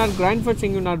Sengunat, grind for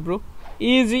Sengunat, bro.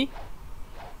 Easy.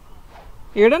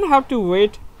 You don't have to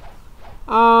wait.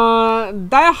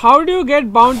 How do you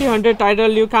get bounty hunter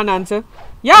title? You can answer.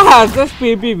 Yeah, just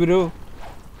PP, bro.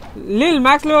 Lil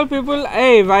max level people.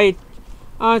 Hey, wait.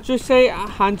 Just say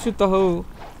Hansu to ho.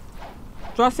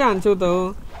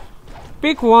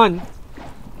 Pick one.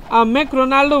 Make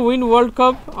Ronaldo win World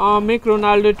Cup. Make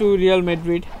Ronaldo to Real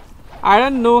Madrid. I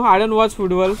don't know. I don't watch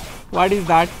football. What is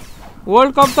that?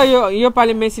 World Cup त यो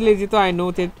पाली मेसीले जित्यो I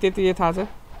know त्यति थाहा छ.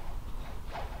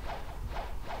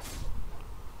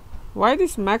 Why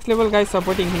this max level guy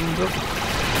supporting him, bro?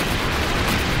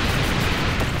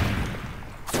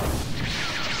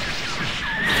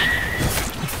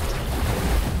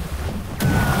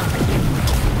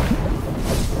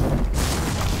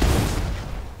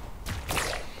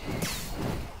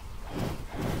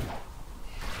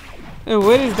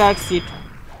 Where is that seat?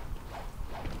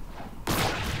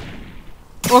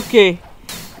 Okay.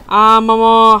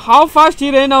 Mama, how fast he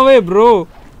ran away, bro?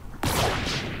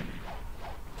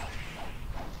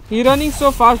 He running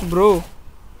so fast, bro.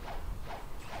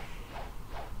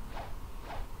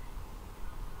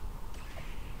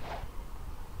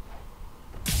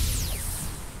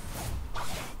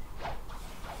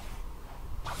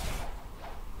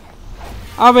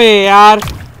 अबे यार,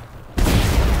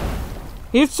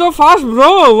 he's so fast,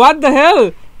 bro. What the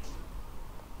hell?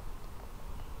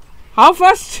 How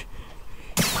fast?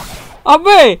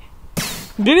 अबे,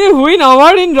 did he win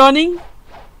award in running?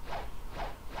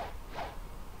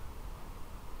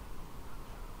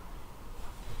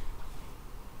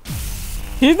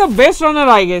 He's the best runner,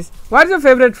 I guess. What's your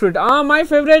favorite fruit? My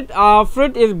favorite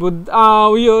fruit is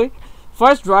Buddha.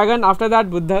 First dragon, after that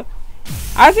Buddha.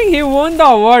 I think he won the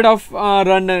award of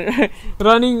runner,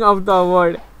 running of the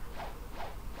award.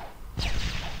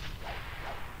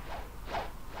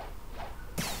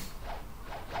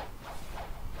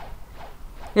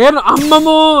 Here,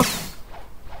 Ammamo!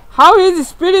 How his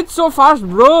speed is so fast,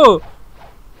 bro?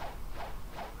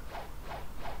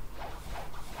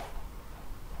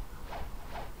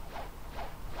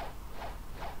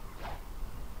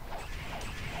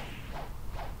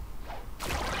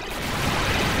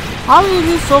 How is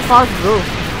he so fast, bro?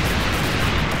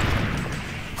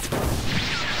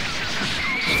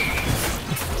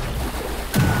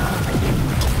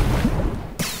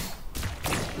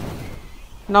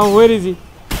 Now where is he?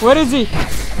 Where is he?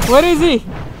 Where is he?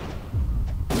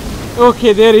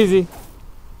 Okay, there is he.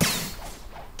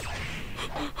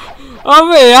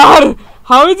 Oh yaar,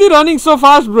 how is he running so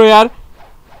fast, bro? Yaar,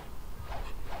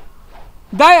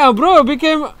 that bro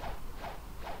became.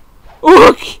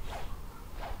 Okay.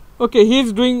 Okay,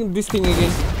 he's doing this thing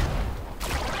again.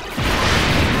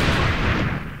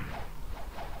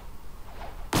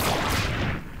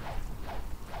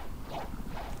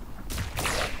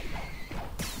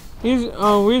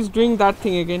 He's doing that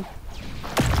thing again.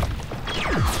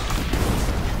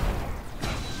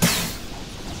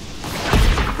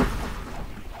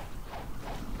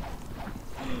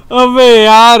 अबे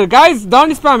यार, guys,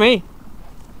 don't spam, eh?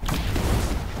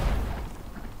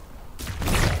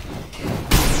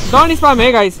 Don't spam,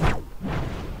 hey guys.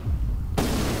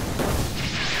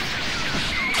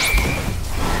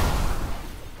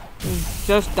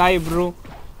 Just die, bro.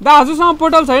 The Azusa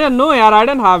portal side, no, yaar, I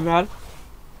don't have, yaar.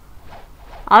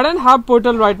 I don't have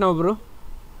portal right now, bro.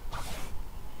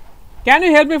 Can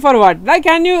you help me for what? Like,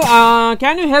 can you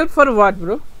help for what,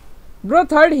 bro? Bro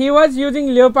thought he was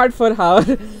using leopard for how?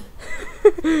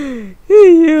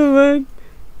 You man.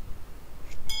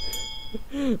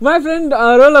 My friend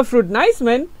roll of fruit, nice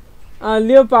man.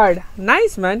 Leopard,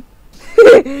 nice man.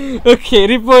 Okay,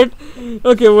 report.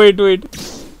 Okay, wait.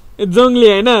 Zongli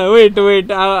hai na? Wait.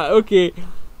 Okay.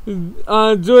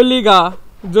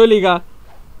 Joliga.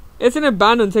 यसरी नै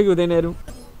ban हुन्छ कि हुँदैन हेरौँ.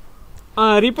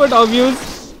 Report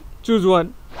obvious, choose one.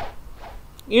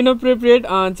 Inappropriate,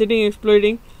 cheating,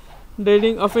 exploiting,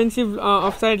 dating, offensive,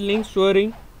 offside links,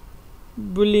 swearing,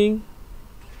 bullying,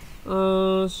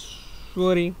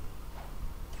 swearing.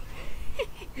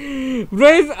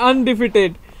 Bro is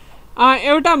undefeated.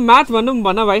 एउटा math भनौँ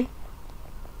भन भाइ.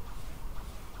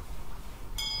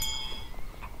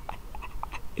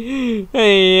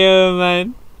 Hey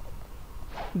man.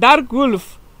 Dark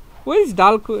Wolf. Who is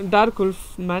Dark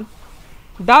Wolf, man?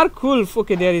 Dark Wolf.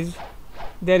 Okay, there is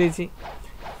he.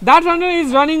 That runner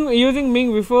is running using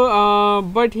Ming before,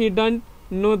 but he don't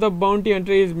know the bounty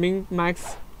hunter is Ming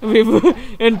Max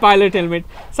in pilot helmet.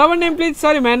 Server name, please.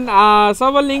 Sorry, man.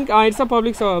 Server link. It's a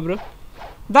public server, bro.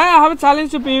 Then I have a challenge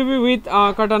to PvP with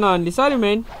katana only. Sorry,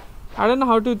 man. I don't know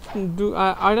how to do.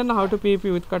 I don't know how to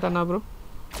PvP with katana, bro.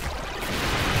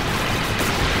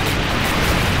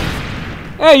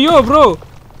 Hey, yo, bro.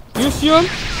 You sure?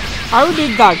 How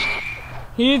did that?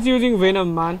 He is using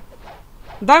Venom, man.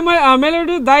 Dai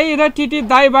Melody, Dai raw TT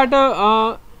दाईबाट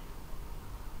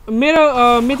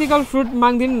मेरो mythical fruit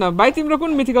माग्दिनु न भाइ. तिम्रो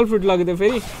कुन mythical fruit लगिदियो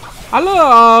फेरि? Hello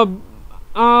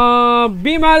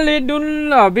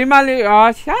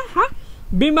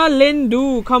बिमालेन्डु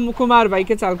Kumar भाइ,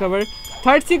 के चाल खबर?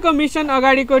 30 को मिशन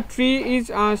अगाडिको tree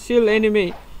is still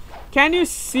enemy. Can you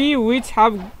see which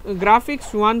have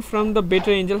graphics one from the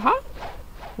better angel? Huh?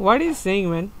 What is saying,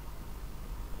 man?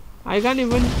 I can't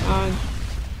even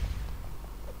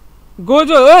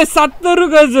Gojo, oh Satoru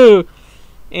Gojo.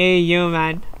 Hey you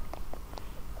man.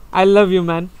 I love you,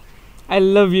 man. I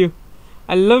love you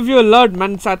a lot,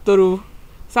 man. Satoru,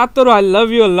 I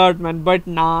love you a lot, man. But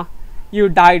nah, you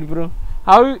died, bro.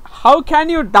 How can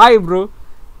you die, bro?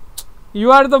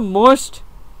 You are the most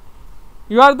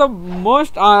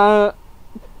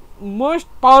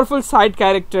powerful side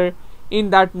character in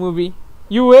that movie.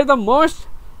 You were the most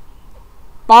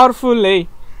powerful, eh?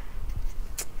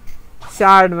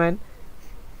 Sad, man.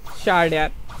 Sad,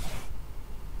 yaar.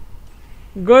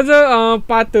 Gojo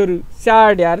Patoru.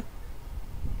 Sad, yaar.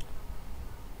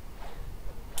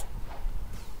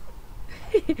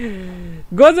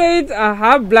 Gojo is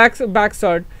half black back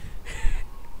sword.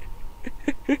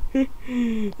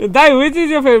 Dai, which is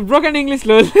your favorite? Broken English,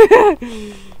 lol.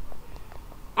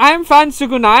 I am fan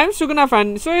Sukuna. I am Sukuna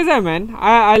fan. So is I, man.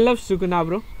 I love Sukuna,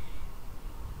 bro.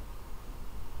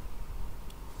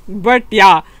 But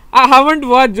yeah, I haven't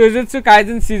watched Jujutsu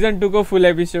Kaisen season 2 ko full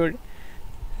episode.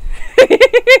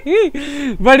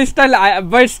 but still I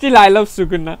love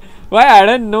Sukuna. Why, I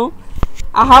don't know.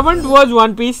 I haven't watched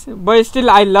One Piece, but still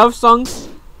I love songs.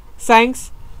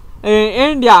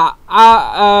 And yeah,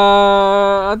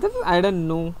 I don't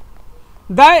know.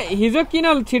 हिजो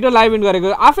किन छिटो live इन गरेको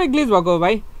आफै glitch भएको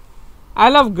भाइ आई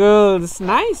लभ girls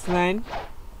nice म्यान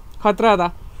खतरा दा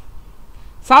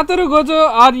सातोरु गोजो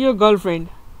आर यो गर्लफ्रेन्ड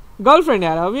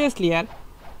यार obviously यार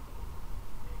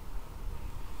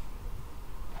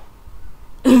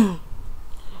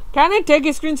can I take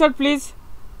a screenshot please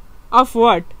of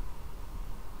what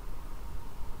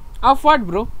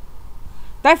bro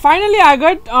that finally I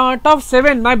got top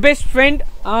 7 my best friend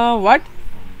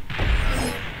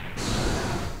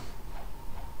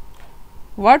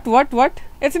what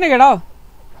it's in a get out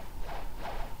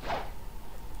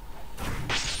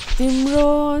तिम्रो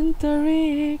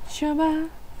अन्तरिक्षमा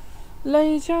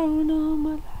लैजाऊ न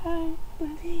मलाई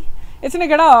पनि it's in a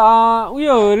get out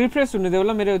उयो refresh हुनु देऊ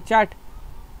ल मेरो च्याट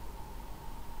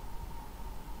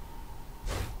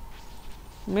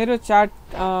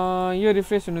यो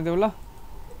रिफ्रेश हुनु देऊ ल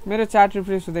मेरो च्याट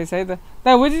रिफ्रेश हुँदैछ है त the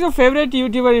which is your favorite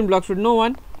YouTuber in Bloxwood no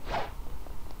one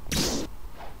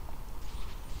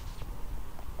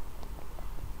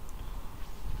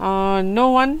no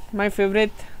one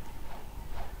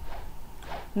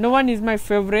is my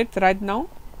favorite right now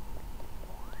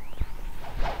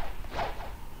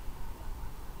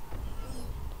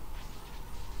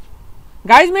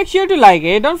guys make sure to like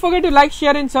it don't forget to like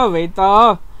share and sub it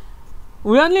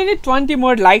we only need 20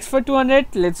 more likes for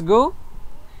 200 let's go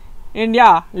and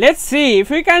yeah let's see if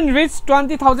we can reach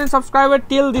 20,000 subscribers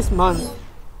till this month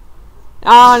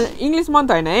English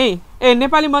month haina hai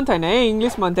Nepali month haina hai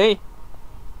English month hai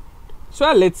so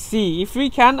let's see if we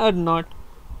can or not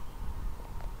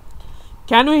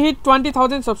can we hit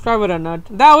 20,000 subscribers or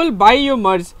not that will buy you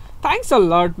merch thanks a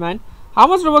lot man how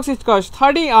much Robux it cost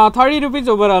 30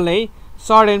 rupees overall hai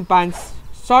short and pants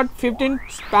short 15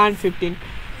 pant 15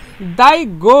 die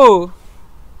go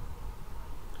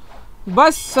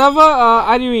bus server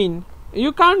are you in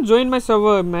you can't join my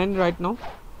server man right now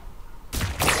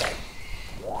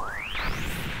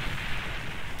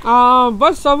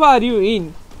bus server are you in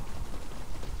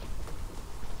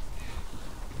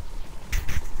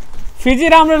Fiji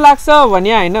राम्रो लाग्छ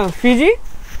भन्या हैन Fiji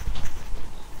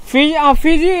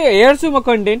हेर्छु म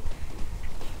content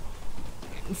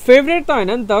favourite त हैन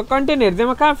नि त content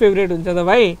हेर्दैमा कहाँ favourite हुन्छ त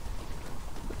भाइ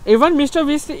even mister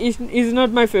Bisht is not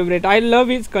my favourite आई लभ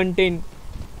his content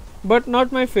but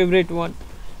not my favourite one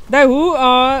the who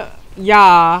या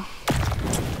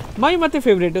मै मात्रै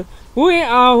फेभरेट हो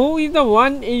who is the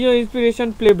one is your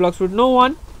inspiration play ब्लग्सवुड no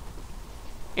one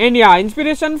and या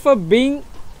inspiration for being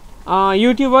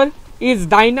YouTuber is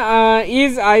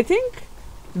I think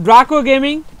Draco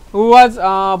Gaming who was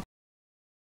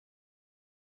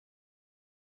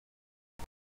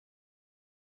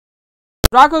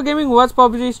Draco Gaming was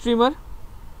PUBG streamer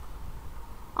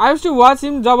I used to watch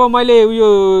him जब मैले यो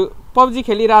PUBG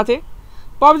खेलिरहेको थिएँ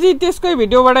PUBG त्यसकै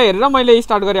भिडियोबाट हेरेर मैले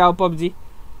start गरे अब PUBG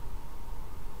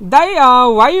Dai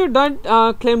why you don't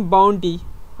claim bounty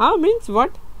means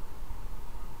what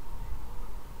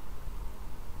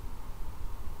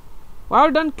why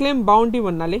you don't claim bounty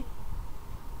भन्नाले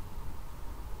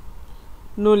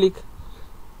नो लिक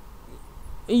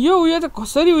यो उयो त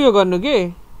कसरी उयो गर्नु के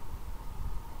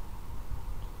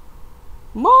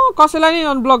म कसैलाई नि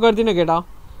अनब्लक गर्दिन केटा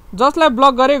जसलाई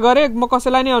ब्लक गरे म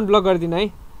कसैलाई नि अनब्लक गर्दिन है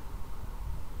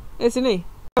यसै नै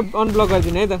अनब्लक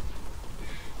गर्दिन है त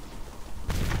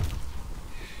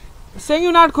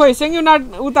सेङ्युनाट खोइ सेङ्युनाट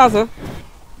उता छ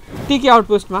टिकी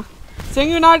आउटपोस्टमा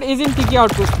सेङ्युनाट इज इन टिकी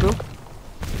आउटपोस्ट ब्रो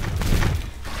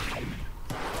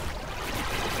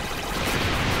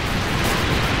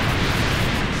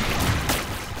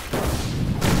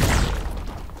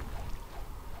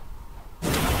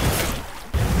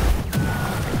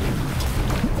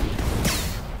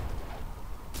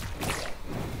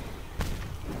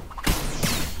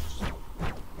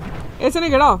ऐसे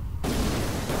नहीं गेड़ा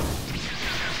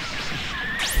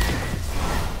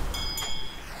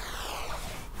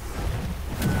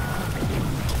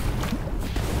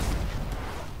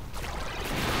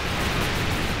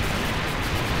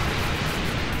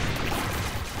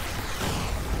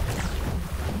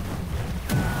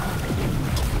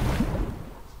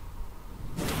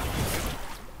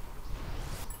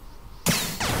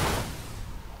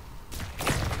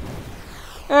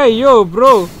Hey yo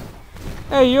bro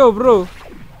Hey yo bro.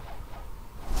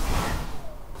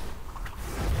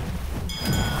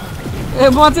 ए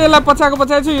म चाहिँ यसलाई पछाएको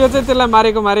छु यो चाहिँ त्यसलाई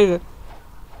मारेको मारेको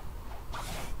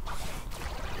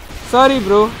Sorry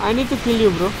bro, I need to kill you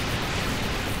bro.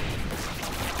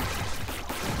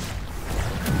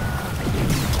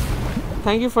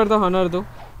 Thank you for the honor though.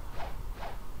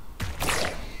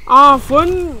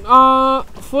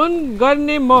 Phone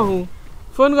गर्ने म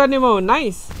हुँ.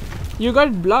 Nice. You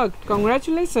got blocked.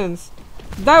 Congratulations.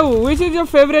 Which is your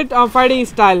favorite fighting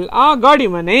style?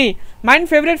 Godiman, eh? My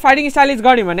favorite fighting style is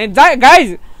Godiman, eh?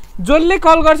 Guys, जसले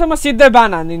कल गर्छ म सिधै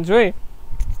बान हान्दिन्छु है.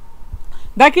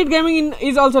 That Kid Gaming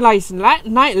is also nice.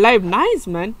 Live, nice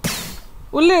man.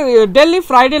 उसले डेली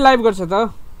फ्राइडे लाइभ गर्छ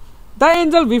त. द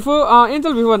एन्जल भिफो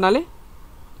भन्नाले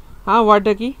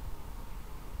वाटर की.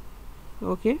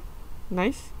 Okay,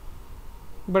 nice.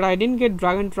 But I didn't get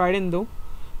Dragon Trident though.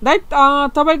 That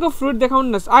तपाईँको fruit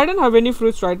देखाउनुहोस्. I don't have any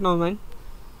fruits right now, man.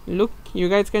 Look, you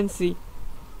guys can see.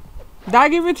 That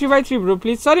give me 3x3 bro,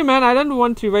 please. Sorry man, I don't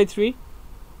want 3x3.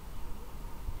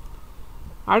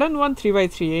 I don't want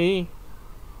 3x3, eh?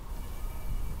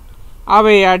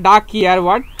 अबे यार डाक की यार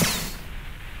what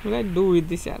will I do with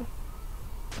this यार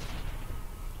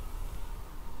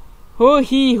हो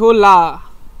ही होला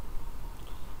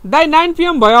दाइ 9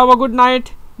 PM भयो अब गुड नाइट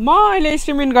म अहिले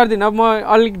स्ट्रिम इन गर्दिन म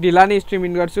अलिक ढिला नै स्ट्रिम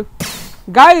इन गर्छु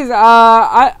guys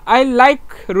I like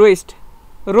roast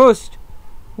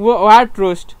what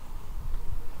roast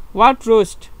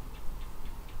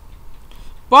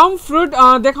palm fruit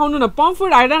देखाउनु न palm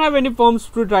fruit I don't have any palm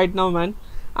fruit right now man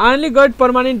I only got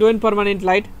permanent when permanent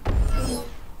light.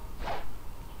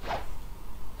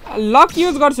 Luck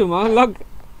use गर्छु म luck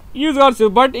use गर्छु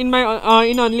but in my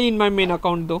only in my main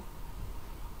account though.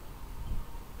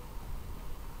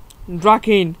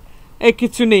 Draken A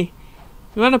Kitsune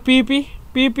you wanna PP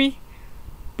PvP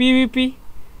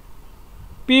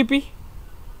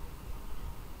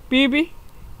PvP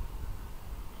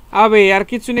अबे यार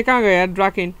Kitsune कहाँ गया यार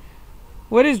Draken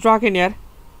where is Draken यार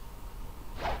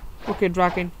Okay,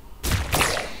 Draken.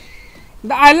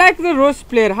 I like the roast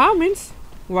player, huh? Means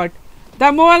what?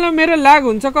 The mobile में मेरो lag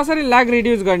हुन्छ कसरी lag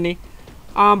reduce गर्ने?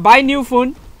 Buy new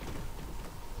phone.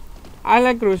 I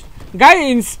like roast. Guys,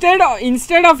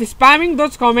 instead of spamming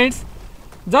those comments,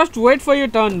 just wait for your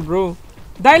turn, bro.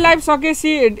 Dai live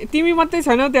सकेपछि तिमी मात्रै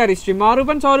छैनौ त्यहाँ स्ट्रिममा अरु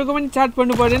पनि छ अरुको पनि च्याट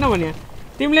पढ्नु पर्दैन भने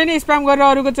तिमीले नै स्प्याम गरेर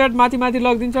अरुको च्याट माथि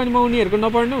लगिदिन्छ अनि म उनीहरुको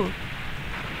नपढ्नु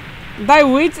दाइ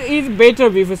which is better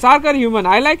before shark or human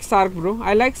I like shark bro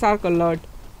I like shark a lot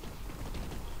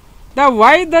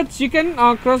why the chicken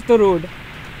cross the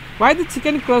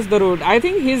road I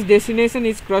think his destination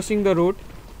is crossing the road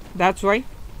that's why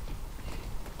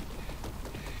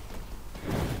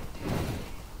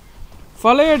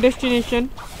follow your destination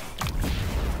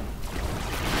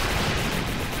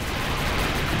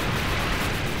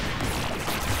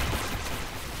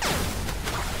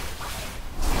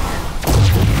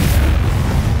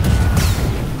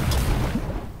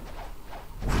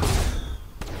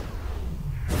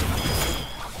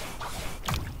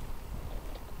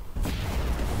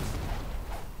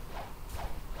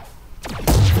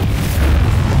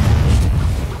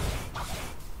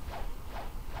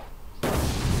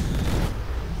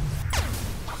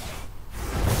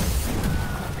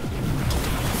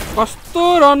कस्तो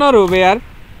runner हो बे यार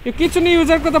यो किचनी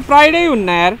user को त प्राइडै हुन्न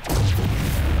यार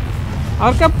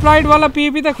अर्का pride वाला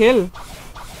PP त खेल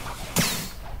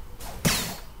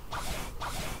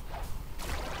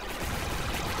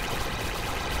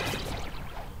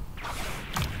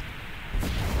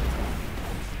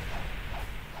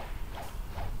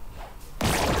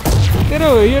तेरो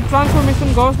यो ट्रान्सफर्मेसन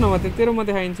गओस् न म तेरो म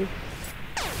देखाइन्छु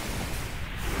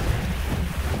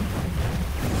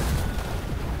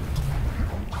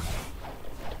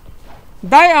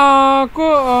दाइ को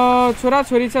छोरा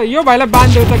छोरी छ यो भाइलाई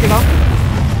बान्देऊ त केटा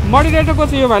मोडरेटर को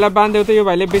छ यो भाइलाई बान्देऊ त यो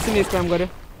भाइले बेसी नै स्प्याम गर्यो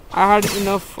I had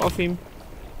enough of him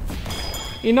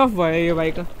enough भयो यो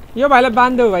भाइको यो भाइलाई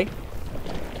बान्देऊ भाइ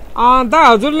दा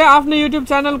हजुरले आफ्नो युट्युब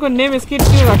च्यानलको नेम स्किट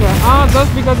किन राख्यो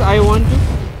just because I want to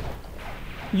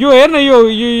यो हेर्न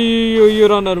यो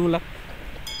रनर मुला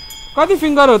कति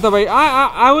फिंगर हो त भाइ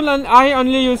आई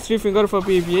ओन्ली युज 3 फिंगर फर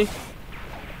पीपी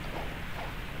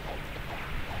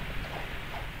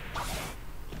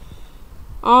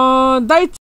दाइ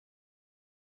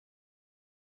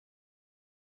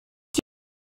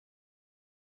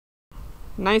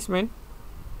नाइस मैन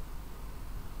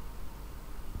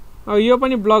यो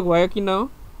पनि ब्लक भयो किन हो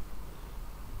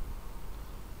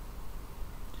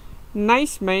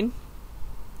नाइस मैन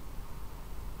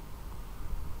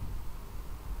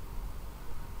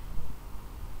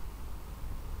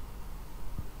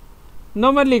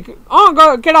नम्बर लिक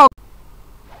केटा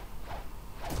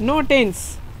नो टेन्स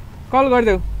कल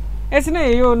गरिदेऊ यसै नै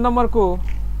यो नम्बरको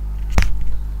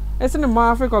यसै नै म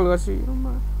आफै कल गर्छु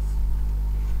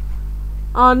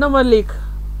नम्बर लेख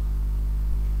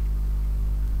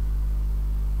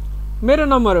मेरो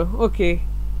नम्बर हो ओके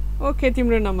ओके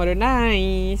तिम्रो नम्बर हो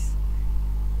nice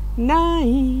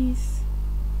nice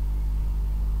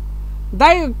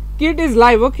Dai kit is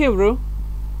live okay bro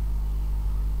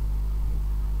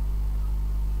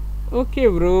okay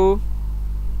bro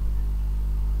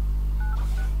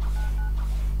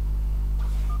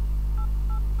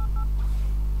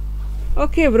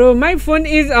okay bro my phone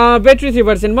is battery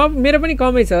 3% मेरो पनि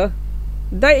कमै छ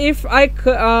द इफ आई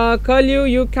कल यु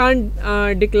यु क्यान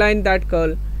डिक्लाइन द्याट कल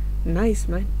नाइस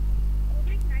म्यान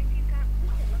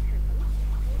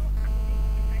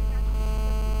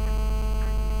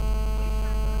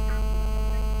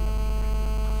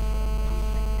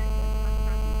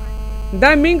the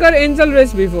मिङ्कर angel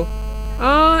race before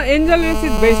angel race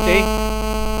is best है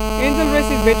angel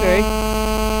race is better है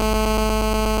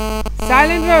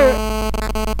silent र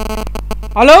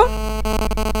hello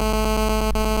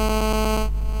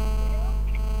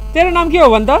तेरो नाम के हो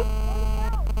भन् त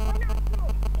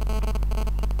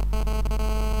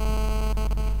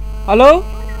हेलो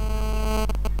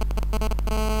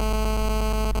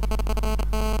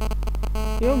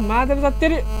यो माधव त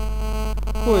तेरो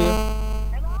को यो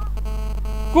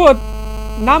को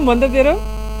नाम भन् त तेरो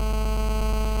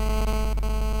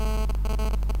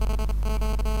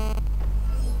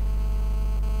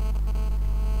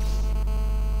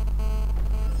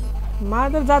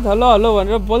माधव जात हलो हलो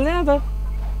भनेर बोल्दैन त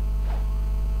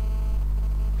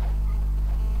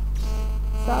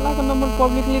सालाको नम्बर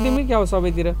पब्लिकली दिमै क्या हो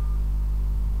सबैतिर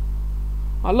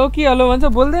हलो कि हलो भन्छ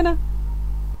बोल्दैन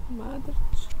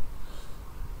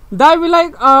दाइ भी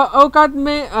लाइक औकात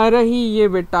में रही ये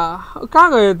बेटा कहाँ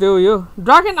गयो त्यो यो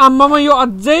ड्रागन आम्मामा यो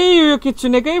अझै यो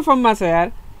किचुनेकै फर्ममा छ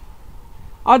यार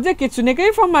अझै किचुनेकै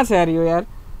फर्ममा छ यार यो यार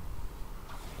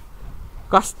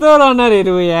कस्तो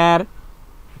रनरहरू यार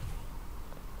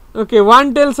ओके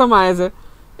 1 टेल सम्म आएछ ए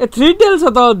 3 टेल छ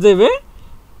त अझै बे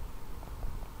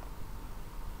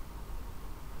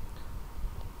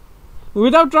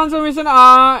without transformation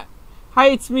high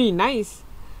it's me nice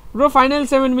bro final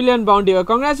 7 million बाउन्डी हो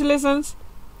कङ्ग्रेचुलेसन्स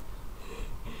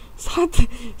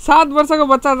 7 वर्षको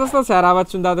बच्चा जस्तो छ यार आवाज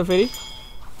सुन्दा त फेरि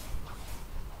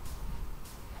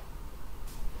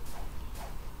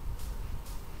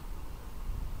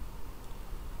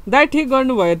दाइ ठिक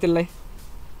गर्नुभयो त्यसलाई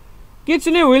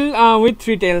किचुने will with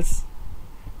 3 tales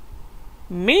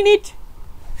minute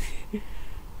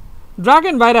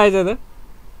dragon बाहिर आएछ त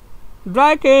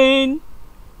dragon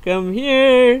come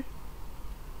here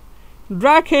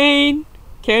Draken,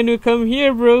 can you come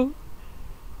here, bro?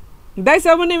 That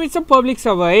server name is a public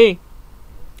server, eh?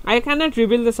 I cannot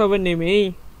reveal the server name,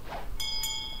 eh?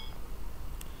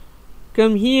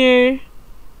 Come here.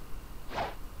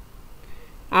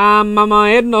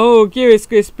 Mama, no, के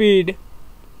इसको speed?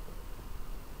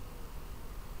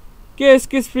 के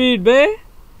इसको speed, बे?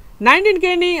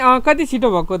 19k नि कति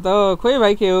छिटो भएको त खोइ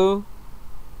भाइ के हो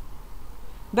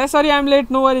That sorry I'm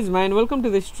late, no worries man, welcome to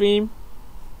the stream.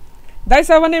 That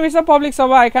server name is a public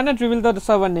server, I cannot reveal the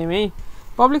server name है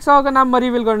public server को नाम म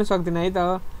रिभिल गर्न सक्दिन है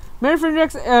त मेरो फ्रेन्ड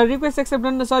रिक्वेस्ट एक्सेप्ट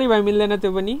गर्न सरी भाइ मिल्दैन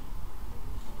त्यो पनि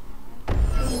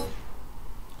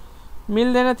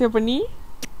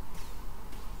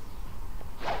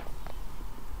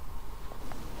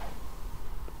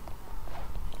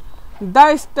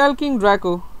द स्टल्किङ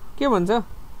ड्राको के भन्छ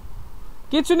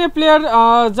किचुने player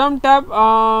jump tap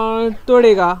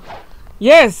तोडेगा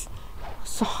yes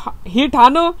hit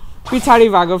हानो पिछाडी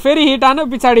भागो फेरि हिट हानो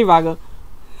पिछाडी भागो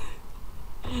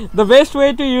the best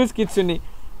way to use किचुने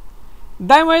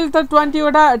दाइ मैले त 20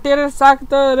 वटा टेरर साक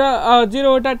त र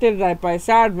 0 वटा टेरर आइ पाएँ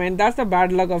स्याड म्यान that's the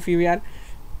bad luck of you यार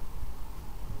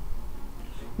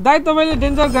दाइ तपाईँले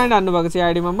डेन्जर ग्राइन्ड हान्नु भएको छ यो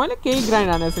आइडीमा मैले केही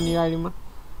ग्राइन्ड हानेको छु नि यो आइडीमा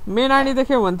मेन आइडी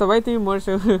देख्यौ भने त भाइ तिमी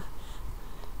मर्छौ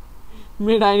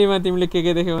मेन आइडीमा तिमीले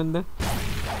के देख्यौ भने त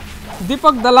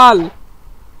दीपक दलाल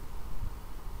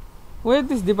Where is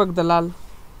this Deepak Dalal?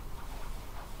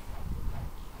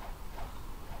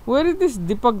 Where is this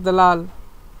Deepak Dalal?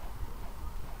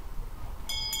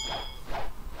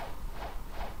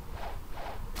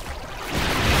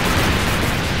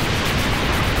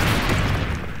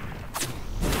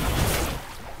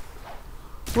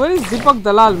 Where is Deepak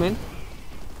Dalal, man?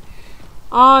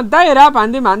 Dai rap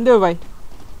हान्दे भाइ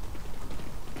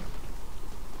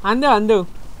हान्दे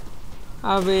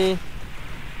अबे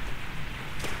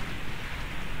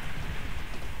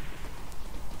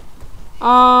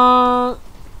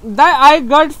That I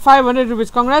got 500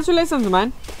 rupees. Congratulations,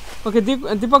 man. Okay,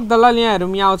 Deepak Dalal यहाँ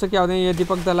हेरौँ यहाँ आउँछ कि आउँदैन यो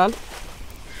Deepak Dalal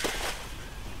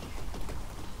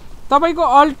तपाईको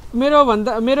अल्ट मेरो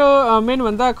मेन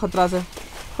भन्दा खतरा छ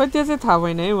खै त्यो चाहिँ थाहा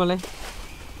भएन है मलाई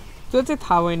त्यो चाहिँ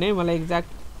थाहा भएन है मलाई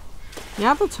एक्ज्याक्ट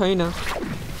यहाँ त छैन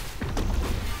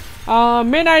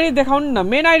मेन आइडी देखाउनु न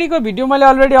मेन आइडी को भिडियो मैले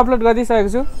अलरेडी अपलोड गरिसकेको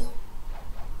छु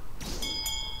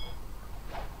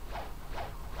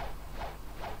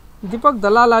दीपक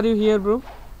दलाल आर यु हियर ब्रो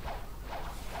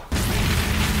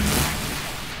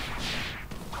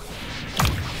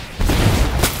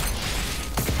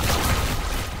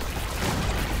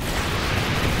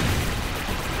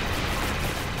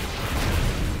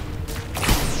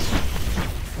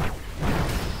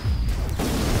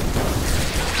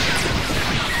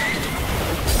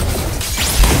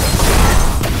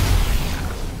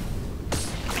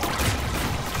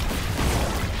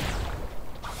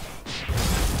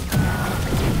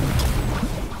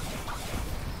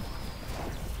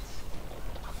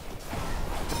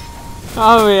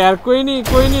अब यार कोई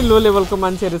नहीं लो लेवल को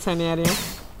मान्छेहरु छैन यार यहाँ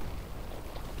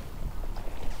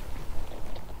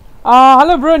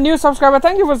hello bro new subscriber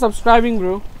thank you for subscribing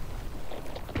bro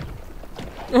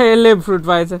ले फ्रुट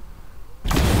भएछ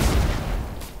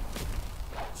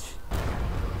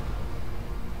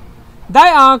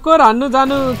दाइ कोर हान्नु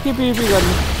जानु के पीपी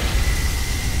गर्नु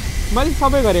मैले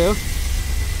सबै गरे हो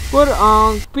कोर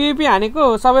पीपी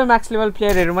हानेको सबै म्याक्स लेभल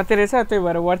प्लेयरहरु मात्रै रहेछ त्यही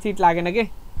भएर वर्थ इट लागेन के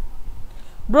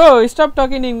Bro, stop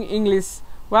talking in English.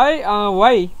 Why?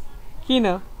 Why?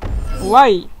 Kina?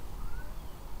 Why?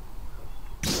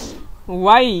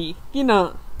 Why?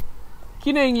 Kina?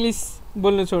 Kina English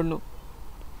बोल्नु छोड्नु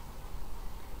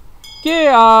के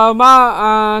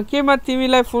केमा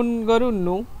तिमीलाई फोन गरौँ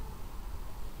नु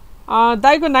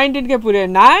दाइको 19 के पुरे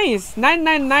nice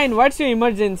 999 what's your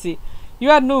emergency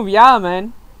you are no या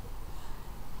म्यान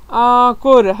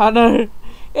कोर हनर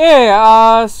ए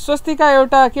स्वस्तिका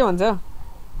एउटा के भन्छ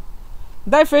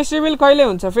दाइ फेस्टिभल कहिले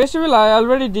हुन्छ festival I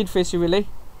already did festival है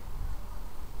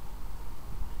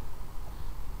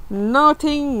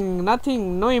नथिङ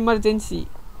नो इमर्जेन्सी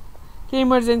के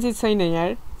इमर्जेन्सी छैन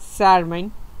यार स्याड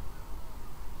माइन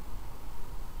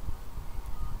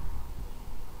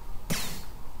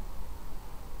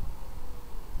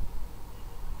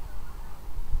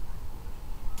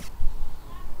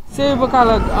से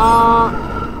बकालक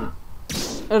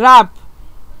र्याप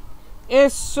ए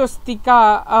स्वस्तिका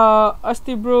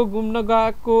अस्ति ब्रो घुम्न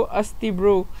गएको अस्ति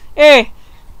ब्रो ए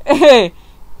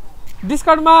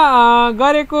डिस्कर्डमा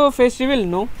गरेको फेस्टिभल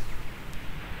नो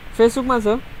फेसबुकमा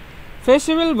छ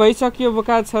फेस्टिभल भइसक्यो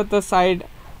बोका छ त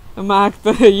साइडमा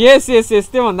त यस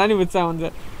त्यो भन्दा नि बुझ्छ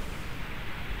हुन्छ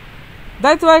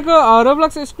दाइ तपाईँको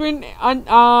रोब्लक्स स्क्रिन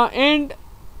एन्ड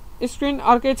स्क्रिन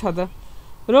अर्कै छ त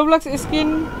रोब्लक्स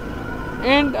स्क्रिन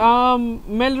एन्ड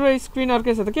मेलरो स्क्रिन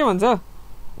अर्कै छ त के भन्छ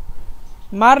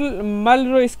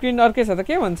मालरो स्क्रिन अर्कै छ त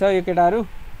के भन्छ यो केटाहरु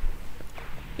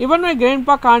even my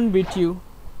grandpa can't beat you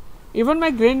even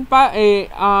my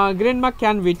grandma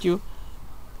can beat you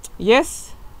yes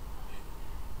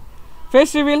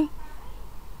festival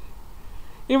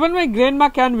even my grandma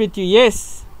can beat you yes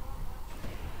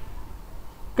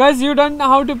cuz you don't know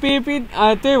how to PvP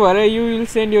त्यही भएर you will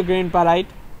send your grandpa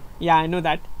right yeah I know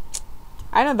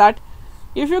that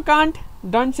if you can't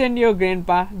don't send your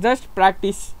grandpa just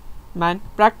practice man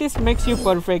practice makes you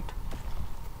perfect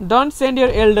don't send your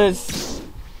elders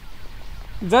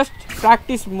just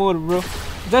practice more bro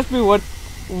just be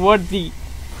worthy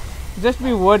just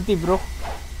be worthy bro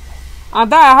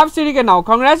and I have CDK now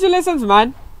congratulations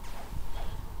man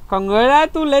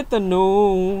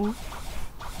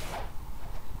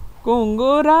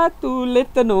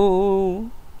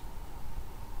congratulations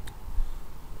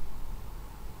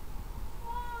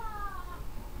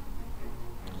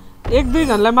एक दुई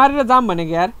जनलाई मारेर जाम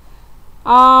भनेको यार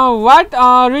what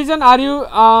region are you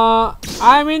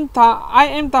I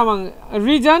am Tamang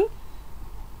region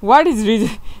what is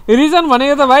region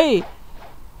भनेको त भाइ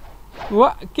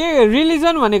के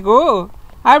religion भनेको हो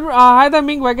हाई द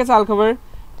मिङ भएकै छ हालखबर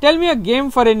tell me a game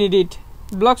for N edit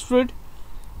blocks fruit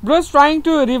Broz trying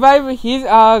to revive his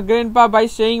grandpa by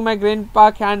saying my grandpa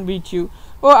can beat you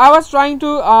O I was trying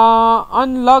to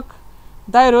अनलक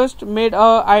the roast made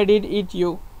I did it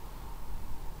you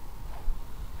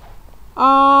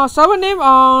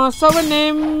server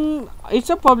name it's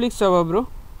a public server bro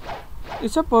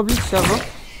it's a public server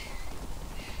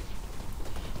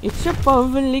it's a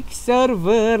public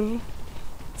server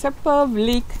it's a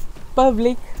public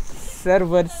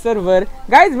server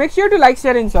guys make sure to like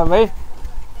share and sub eh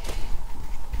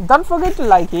don't forget to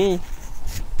like it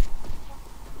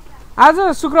आज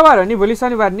शुक्रबार हो नि भोलि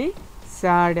शनिबार नि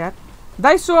sad यार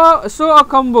दाइ सो अ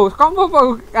combo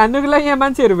हान्नुको लागि यहाँ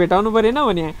मान्छेहरु भेटाउनु परेन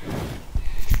भने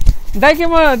दाइ के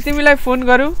म तिमीलाई फोन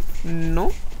गरौँ no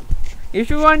If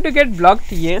you want to get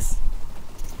blocked, yes.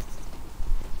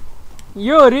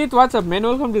 Yo, Reet, what's up, man?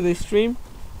 Welcome to the stream.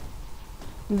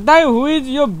 Dai, who is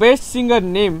your best singer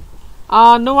name?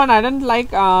 No one. I don't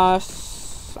like. I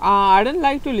don't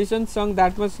like to listen song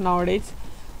that much nowadays.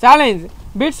 Challenge: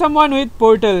 beat someone with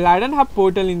Portal. I don't have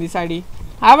Portal in this ID.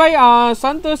 Have I?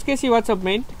 Santosh Kesi, what's up,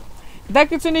 man? The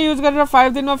kitchen use गरेर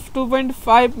 5 दिन of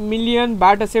 2.5 million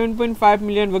बाट 7.5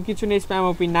 million वो kitchen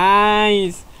spam OP.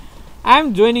 Nice.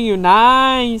 I'm joining you.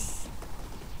 Nice.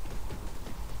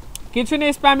 Kitchen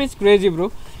spam is crazy,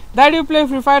 bro. That you play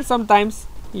Free Fire sometimes?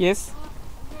 Yes.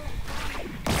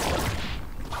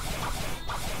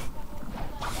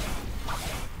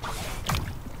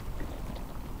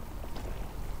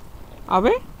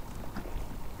 Abe?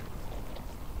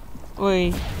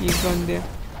 Oi, he's gone there.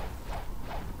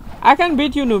 I can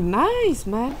beat you, noob. Nice,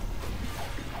 man.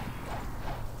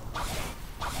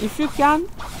 If you can,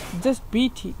 just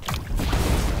beat it.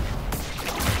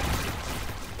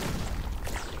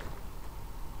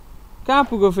 कहाँ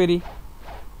पुगो फेरि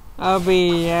अबे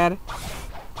यार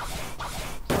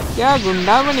क्या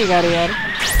गुंडा बनेगा रे यार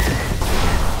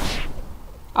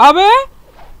अबे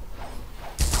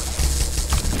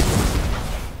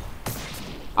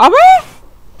अबे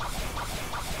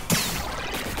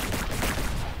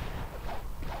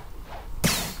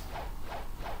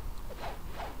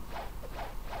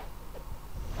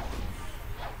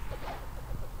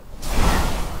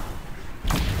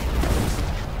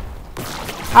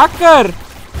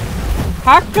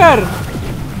Hacker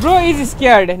bro is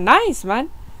scared. Nice, man.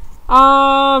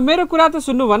 मेरो कुरा त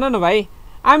सुन्नु भन न भाइ.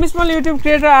 I'm a small YouTube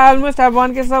creator. I almost have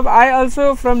 1K sub. I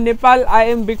also from Nepal. I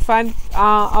am big fan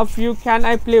of you. Can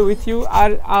I play with you?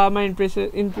 Are my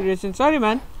inspiration. Sorry,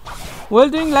 man. While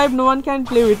doing live, no one can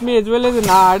play with me as well as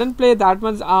I don't play that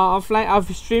much offline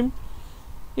off stream.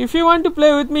 If you want to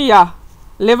play with me, yeah.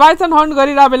 Leviathan hunt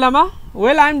garira belama.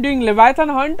 Well, I'm doing Leviathan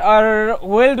hunt or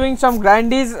while doing some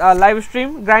grinding live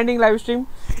stream.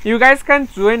 You guys can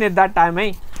join at that time,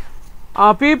 eh?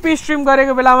 PvP stream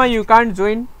gareko belama you can't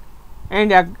join,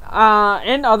 and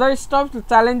and other stuff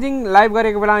challenging live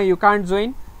gareko belama you can't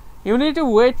join. You need to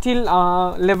wait till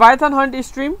Leviathan hunt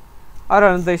stream or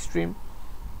another stream.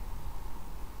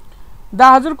 The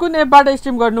हजुर कुन एपबाट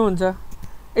stream गर्नुहुन्छ?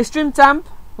 Stream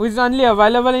Champ, which is only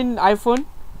available in iPhone.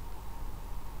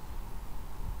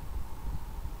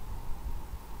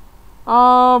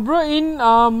 Bro, in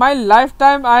my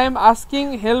lifetime I am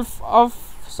asking help of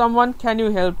someone. Can you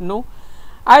help? No,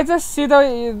 I just see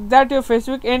that your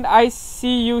Facebook and I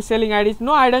see you selling IDs.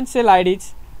 No, I don't sell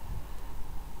IDs.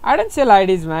 I don't sell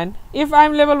IDs, man. If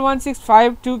I'm level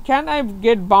 1652, can I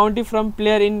get bounty from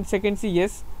player in second C?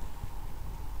 Yes.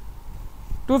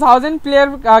 2000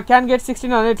 player can get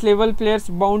 1600 level players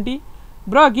bounty.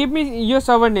 Bro, give me your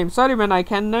server name. Sorry, man, I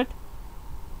cannot.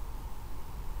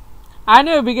 I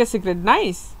know your biggest secret.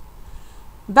 Nice.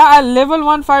 The level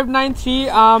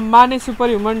 1593 Mane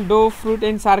Superhuman, Do, Fruit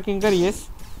and Sarkinger. Yes.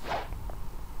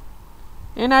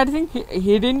 And I think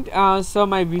he didn't saw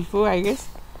my before, I guess.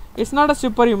 It's not a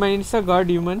superhuman, it's a god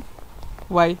human.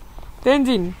 Why?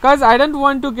 Tenzin, cause I don't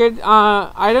want to get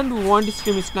I don't want to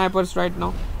stream snipers right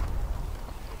now.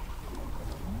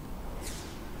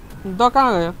 Do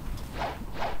कहाँ गयो?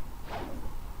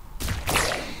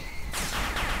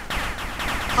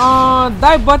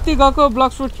 दाइ बत्ती गएको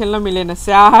block shoot खेल्न मिलेन.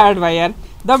 Sad भाइ यार.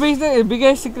 The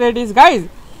biggest secret is guys,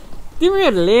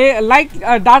 तिमीहरुले like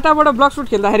डाटाबाट block shoot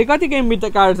खेल्दाखेरि कति MB त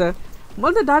काट्छ?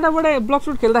 मैले त डाटाबाट ब्लक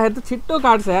शूट खेल्दाखेरि त छिट्टो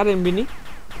काट्छ यार एमबी नि.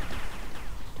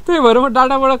 त्यही भएर म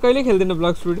डाटाबाट कहिले खेल्दिन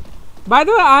block shoot. By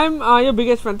the way, I am your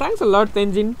biggest fan. Thanks a lot,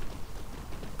 Tenzin.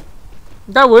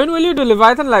 When will you do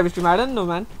Leviathan live stream? I don't know,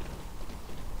 man.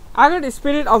 I got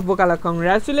Spirit of Bokala.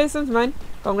 Congratulations, man.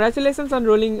 Congratulations on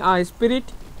rolling Spirit.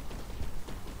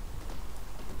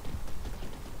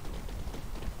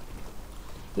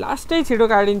 Last day छिटो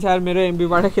काटिन्छ यार मेरो MB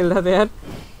बाट खेल्दा त यार.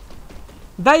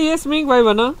 The yes मिङ भाइ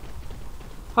भन.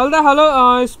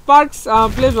 Hello, Sparks,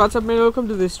 please WhatsApp me. Welcome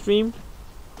to the stream.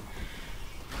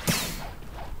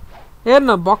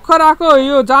 हेर्न भर्खर आको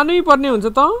यो जानै पर्ने हुन्छ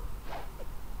त.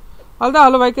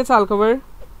 हेलो भाइ के छ हाल खबर?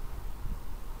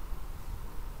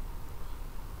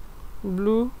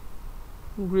 Blue,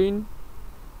 green,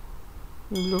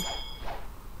 blue.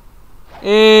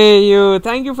 Hey yo,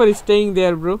 thank you for staying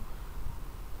there, bro.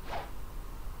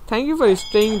 Thank you for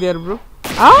staying there, bro.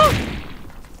 Ah?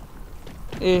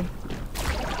 Hey.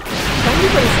 Thank you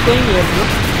for staying here, bro.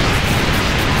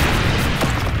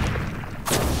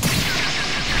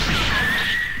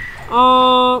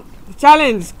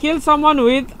 Challenge: kill someone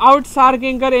without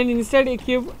Sarkinger and instead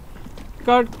equip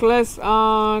cutlass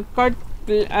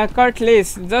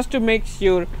just to make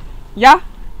sure. Yeah,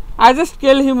 I just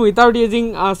killed him without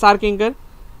using Shark Anchor.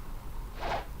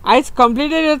 I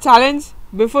completed your challenge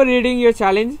before reading your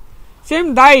challenge.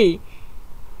 Same die.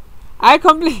 I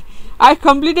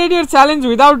completed your challenge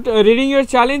without reading your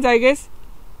challenge, I guess.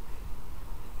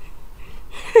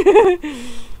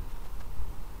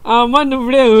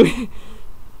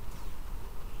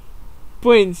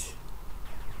 Points.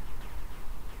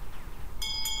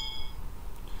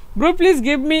 Bro, please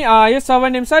give me your server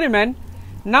name. Sorry, man.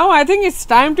 Now I think it's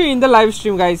time to end the live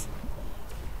stream, guys.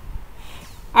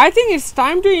 I think it's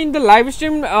time to end the live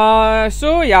stream.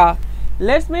 So yeah,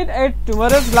 let's meet at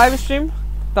tomorrow's live stream.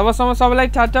 तबसम्म सबैलाई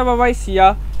tata bye bye सी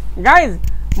yeah guys.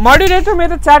 Moderator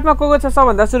मेरो च्याटमा को छ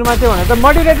सबभन्दा सुरुमा त्यो भने त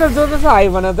मोडरेटर जो छ हाई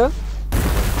भन त.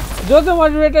 जो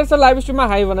मोडरेटर छ लाइभ स्ट्रिममा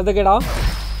हाई भन त केटा हो.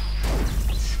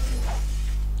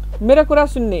 मेरो कुरा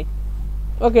सुन्ने.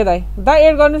 ओके दाइ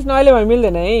एड गर्नुस् न अहिले भए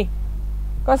मिल्दैन है.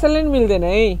 कसैले नि मिल्दैन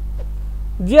है.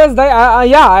 जीएस दाइ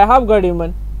या आई हैव गट यु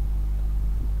मन.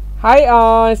 High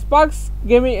sparks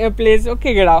gaming pledge.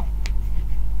 Okay केटा हो.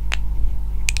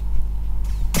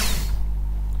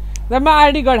 My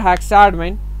ID got hacked, sad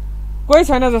man. कोही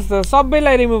छैन जस्तो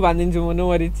सबैलाई रिमुभ हान्दिन्छु म. No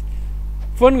worries.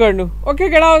 फोन गर्नु. ओके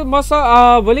केटा म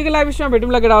भोलिको लाइभ स्ट्रिममा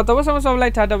भेटौँला केटा. तबसम्म सबैलाई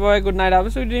टाटा बाइ गुड नाइट. अब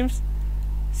स्विट ड्रिम्स.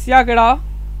 सिया केटा.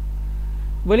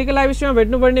 भोलिको लाइभ स्ट्रिममा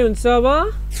भेट्नुपर्ने हुन्छ अब.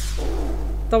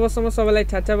 तबसम्म सबैलाई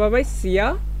टाटा बाइ बाइ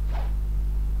सिया.